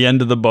near the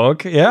end of the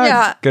book.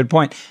 Yeah, good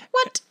point.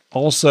 What?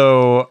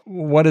 Also,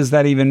 what does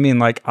that even mean?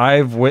 Like,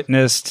 I've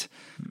witnessed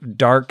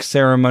dark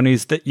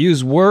ceremonies that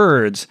use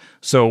words.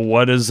 So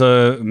what is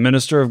a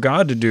minister of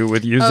God to do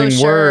with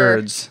using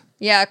words?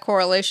 Yeah,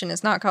 correlation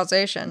is not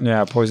causation.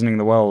 Yeah, poisoning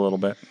the well a little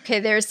bit.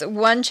 Okay, there's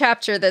one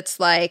chapter that's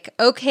like,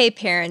 okay,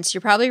 parents, you're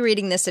probably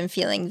reading this and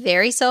feeling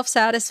very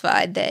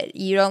self-satisfied that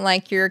you don't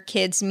like your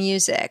kids'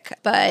 music,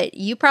 but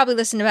you probably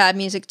listen to bad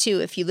music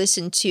too if you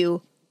listen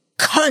to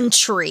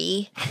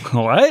country.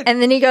 What? And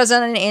then he goes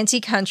on an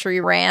anti-country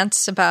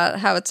rant about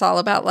how it's all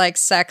about like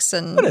sex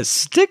and... What a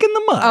stick in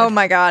the mud. Oh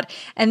my God.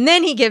 And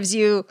then he gives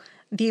you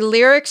the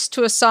lyrics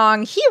to a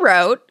song he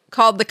wrote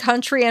called The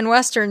Country and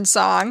Western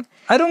Song.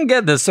 I don't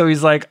get this. So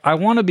he's like, I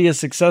want to be a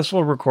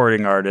successful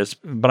recording artist,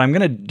 but I'm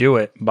going to do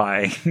it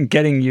by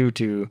getting you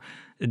to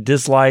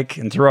dislike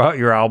and throw out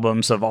your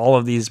albums of all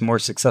of these more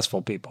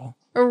successful people.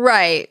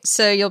 Right.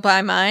 So you'll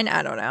buy mine?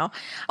 I don't know.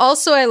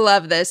 Also, I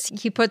love this.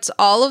 He puts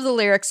all of the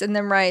lyrics and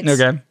then writes,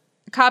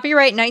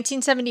 copyright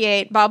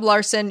 1978, Bob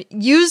Larson,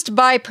 used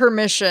by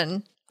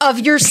permission. Of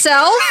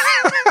yourself?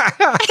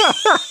 How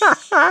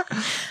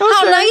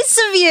nice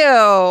of you.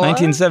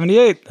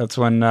 1978. That's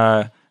when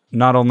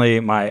not only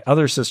my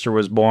other sister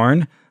was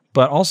born,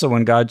 but also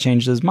when God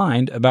changed his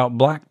mind about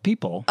black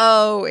people.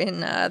 Oh, in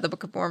the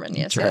Book of Mormon.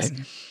 Yes, That's yes.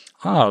 right.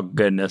 Oh,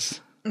 goodness.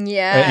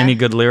 Yeah. Any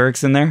good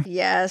lyrics in there?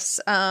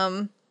 Yes.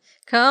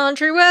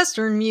 Country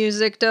western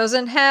music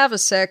doesn't have a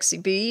sexy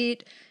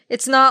beat.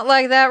 It's not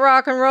like that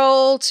rock and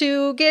roll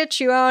to get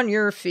you on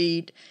your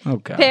feet.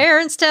 Okay.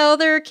 Parents tell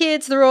their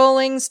kids the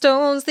Rolling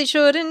Stones they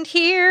shouldn't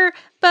hear,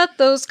 but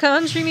those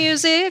country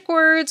music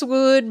words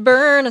would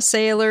burn a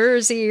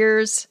sailor's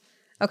ears.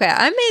 Okay,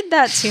 I made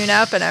that tune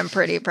up and I'm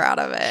pretty proud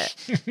of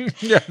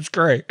it. Yeah, it's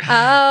great.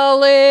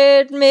 I'll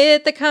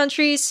admit the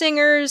country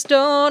singers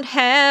don't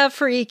have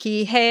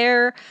freaky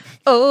hair.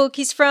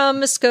 Okies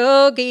from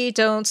Muskogee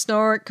don't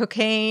snort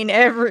cocaine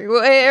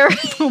everywhere.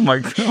 Oh my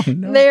God,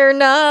 no. They're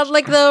not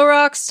like the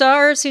rock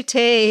stars who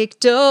take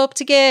dope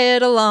to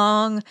get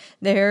along.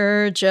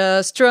 They're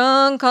just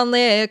drunk on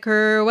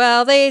liquor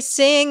while they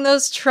sing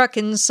those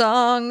truckin'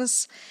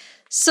 songs.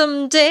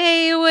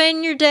 Someday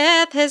when your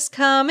death has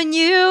come and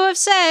you have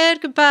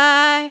said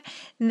goodbye,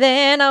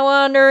 then I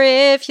wonder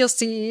if you'll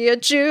see a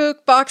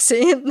jukebox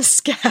in the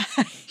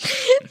sky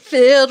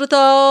filled with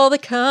all the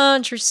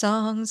country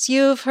songs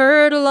you've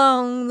heard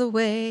along the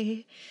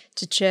way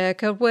to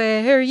check out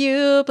where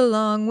you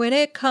belong when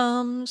it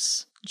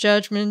comes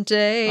Judgment Oh,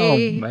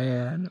 Day.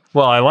 man.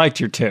 Well, I liked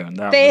your tune.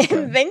 That was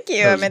good. Thank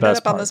you. That I was made the that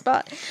best up on the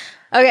spot.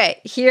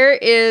 Okay, here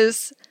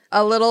is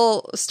a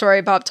little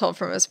story Bob told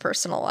from his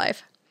personal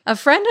life. A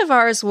friend of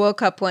ours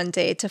woke up one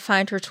day to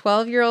find her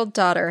 12-year-old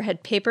daughter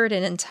had papered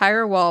an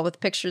entire wall with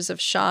pictures of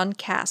Sean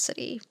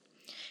Cassidy.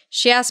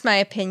 She asked my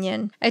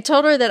opinion. I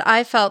told her that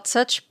I felt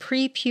such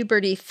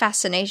pre-puberty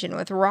fascination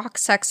with rock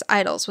sex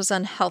idols was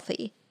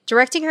unhealthy.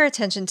 Directing her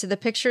attention to the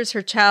pictures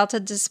her child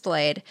had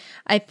displayed,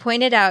 I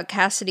pointed out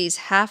Cassidy's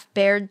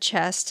half-bared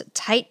chest,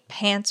 tight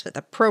pants with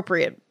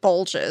appropriate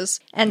bulges,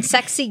 and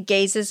sexy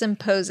gazes and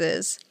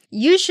poses.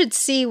 You should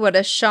see what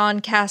a Sean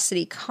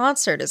Cassidy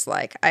concert is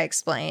like, I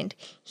explained.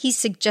 He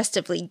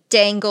suggestively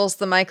dangles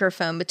the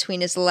microphone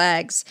between his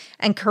legs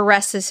and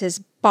caresses his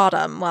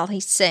bottom while he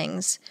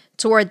sings.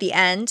 Toward the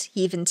end,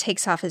 he even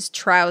takes off his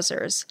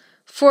trousers.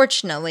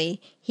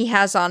 Fortunately, he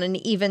has on an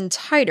even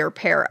tighter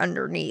pair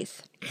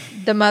underneath.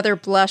 The mother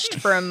blushed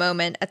for a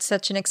moment at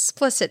such an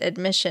explicit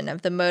admission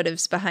of the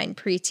motives behind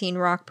preteen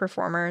rock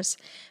performers,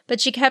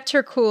 but she kept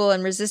her cool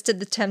and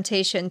resisted the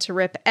temptation to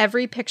rip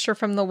every picture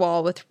from the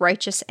wall with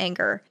righteous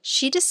anger.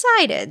 She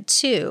decided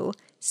to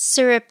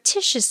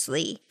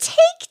surreptitiously take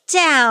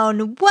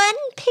down one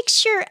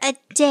picture a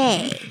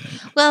day,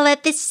 while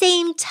at the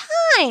same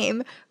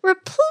time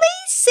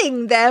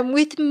replacing them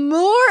with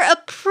more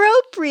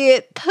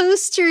appropriate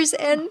posters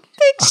and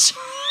pictures.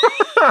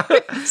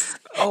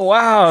 Oh,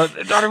 wow.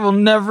 The daughter will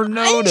never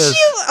notice.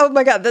 Oh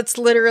my God, that's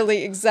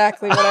literally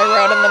exactly what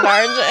I wrote in the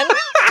margin.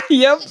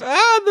 Yep.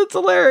 That's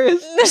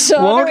hilarious. The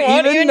daughter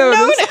Won't even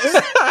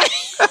notice.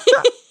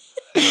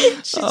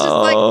 She's just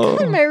like,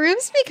 God, my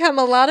room's become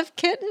a lot of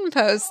kitten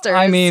posters.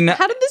 I mean,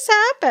 how did this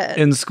happen?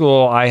 In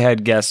school, I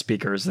had guest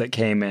speakers that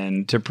came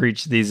in to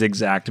preach these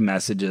exact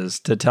messages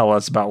to tell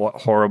us about what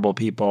horrible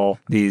people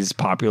these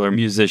popular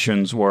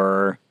musicians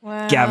were.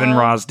 Wow. Gavin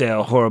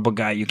Rossdale, horrible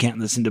guy. You can't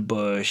listen to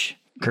Bush.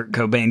 Kurt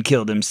Cobain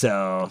killed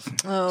himself.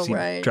 Oh, He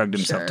right. drugged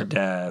himself Sure. to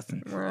death.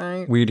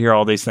 Right. We'd hear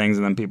all these things,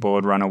 and then people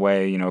would run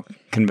away,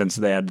 convinced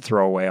they had to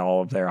throw away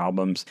all of their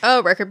albums.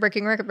 Oh, record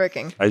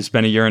breaking. I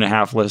spent a year and a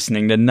half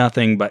listening to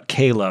nothing but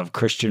K-Love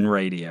Christian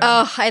radio.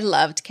 Oh, I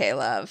loved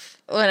K-Love.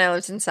 When I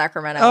lived in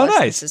Sacramento, Oh, I listened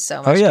nice. to so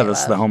much Oh, yeah, K-Love.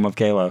 that's the home of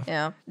K-Love.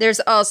 Yeah.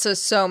 There's also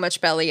so much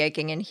belly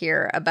aching in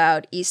here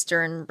about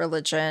Eastern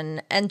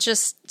religion and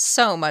just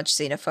so much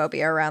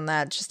xenophobia around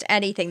that. Just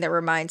anything that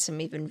reminds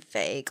him even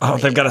vaguely. Oh,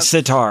 they've got a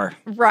sitar.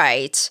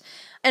 Right.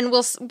 And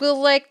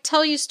we'll like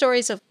tell you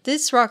stories of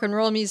this rock and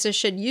roll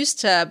musician used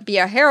to be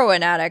a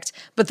heroin addict,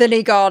 but then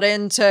he got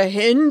into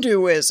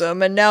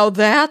Hinduism and now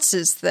that's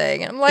his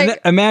thing. And I'm like,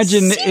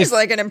 imagine seems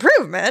like an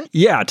improvement.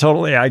 Yeah,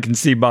 totally. I can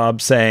see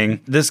Bob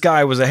saying, this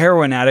guy was a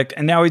heroin addict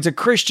and now he's a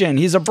Christian.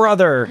 He's a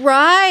brother.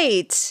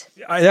 Right.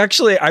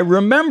 I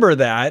remember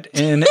that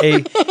in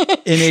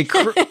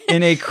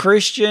a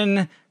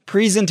Christian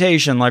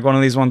presentation, like one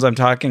of these ones I'm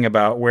talking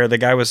about, where the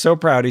guy was so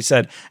proud, he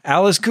said,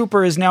 Alice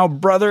Cooper is now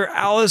brother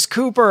Alice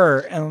Cooper.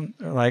 And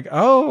they're like,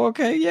 oh,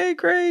 okay, yay,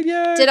 great,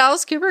 yeah. Did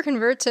Alice Cooper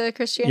convert to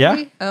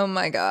Christianity? Yeah. Oh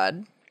my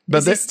God. But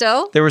Is he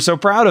still? They were so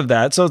proud of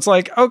that. So it's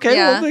like, okay,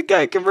 Yeah. well, the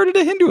guy converted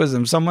to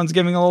Hinduism. Someone's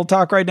giving a little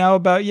talk right now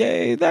about,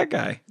 yay, that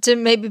guy. To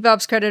maybe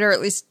Bob's credit, or at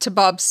least to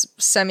Bob's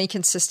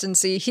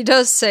semi-consistency, he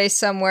does say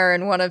somewhere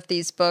in one of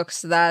these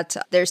books that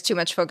there's too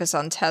much focus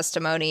on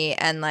testimony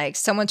and like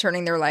someone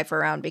turning their life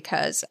around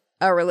because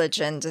a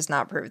religion does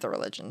not prove the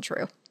religion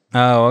true.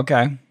 Oh,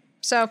 okay.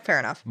 So, fair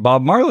enough.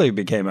 Bob Marley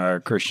became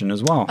a Christian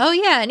as well. Oh,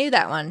 yeah, I knew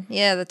that one.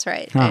 Yeah, that's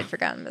right. I had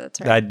forgotten, but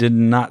that's right. I did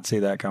not see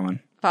that coming.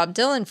 Bob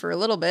Dylan for a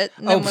little bit,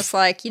 and then was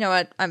like, you know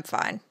what, I'm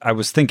fine. I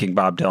was thinking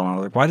Bob Dylan. I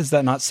was like, why does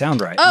that not sound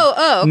right? Oh,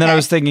 okay. And then I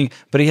was thinking,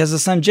 but he has a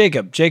son,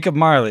 Jacob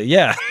Marley.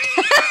 Yeah.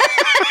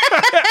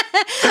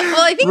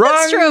 Well, I think Wrong.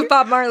 that's true of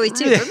Bob Marley,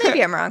 too, but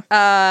maybe I'm wrong.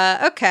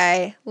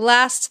 Okay,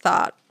 last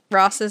thought.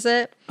 Ross, is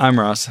it? I'm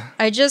Ross.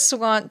 I just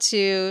want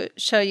to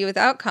show you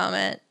without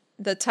comment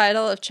the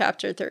title of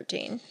chapter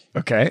 13.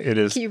 Okay, it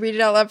is Can you read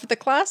it out loud for the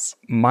class?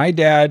 My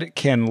Dad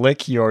Can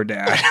Lick Your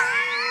Dad.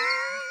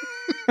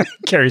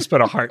 Carrie's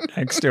put a heart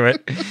next to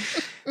it.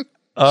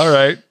 All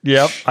right.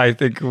 Yep. I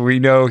think we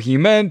know he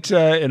meant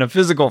in a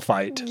physical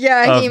fight.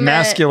 Yeah, of he meant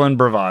masculine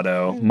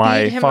bravado.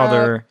 My him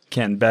father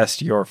can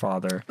best your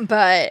father.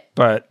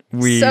 But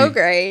we so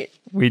great.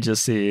 We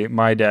just see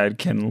my dad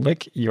can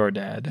lick your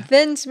dad.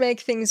 Then to make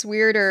things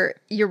weirder,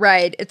 you're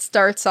right. It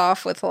starts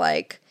off with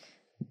like,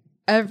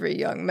 every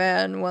young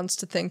man wants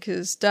to think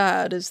his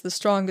dad is the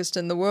strongest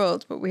in the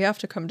world, but we have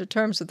to come to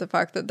terms with the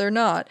fact that they're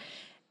not.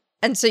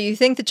 And so you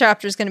think the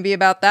chapter is going to be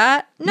about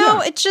that? No,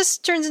 Yeah. It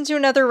just turns into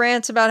another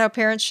rant about how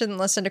parents shouldn't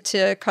listen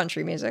to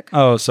country music.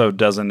 Oh, so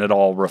doesn't it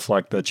all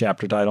reflect the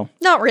chapter title?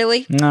 Not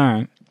really. All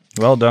right.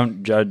 Well,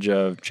 don't judge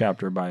a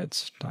chapter by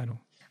its title.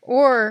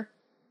 Or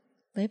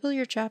label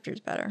your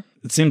chapters better.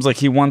 It seems like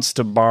he wants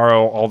to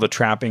borrow all the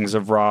trappings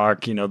of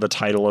rock. You know, the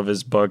title of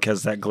his book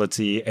has that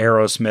glitzy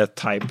Aerosmith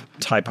type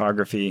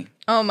typography.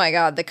 Oh my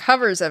God, the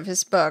covers of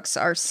his books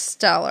are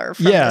stellar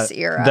from this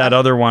era. That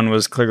other one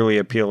was clearly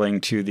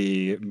appealing to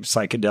the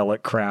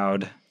psychedelic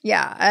crowd.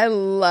 Yeah, I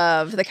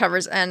love the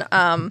covers. And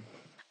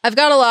I've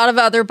got a lot of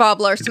other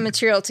Bob Larson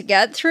material to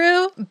get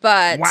through,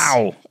 but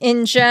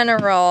in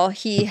general,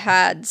 he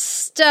had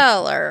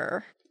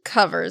stellar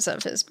covers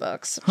of his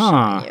books.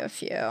 I'll show you a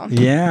few.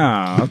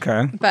 Yeah,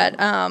 okay. But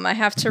I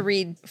have to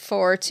read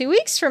for 2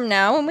 weeks from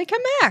now when we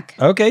come back.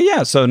 Okay,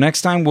 yeah. So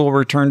next time we'll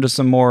return to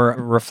some more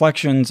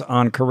reflections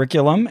on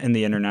curriculum in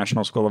the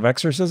International School of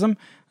Exorcism.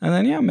 And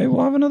then, maybe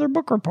we'll have another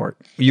book report.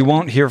 You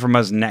won't hear from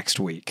us next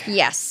week.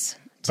 Yes.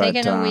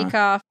 Taking a week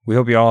off. We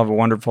hope you all have a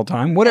wonderful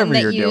time, whatever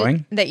you're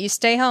doing. That you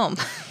stay home.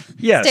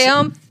 Yes. Stay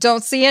home.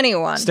 Don't see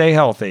anyone. Stay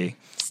healthy.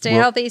 Stay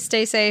healthy.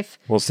 Stay safe.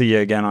 We'll see you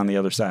again on the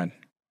other side.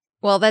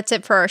 Well, that's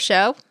it for our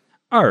show.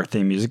 Our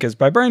theme music is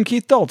by Brian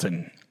Keith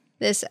Dalton.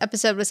 This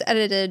episode was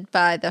edited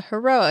by the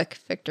heroic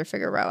Victor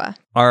Figueroa.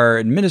 Our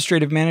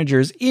administrative manager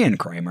is Ian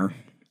Kramer.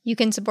 You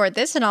can support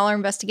this and all our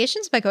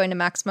investigations by going to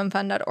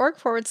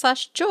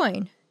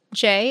MaximumFun.org/join.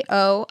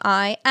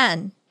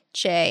 JOIN.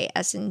 J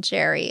as in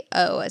Jerry,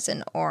 O as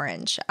in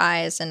orange,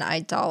 I as in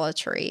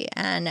idolatry,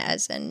 N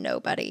as in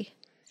nobody.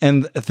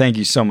 And thank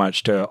you so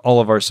much to all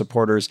of our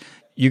supporters.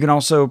 You can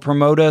also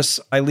promote us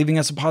by leaving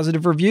us a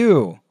positive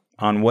review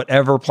on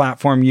whatever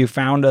platform you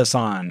found us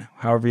on,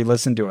 however you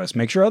listen to us.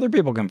 Make sure other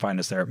people can find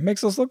us there. It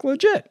makes us look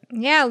legit.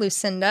 Yeah,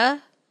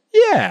 Lucinda.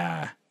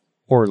 Yeah.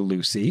 Or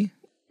Lucy.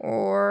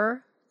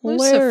 Or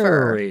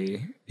Lucifer.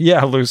 Larry.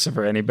 Yeah,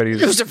 Lucifer. Anybody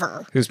whose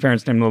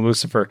parents named them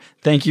Lucifer.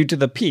 Thank you to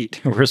the Pete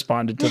who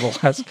responded to the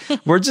last.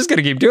 We're just going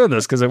to keep doing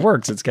this because it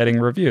works. It's getting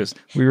reviews.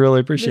 We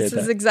really appreciate that.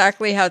 This is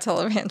exactly how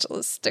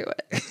televangelists do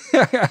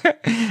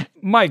it.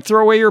 Mike,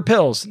 throw away your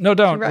pills. No,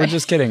 don't. Right. We're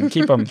just kidding.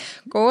 Keep them.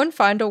 Go and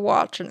find a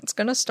watch and it's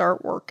going to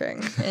start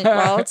working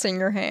while it's in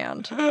your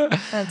hand.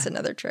 That's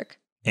another trick.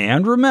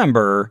 And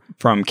remember,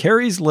 from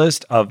Carrie's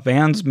list of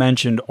bands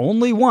mentioned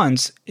only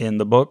once in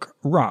the book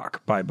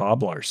Rock by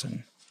Bob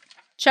Larson.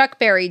 Chuck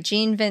Berry,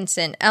 Gene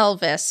Vincent,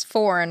 Elvis,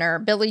 Foreigner,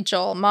 Billy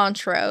Joel,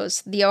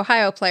 Montrose, The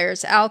Ohio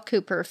Players, Al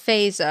Cooper,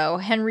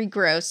 Fazo, Henry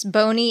Gross,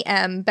 Boney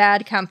M.,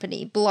 Bad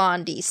Company,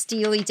 Blondie,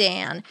 Steely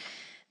Dan,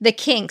 The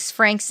Kinks,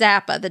 Frank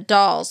Zappa, The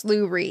Dolls,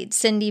 Lou Reed,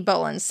 Cindy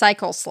Bolin,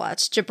 Cycle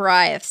Sluts,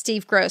 Jabriath,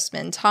 Steve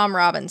Grossman, Tom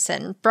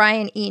Robinson,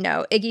 Brian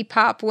Eno, Iggy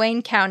Pop,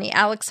 Wayne County,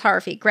 Alex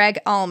Harvey, Greg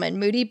Allman,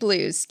 Moody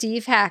Blues,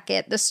 Steve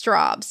Hackett, The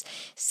Straubs,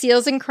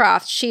 Seals and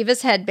Crofts,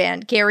 Shiva's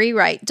Headband, Gary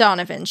Wright,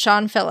 Donovan,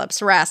 Sean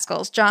Phillips,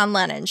 Rascals, John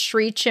Lennon,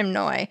 Sri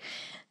Chimnoy,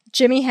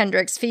 Jimi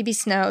Hendrix, Phoebe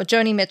Snow,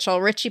 Joni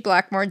Mitchell, Richie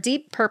Blackmore,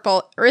 Deep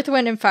Purple, Earth,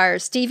 Wind & Fire,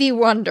 Stevie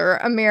Wonder,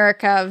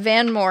 America,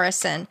 Van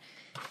Morrison,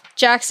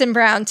 Jackson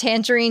Brown,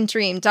 Tangerine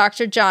Dream,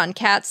 Dr. John,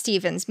 Cat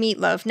Stevens,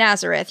 Meatloaf,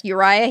 Nazareth,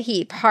 Uriah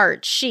Heep,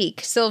 Hart,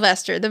 Chic,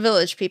 Sylvester, The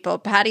Village People,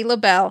 Patti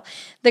LaBelle,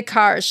 The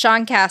Cars,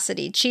 Sean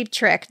Cassidy, Cheap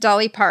Trick,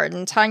 Dolly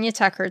Parton, Tanya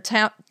Tucker,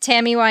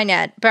 Tammy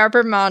Wynette,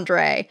 Barbara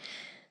Mondre,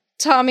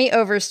 Tommy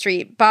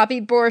Overstreet,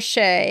 Bobby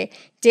Bourget,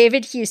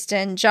 David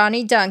Houston,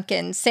 Johnny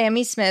Duncan,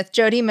 Sammy Smith,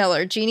 Jody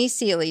Miller, Jeannie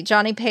Seeley,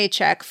 Johnny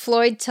Paycheck,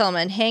 Floyd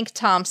Tillman, Hank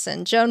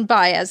Thompson, Joan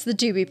Baez, The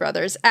Doobie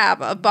Brothers,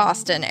 ABBA,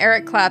 Boston,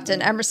 Eric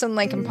Clapton, Emerson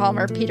Lake and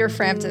Palmer, Peter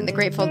Frampton, The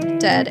Grateful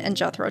Dead, and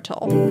Jethro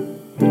Tull.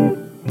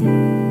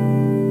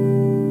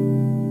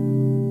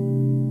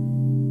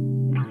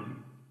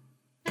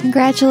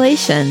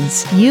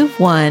 Congratulations! You've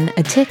won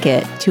a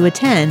ticket to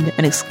attend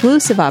an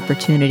exclusive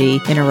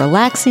opportunity in a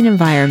relaxing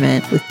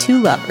environment with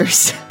two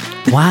lovers.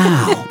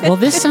 Wow. Well,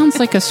 this sounds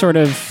like a sort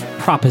of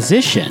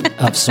proposition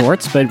of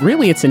sorts, but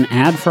really it's an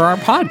ad for our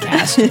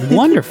podcast.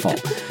 Wonderful.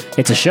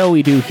 It's a show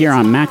we do here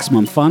on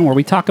Maximum Fun where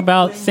we talk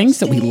about things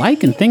that we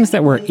like and things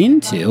that we're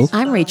into.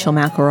 I'm Rachel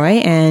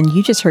McElroy, and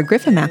you just heard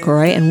Griffin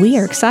McElroy, and we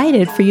are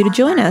excited for you to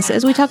join us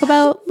as we talk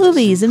about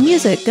movies and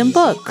music and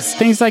books.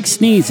 Things like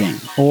sneezing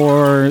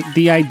or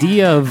the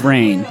idea of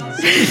rain.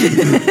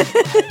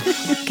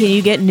 Can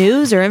you get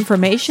news or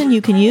information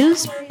you can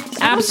use?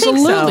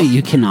 Absolutely,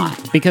 you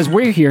cannot, because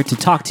we're here to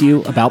talk to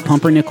you about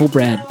pumpernickel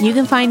bread. You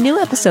can find new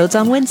episodes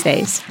on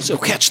Wednesdays. So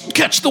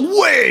catch the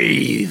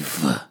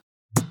wave!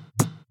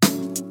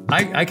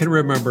 I can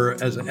remember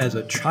as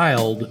a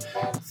child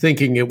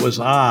thinking it was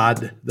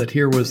odd that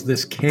here was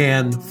this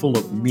can full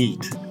of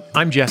meat.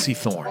 I'm Jesse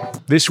Thorne.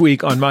 This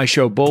week on my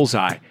show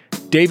Bullseye,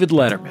 David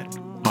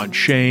Letterman on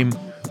shame,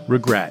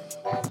 regret,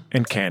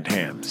 and canned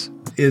hams.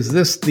 Is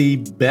this the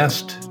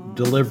best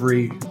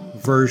delivery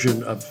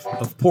version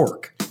of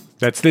pork?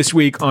 That's this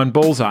week on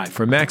Bullseye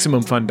from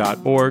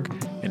MaximumFun.org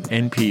and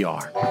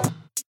NPR.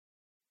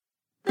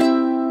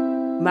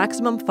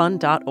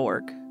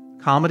 MaximumFun.org.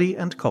 Comedy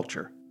and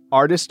culture.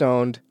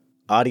 Artist-owned,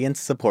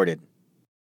 audience-supported.